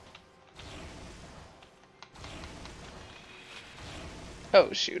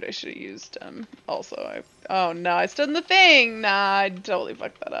 Oh shoot, I should have used also oh no, I stood in the thing! Nah, I totally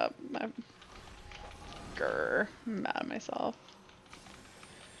fucked that up. I'm mad at myself.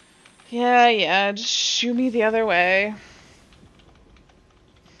 Yeah, just shoo me the other way.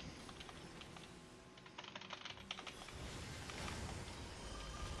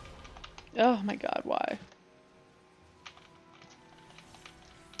 Oh my god, why?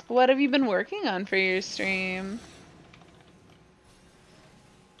 What have you been working on for your stream?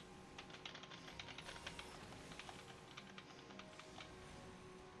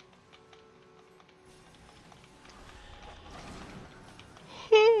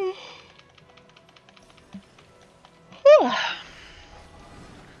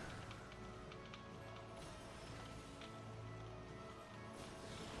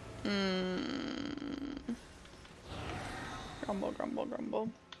 Grumble, grumble, grumble.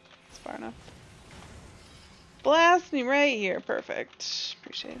 It's far enough. Blast me right here. Perfect.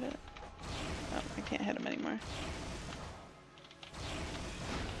 Appreciate it. Oh, I can't hit him anymore.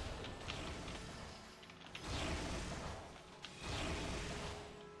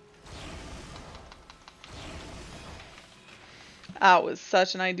 It was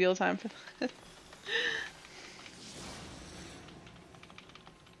such an ideal time for that.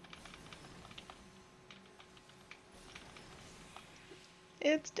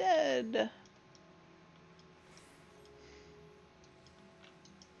 It's dead.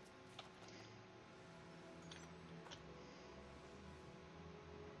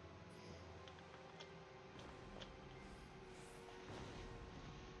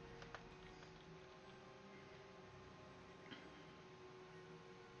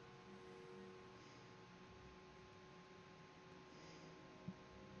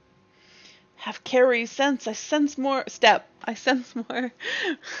 Have carry sense. I sense more. Step. I sense more.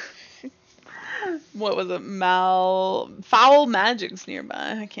 What was it? Foul magic's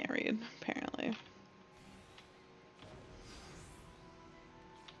nearby. I can't read, apparently.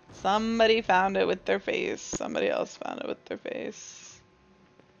 Somebody found it with their face. Somebody else found it with their face.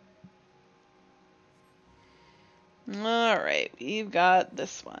 Alright, we've got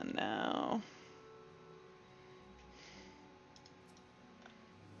this one now.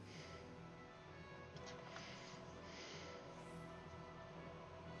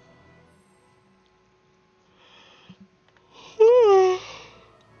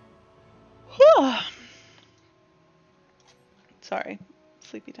 Sorry,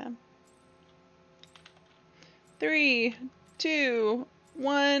 sleepy time. 3, 2,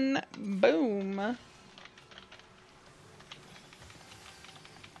 1, boom.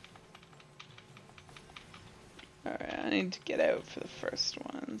 Alright, I need to get out for the first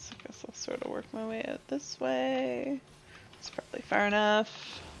one, so I guess I'll sort of work my way out this way. It's probably far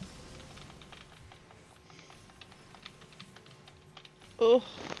enough. Ugh.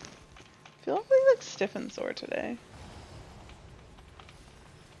 I feel like I look stiff and sore today.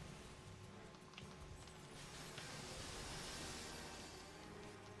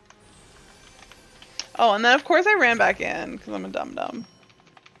 Oh, and then of course I ran back in, because I'm a dum-dum.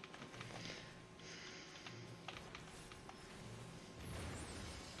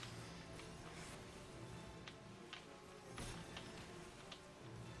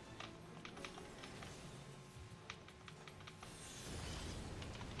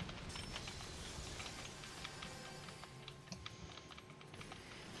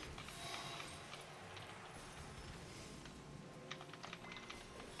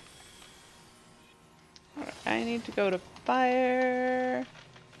 I need to go to fire.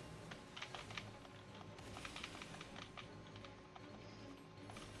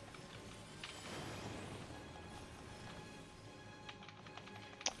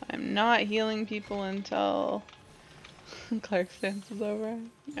 I'm not healing people until Clark's dance is over.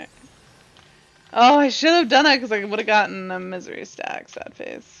 Right. Oh, I should have done it because I would have gotten a misery stack, sad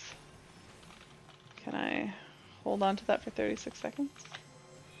face. Can I hold on to that for 36 seconds?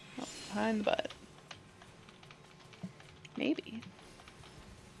 Oh, behind the butt. Maybe.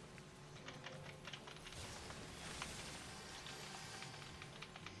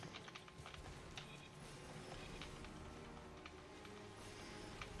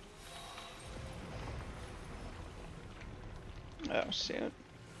 Oh, shoot.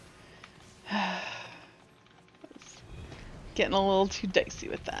 Getting a little too dicey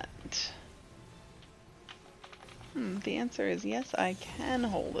with that. The answer is yes, I can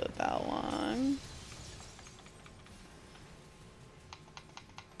hold it that long.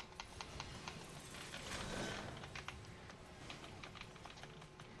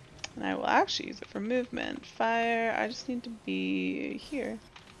 And I will actually use it for movement. Fire, I just need to be here.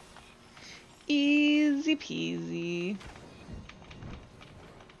 Easy peasy.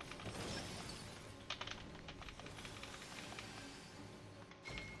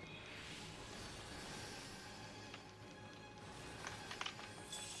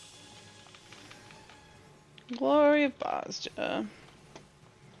 Glory of Bozja.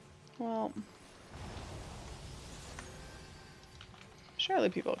 Well, surely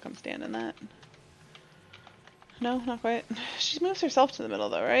people will come stand in that. No, not quite. She moves herself to the middle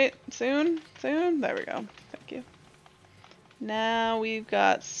though, right? Soon? Soon? There we go. Thank you. Now we've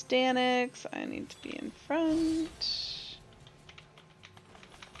got Stanix. I need to be in front.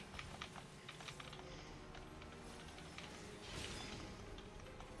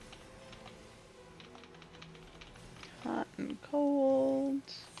 Hot and cold.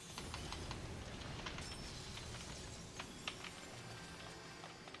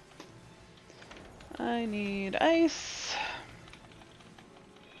 I need ice.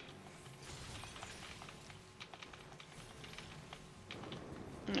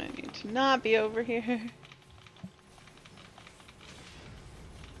 I need to not be over here.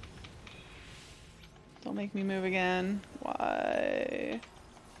 Don't make me move again. Why?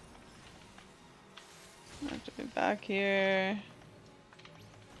 I have to be back here.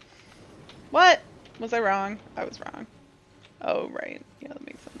 What? Was I wrong? I was wrong. Oh, right. Yeah, that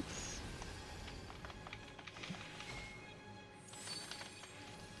makes sense.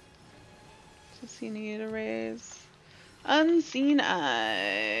 Does he need a raise? Unseen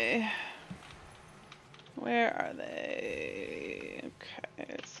Eye. Where are they?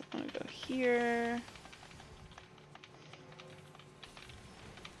 Okay, so I'm gonna go here.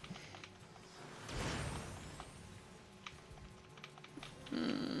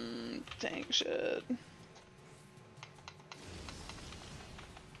 Dang shit.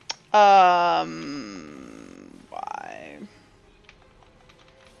 Why?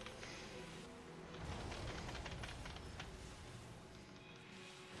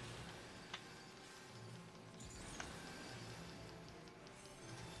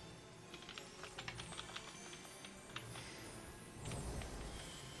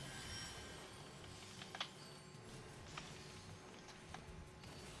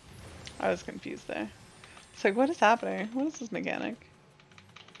 I was confused there. It's like, what is happening? What is this mechanic?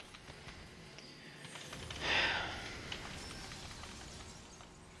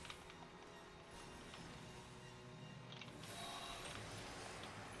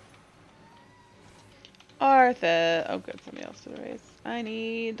 Arthur. Oh, good. Somebody else did a race. I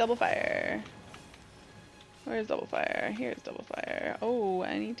need double fire. Where's double fire? Here's double fire. Oh,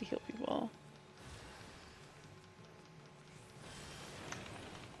 I need to heal people.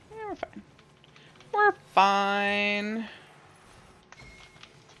 Yeah, we're fine. We're fine.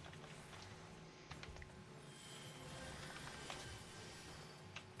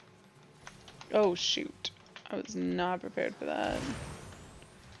 Oh, shoot. I was not prepared for that.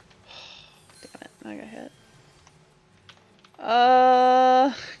 Damn it. I got hit.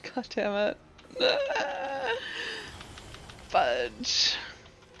 God damn it. Fudge.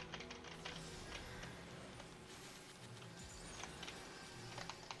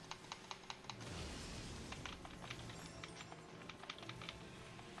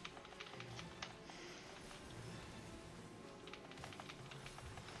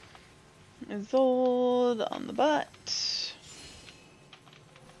 Isolde on the butt.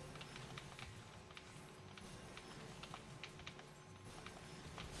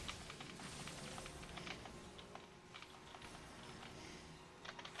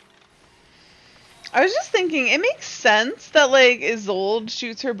 I was just thinking, it makes sense that, like, Isolde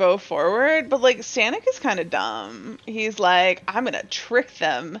shoots her bow forward, but, like, Stanek is kind of dumb. He's like, I'm gonna trick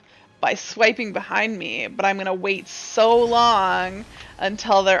them by swiping behind me, but I'm gonna wait so long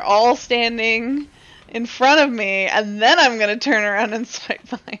until they're all standing in front of me, and then I'm gonna turn around and swipe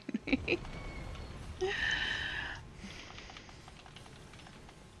behind me.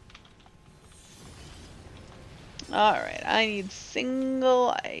 Alright, I need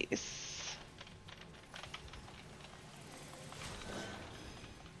single ice.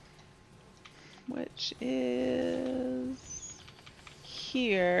 Which is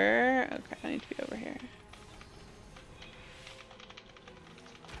here. Okay, I need to be over here.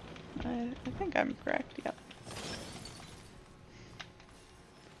 I think I'm correct, yep.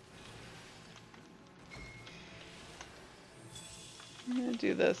 I'm gonna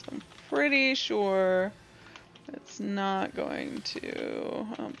do this. I'm pretty sure it's not going to. Oh,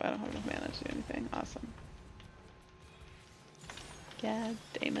 I don't have enough mana to do anything. Awesome. God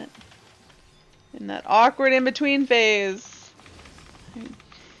damn it. In that awkward in-between phase.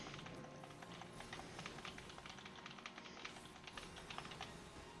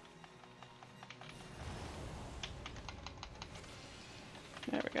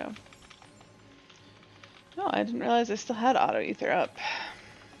 There we go. Oh, I didn't realize I still had auto ether up.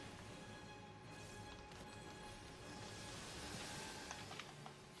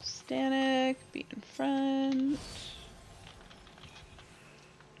 Static, be in front.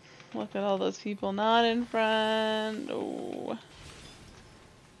 Look at all those people not in front. Oh.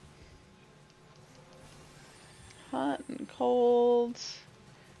 Hot and cold.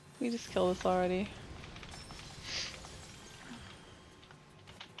 We just killed this already.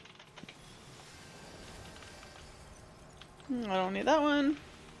 I don't need that one.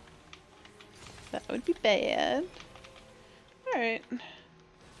 That would be bad. Alright.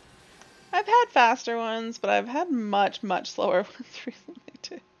 I've had faster ones, but I've had much, much slower ones recently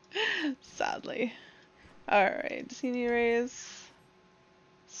too. Sadly. Alright, does he need to raise?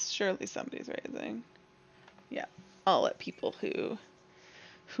 Surely somebody's raising. Yeah, I'll let people who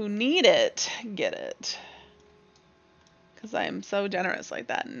need it get it. Because I am so generous like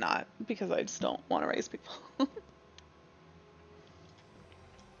that, not because I just don't want to raise people.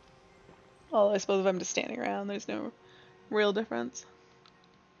 Although I suppose if I'm just standing around, there's no real difference.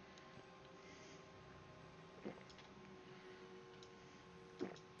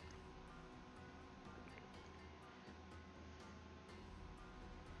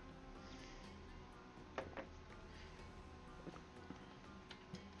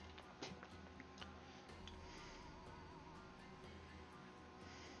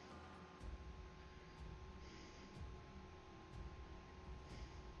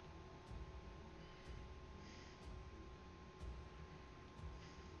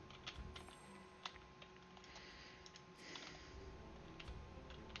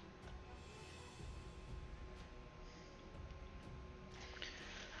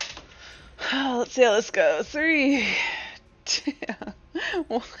 Let's see how this goes. 3, 2, 1.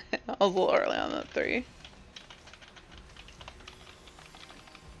 I was a little early on that 3.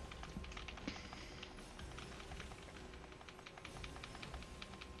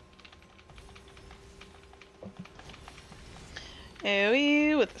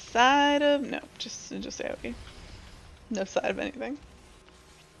 AoE with a side of no, just AoE. No side of anything.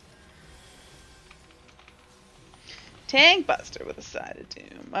 Tank Buster with a side of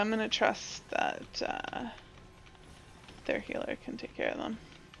Doom. I'm gonna trust that their healer can take care of them.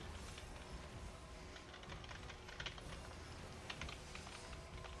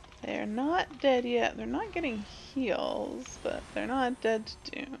 They're not dead yet. They're not getting heals, but they're not dead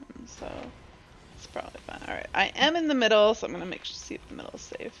to Doom, so it's probably fine. Alright, I am in the middle, so I'm gonna make sure to see if the middle is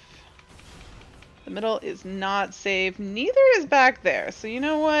safe. The middle is not safe. Neither is back there, so you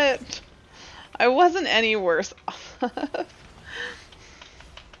know what? I wasn't any worse off.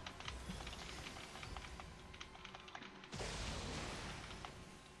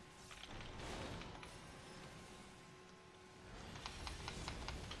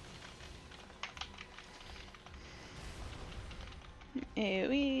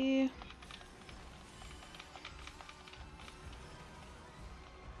 AoE.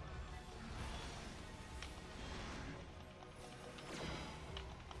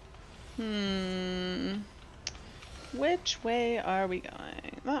 Which way are we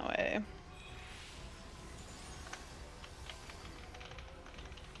going? That way.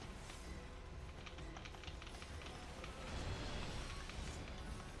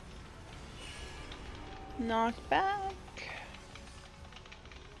 Knock back.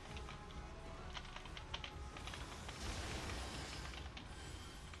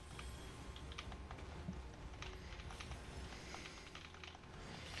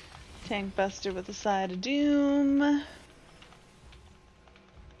 Tank Buster with a side of Doom.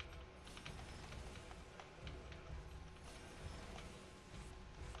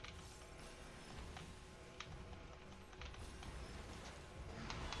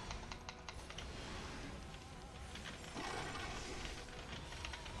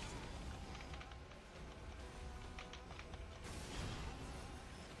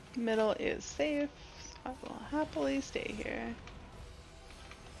 Middle is safe, so I will happily stay here.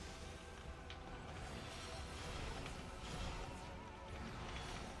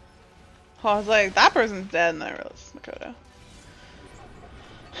 Oh, I was like, that person's dead, and then I realized it's Makoto.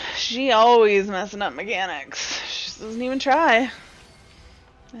 She always messing up mechanics. She doesn't even try.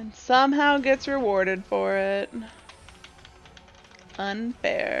 And somehow gets rewarded for it.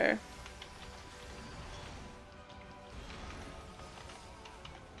 Unfair.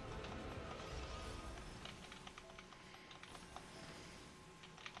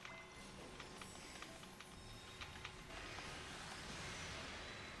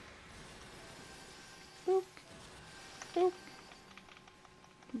 Boop. Boop.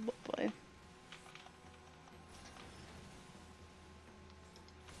 Boy.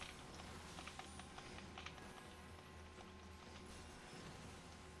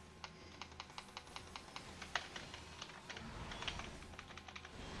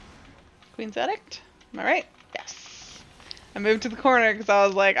 Queen's Edict? Am I right? Yes. I moved to the corner because I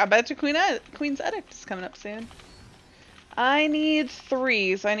was like, I bet you Queen's Edict is coming up soon. I need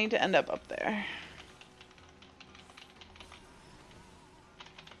 3, so I need to end up there.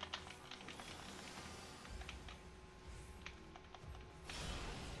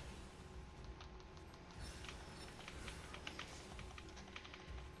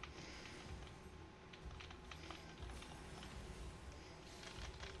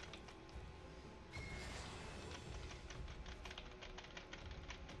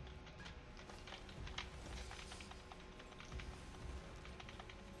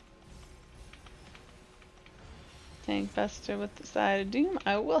 Tank Buster with the Side of Doom.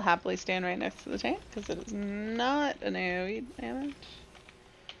 I will happily stand right next to the tank because it is not an AoE damage.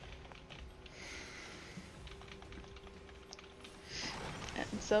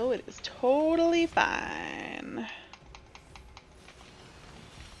 And so it is totally fine.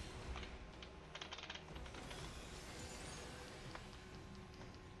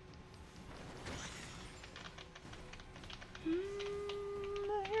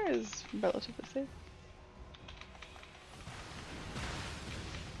 Here is relatively safe.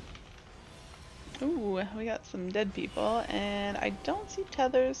 Ooh, we got some dead people, and I don't see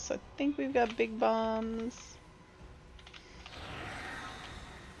tethers, so I think we've got big bombs.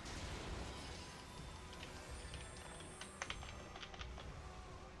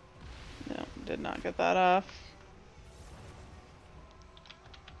 No, did not get that off.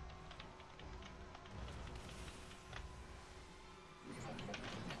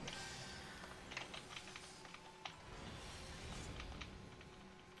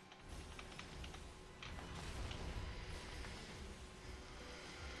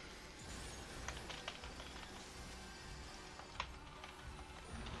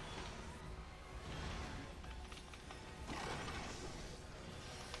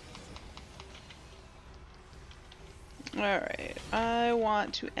 Alright, I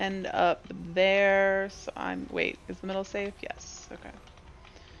want to end up there, so wait, is the middle safe? Yes, okay.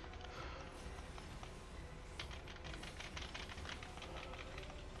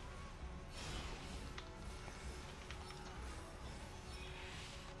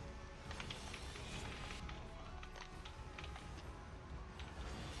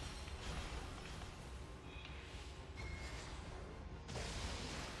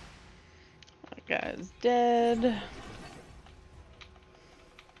 That guy's dead.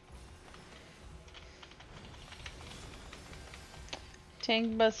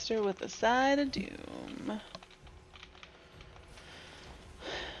 Tank Buster with a Side of Doom.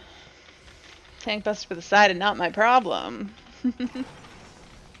 Tank Buster with a side and not my problem.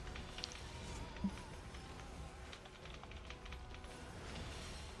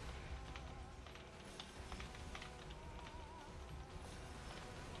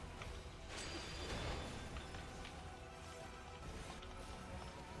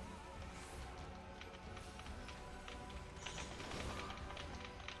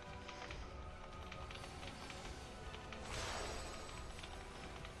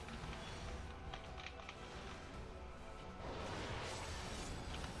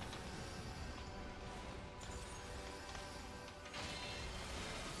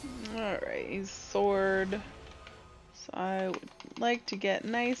 Alright, he's sword. So I would like to get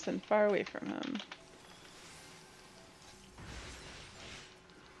nice and far away from him.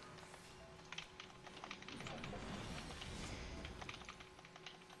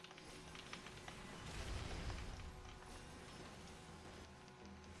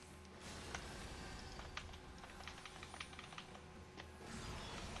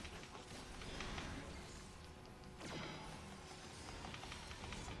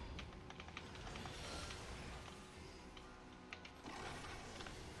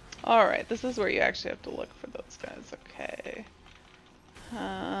 Alright, this is where you actually have to look for those guys. Okay.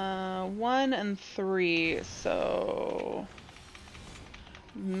 1 and 3, so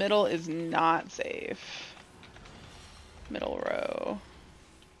middle is not safe. Middle row.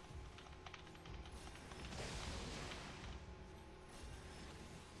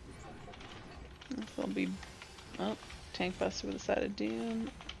 This will be... Oh, Tank buster with a side of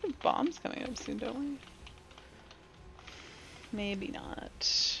doom. We have bombs coming up soon, don't we? Maybe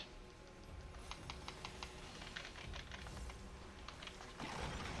not.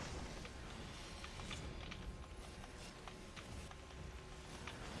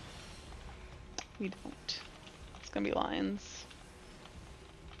 We don't. It's gonna be lines.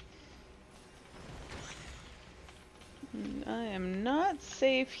 I am not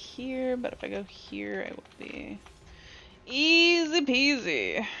safe here, but if I go here, I will be. Easy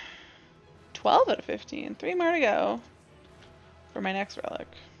peasy. 12 out of 15. 3 more to go for my next relic.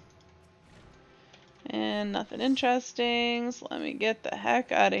 And nothing interesting, so let me get the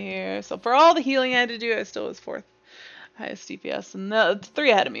heck out of here. So for all the healing I had to do, I still was 4th highest DPS, and the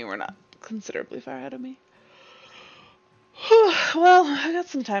 3 ahead of me were not considerably far ahead of me. Well, I got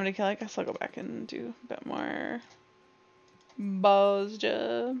some time to kill. I guess I'll go back and do a bit more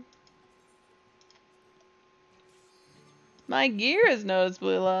Bozja. My gear is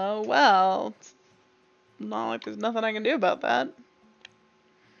noticeably low. Well, it's not like there's nothing I can do about that.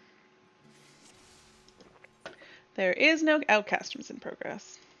 There is no outcast rooms in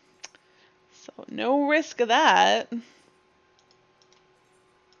progress. So no risk of that.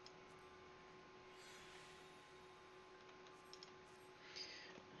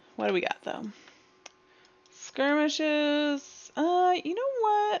 What do we got though? Skirmishes. You know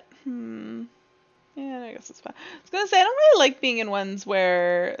what? Yeah, I guess it's fine. I was gonna say I don't really like being in ones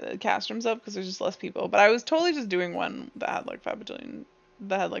where the cast room's up because there's just less people. But I was totally just doing one that had like 5 bajillion,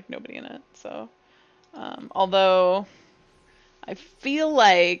 that had like nobody in it. So, although I feel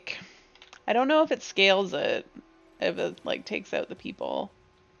like I don't know if it scales it, if it like takes out the people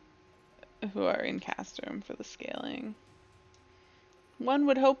who are in cast room for the scaling. One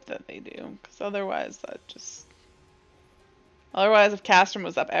would hope that they do, because otherwise that just... Otherwise, if cast room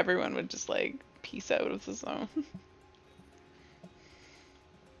was up, everyone would just like peace out of the zone.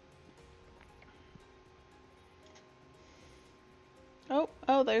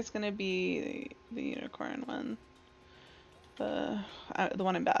 Oh, there's gonna be the unicorn one. The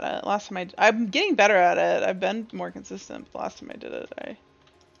one I'm bad at. Last time I'm getting better at it. I've been more consistent, but last time I did it, I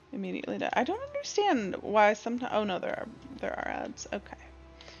immediately died. I don't understand why sometimes... Oh no, there are ads. Okay.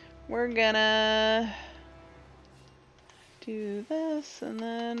 We're gonna do this and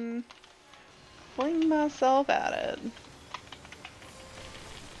then fling myself at it.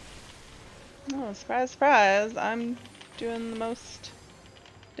 Oh, surprise, surprise. I'm doing the most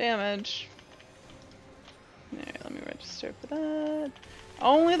damage. Alright, let me register for that.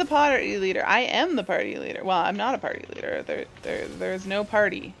 Only the party leader. I am the party leader. Well, I'm not a party leader. There's no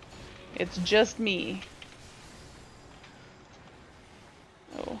party. It's just me.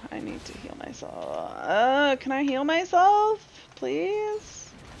 Oh, I need to heal myself. Can I heal myself, please?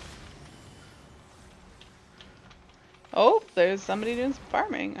 Oh, there's somebody doing some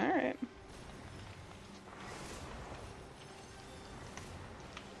farming. Alright.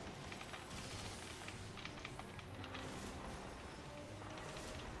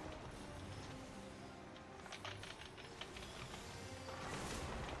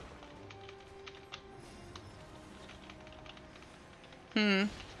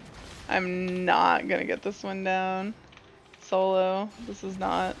 I'm not gonna get this one down solo. This is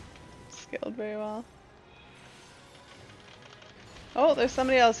not scaled very well. Oh, there's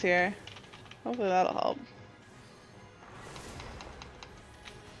somebody else here. Hopefully that'll help.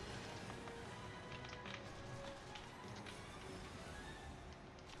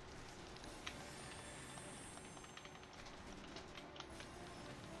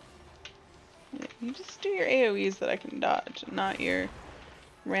 You just do your AoEs that I can dodge, not your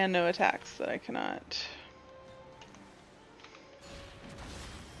rando attacks that I cannot.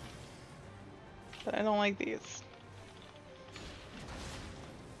 But I don't like these.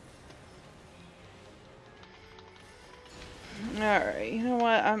 Alright, you know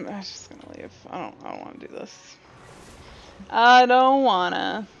what? I'm just gonna leave. I don't wanna do this. I don't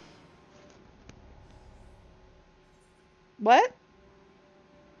wanna. What?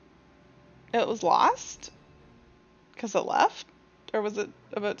 It was lost? Because it left? Or was it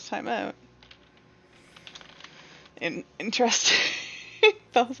about to time out? Interesting.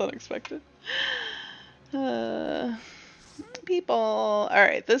 That was unexpected. People.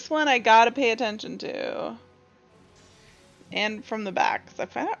 Alright, this one I gotta pay attention to. And from the back, because I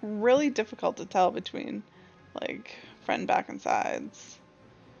find it really difficult to tell between, like, front, back, and sides.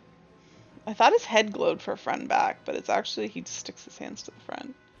 I thought his head glowed for front and back, but it's actually, he just sticks his hands to the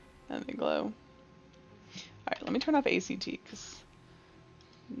front, and they glow. Alright, let me turn off ACT, because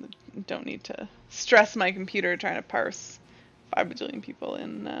I don't need to stress my computer trying to parse 5 bajillion people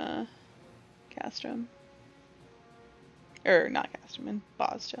in Castrum. Or not Casterman,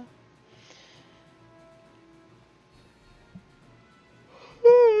 Bozja.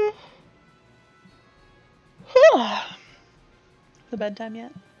 The bedtime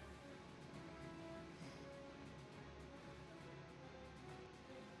yet?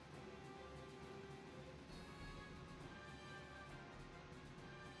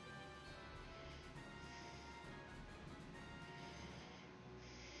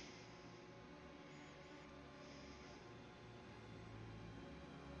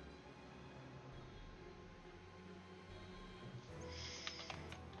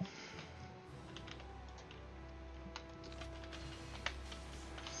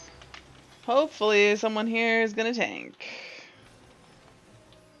 Hopefully someone here is gonna tank.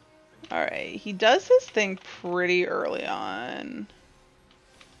 Alright, he does his thing pretty early on.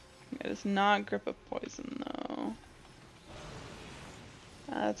 It does not grip a poison though.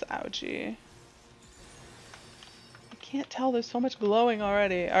 That's ouchy. I can't tell, there's so much glowing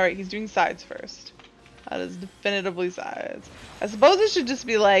already. Alright, he's doing sides first. That is definitively sides. I suppose it should just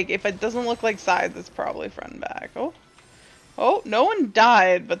be like, if it doesn't look like sides, it's probably front and back. Oh. Oh, no one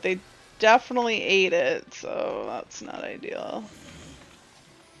died, but they definitely ate it, so that's not ideal.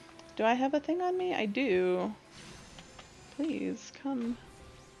 Do I have a thing on me? I do. Please, come.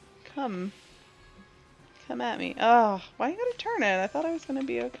 Come. Come at me. Oh, why you gotta turn it? I thought I was gonna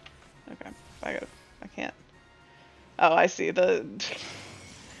be okay. Okay, I can't. Oh, I see. The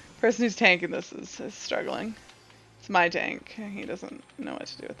person who's tanking this is struggling. It's my tank. He doesn't know what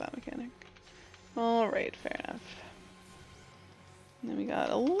to do with that mechanic. Alright, fair enough. And then we got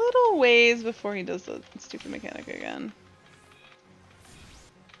a little ways before he does the stupid mechanic again.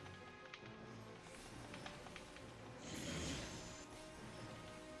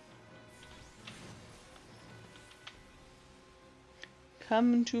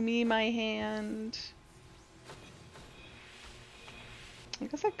 Come to me, my hand. I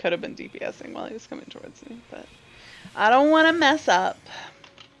guess I could have been DPSing while he was coming towards me, but I don't want to mess up.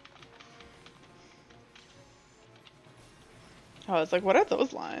 I was like, what are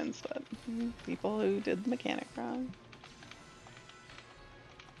those lines? But people who did the mechanic wrong.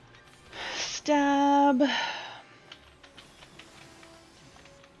 Stab.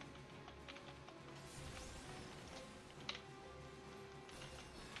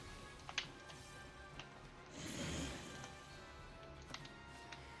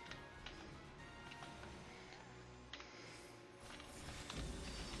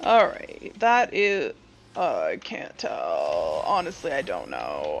 Alright, that is... I can't tell. Honestly, I don't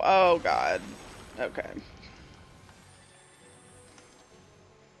know. Oh god. Okay.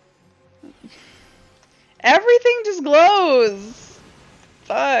 Everything just glows!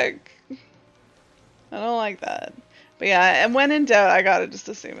 Fuck. I don't like that. But yeah, and when in doubt, I gotta just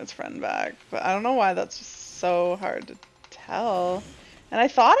assume it's front and back. But I don't know why that's just so hard to tell. And I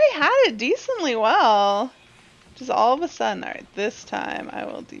thought I had it decently well. Just all of a sudden, alright, this time I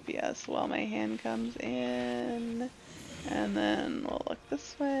will DPS while my hand comes in. And then we'll look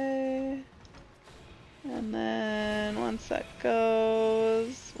this way. And then once that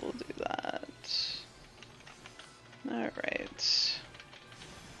goes, we'll do that. Alright.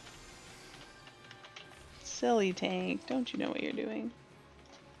 Silly tank, don't you know what you're doing?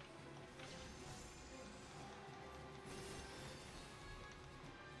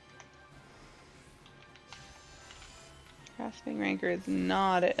 Grasping Rancor is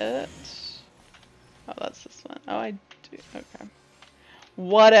not it. Oh, that's this one. Oh, I do. Okay.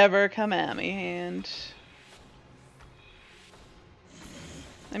 Whatever, come at me, hand.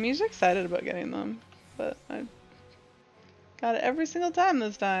 I'm usually excited about getting them, but I got it every single time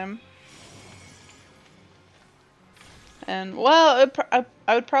this time. And, well,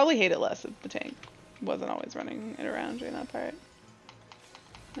 I would probably hate it less if the tank wasn't always running it around during that part.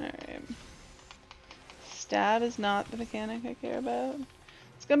 Alright. Stab is not the mechanic I care about.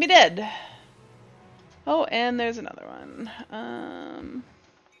 It's gonna be dead. Oh, and there's another one.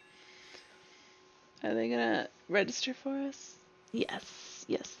 Are they gonna register for us? Yes.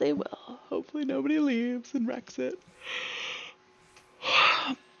 Yes, they will. Hopefully nobody leaves and wrecks it.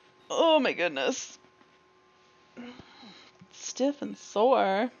 Oh my goodness. Stiff and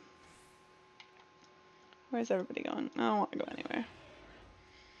sore. Where's everybody going? I don't want to go anywhere.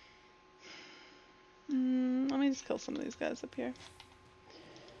 Let me just kill some of these guys up here.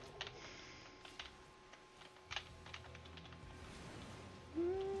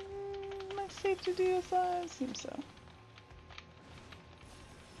 Am I safe to DSI? Seems so.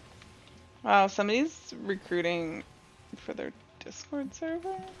 Wow, somebody's recruiting for their Discord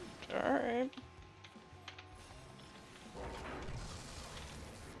server? Alright.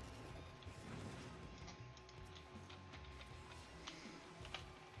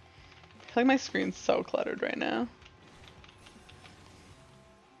 feel like my screen's so cluttered right now.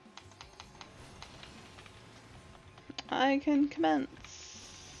 I can commence.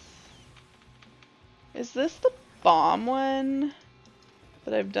 Is this the bomb one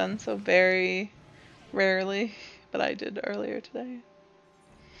that I've done so very rarely, but I did earlier today?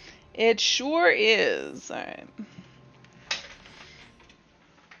 It sure is. Alright.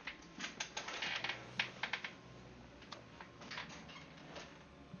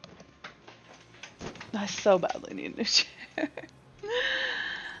 I so badly need a new chair.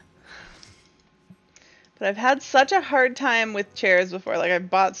 But I've had such a hard time with chairs before. Like,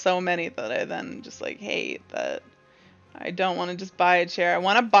 I've bought so many that I then just like hate that. I don't want to just buy a chair. I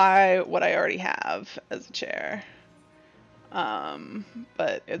want to buy what I already have as a chair.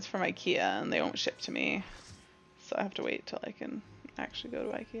 But it's from IKEA and they won't ship to me. So I have to wait till I can actually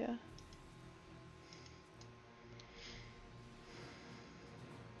go to IKEA.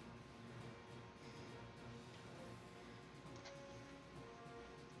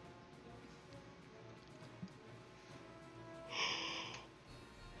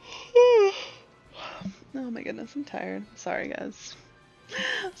 Oh my goodness, I'm tired. Sorry, guys.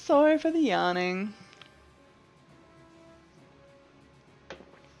 Sorry for the yawning.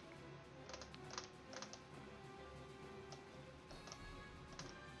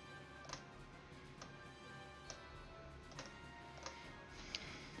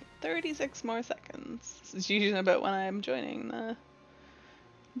 "36 more seconds." This is usually about when I'm joining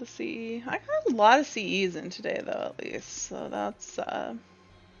the CE. I got a lot of CEs in today though, at least. So that's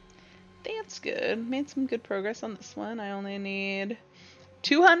good. Made some good progress on this one. I only need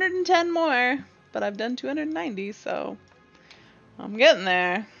 210 more, but I've done 290, so I'm getting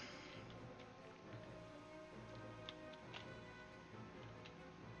there.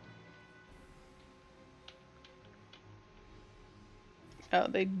 Oh,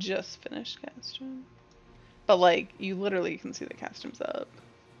 they just finished Castrum. But like, you literally can see the Castrum's up.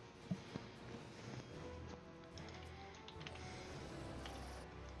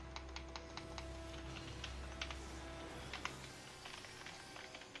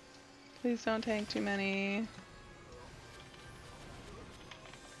 Please don't tank too many.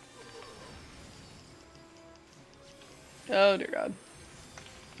 Oh dear God.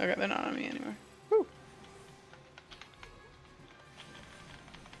 Okay, they're not on me anymore. Whew.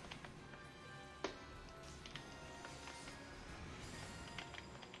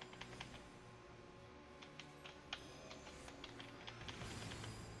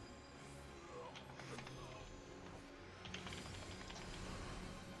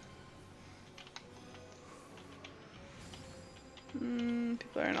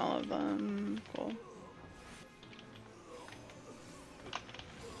 People are in all of them. Cool.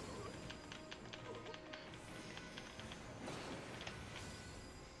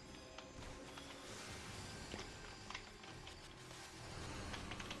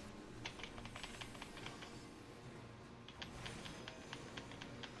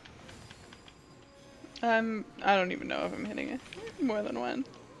 I don't even know if I'm hitting it more than one.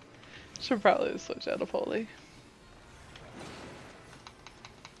 Should probably switch out of Holy.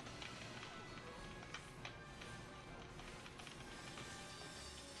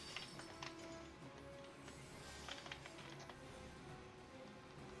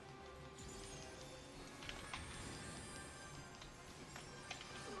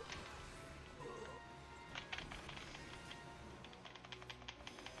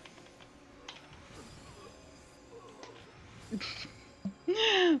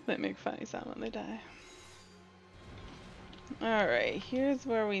 They make funny sound when they die. Alright, here's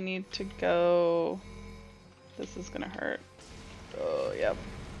where we need to go. This is gonna hurt. Oh, yep.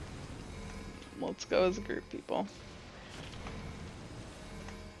 Let's go as a group, people.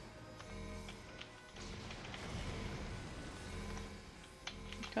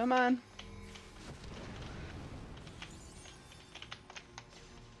 Come on.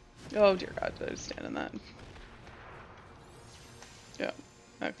 Oh dear God, did I just stand in that? Yeah.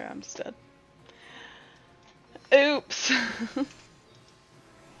 Okay, I'm just dead. Oops.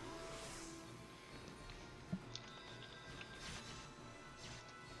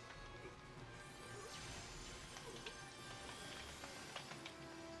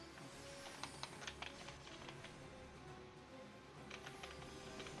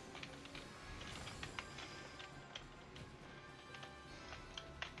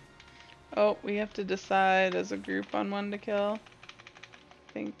 Oh, we have to decide as a group on one to kill.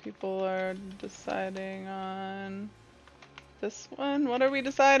 I think people are deciding on this one. What are we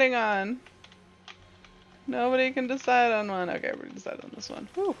deciding on? Nobody can decide on one. Okay, we're deciding on this one.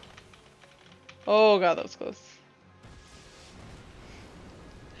 Whew. Oh God, that was close.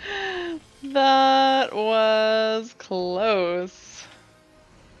 That was close.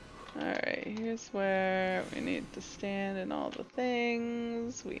 Alright, here's where we need to stand and all the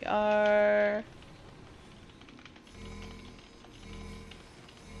things. We are.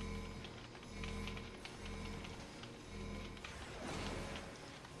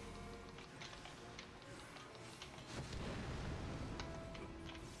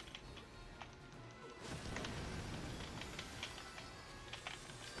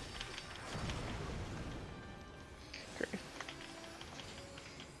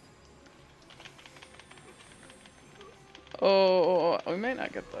 Oh, we might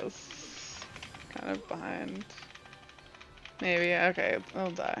not get this. Kind of behind. Maybe, okay,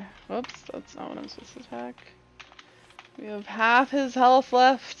 I'll die. Whoops, that's not what I'm supposed to attack. We have half his health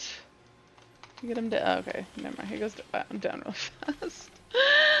left. Get him to, okay, never mind, he goes down real fast.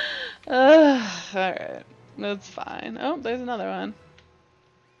 Alright, that's fine. Oh, there's another one.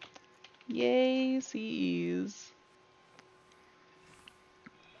 Yay, CEs.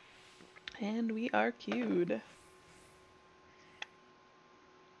 And we are queued.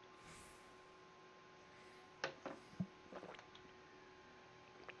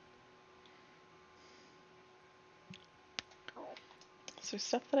 Is there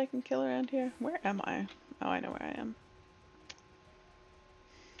stuff that I can kill around here? Where am I? Oh, I know where I am.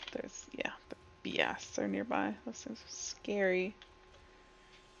 There's, yeah, the BS are nearby. Those things are scary.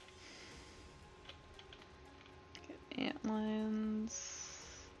 Get antlions.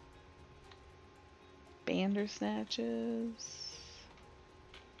 Bandersnatches.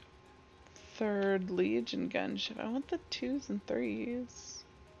 Third Legion gunship. I want the 2s and 3s.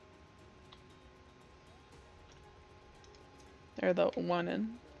 Or the 1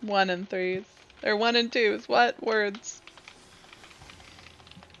 and 3s. Or 1 and 2s. What words?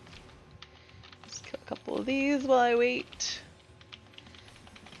 Just kill a couple of these while I wait.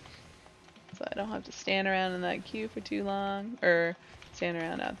 So I don't have to stand around in that queue for too long. Or stand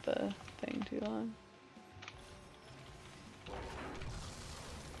around at the thing too long.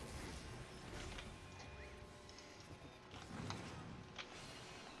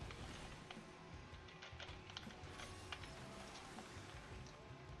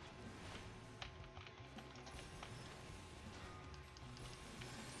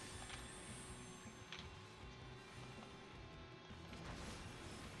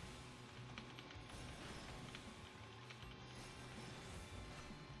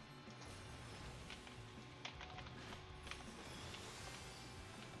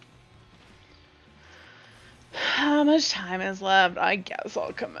 How much time is left? I guess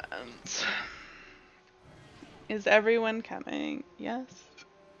I'll commence. Is everyone coming? Yes.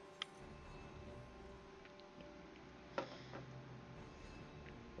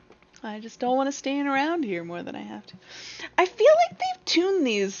 I just don't want to stand around here more than I have to. I feel like they've tuned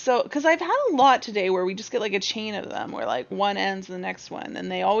these so, because I've had a lot today where we just get like a chain of them where like one ends and the next one,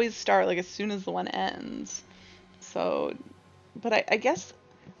 and they always start like as soon as the one ends. So, but I guess,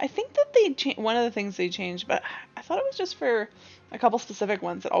 I think that they one of the things they changed, but I thought it was just for a couple specific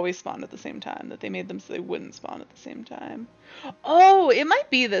ones that always spawned at the same time, that they made them so they wouldn't spawn at the same time. Oh, it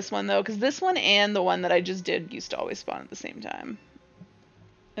might be this one though, because this one and the one that I just did used to always spawn at the same time.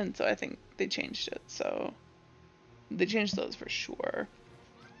 And so I think they changed it, so they changed those for sure.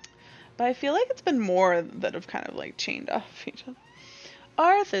 But I feel like it's been more that have kind of like chained off each other.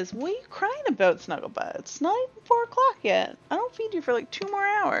 Arthas, what are you crying about, Snugglebutt? It's not even 4 o'clock yet. I don't feed you for like 2 more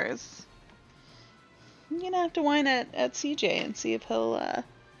hours. I'm gonna have to whine at CJ and see if he'll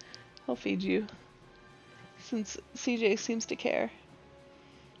feed you. Since CJ seems to care.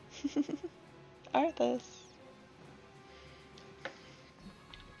 Arthas.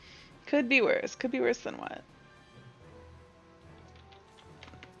 Could be worse. Could be worse than what?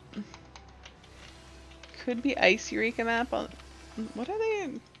 Could be Ice Eureka map on... What are they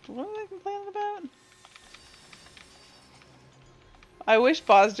complaining about? I wish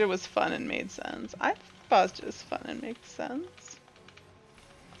Bozja was fun and made sense. I think Bozja is fun and makes sense.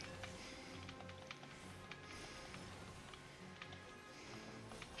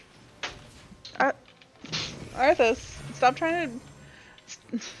 Arthas, stop trying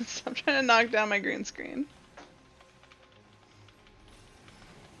to knock down my green screen.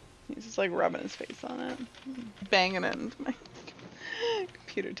 He's just like rubbing his face on it, banging it into my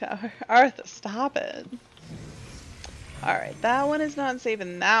computer tower. Arthas, stop it. Alright, that one is not safe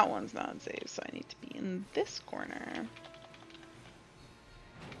and that one's not safe, so I need to be in this corner.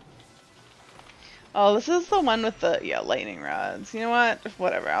 Oh, this is the one with the, yeah, lightning rods. You know what?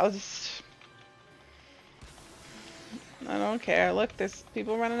 Whatever, I'll just... I don't care. Look, there's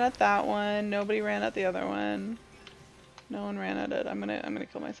people running at that one. Nobody ran at the other one. No one ran at it. I'm gonna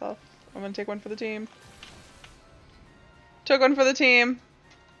kill myself. I'm gonna take one for the team. Took one for the team.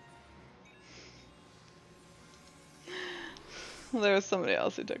 Well, there was somebody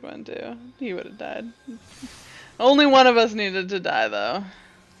else who took one too. He would have died. Only one of us needed to die though.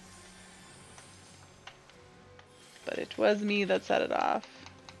 But it was me that set it off.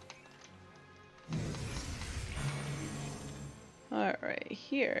 Alright,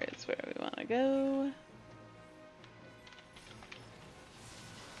 here is where we want to go.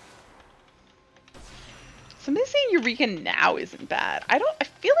 Somebody saying Eureka Now isn't bad. I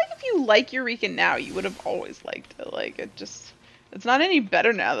feel like if you like Eureka Now, you would have always liked it. Like, it's not any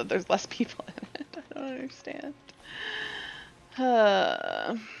better now that there's less people in it. I don't understand.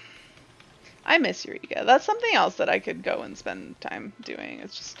 I miss Eureka. That's something else that I could go and spend time doing.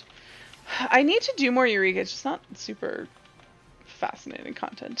 It's just, I need to do more Eureka. It's just not super fascinating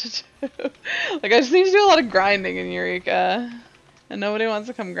content to do. Like, I just need to do a lot of grinding in Eureka. And nobody wants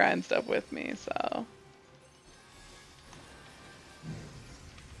to come grind stuff with me, so.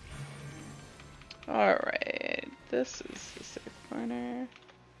 Alright, this is the safe corner.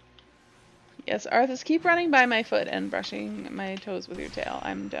 Yes, Arthas, keep running by my foot and brushing my toes with your tail.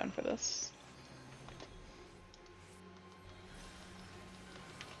 I'm down for this.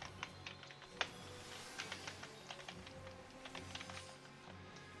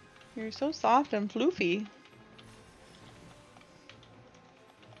 You're so soft and floofy.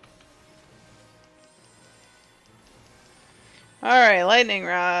 Alright, lightning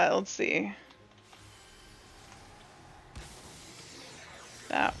rod. Let's see.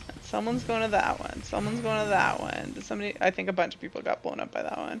 That one. Someone's going to that one. Someone's going to that one. Did somebody? I think a bunch of people got blown up by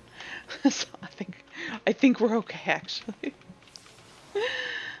that one. So I think we're okay actually.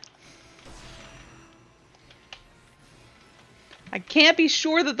 I can't be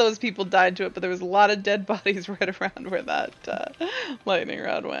sure that those people died to it, but there was a lot of dead bodies right around where that lightning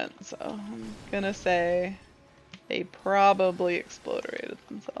rod went. So I'm gonna say they probably exploded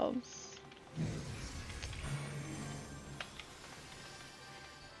themselves.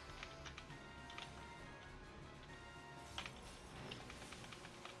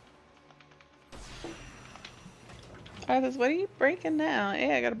 Arthas, what are you breaking now?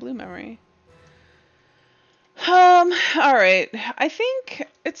 Hey, I got a blue memory. Alright. I think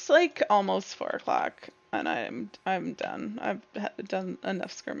it's like almost 4 o'clock and I'm done. I've done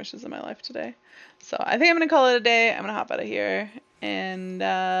enough skirmishes in my life today. So I think I'm gonna call it a day. I'm gonna hop out of here. And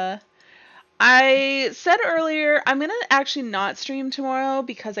I said earlier, I'm going to actually not stream tomorrow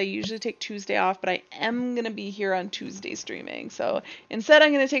because I usually take Tuesday off, but I am going to be here on Tuesday streaming. So instead,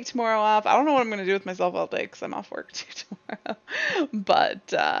 I'm going to take tomorrow off. I don't know what I'm going to do with myself all day because I'm off work too tomorrow.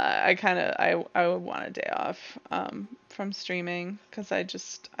 But I want a day off from streaming because I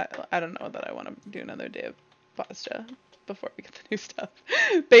don't know that I want to do another day of Bozja before we get the new stuff.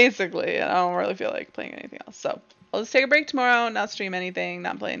 Basically, and I don't really feel like playing anything else. So I'll just take a break tomorrow, not stream anything,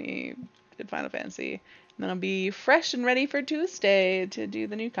 not play any Final Fantasy, and then I'll be fresh and ready for Tuesday to do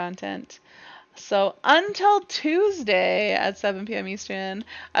the new content. So until Tuesday at 7 p.m. Eastern,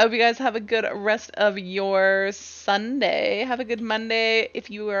 I hope you guys have a good rest of your Sunday. Have a good Monday.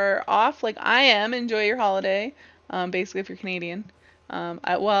 If you are off like I am, enjoy your holiday. Basically, if you're Canadian.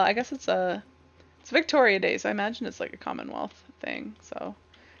 I guess it's Victoria Day, so I imagine it's like a Commonwealth thing. So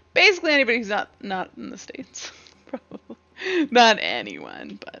basically, anybody who's not in the States, probably not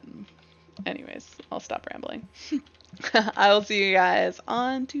anyone, but. Anyways, I'll stop rambling. I will see you guys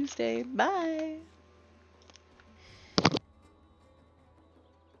on Tuesday. Bye.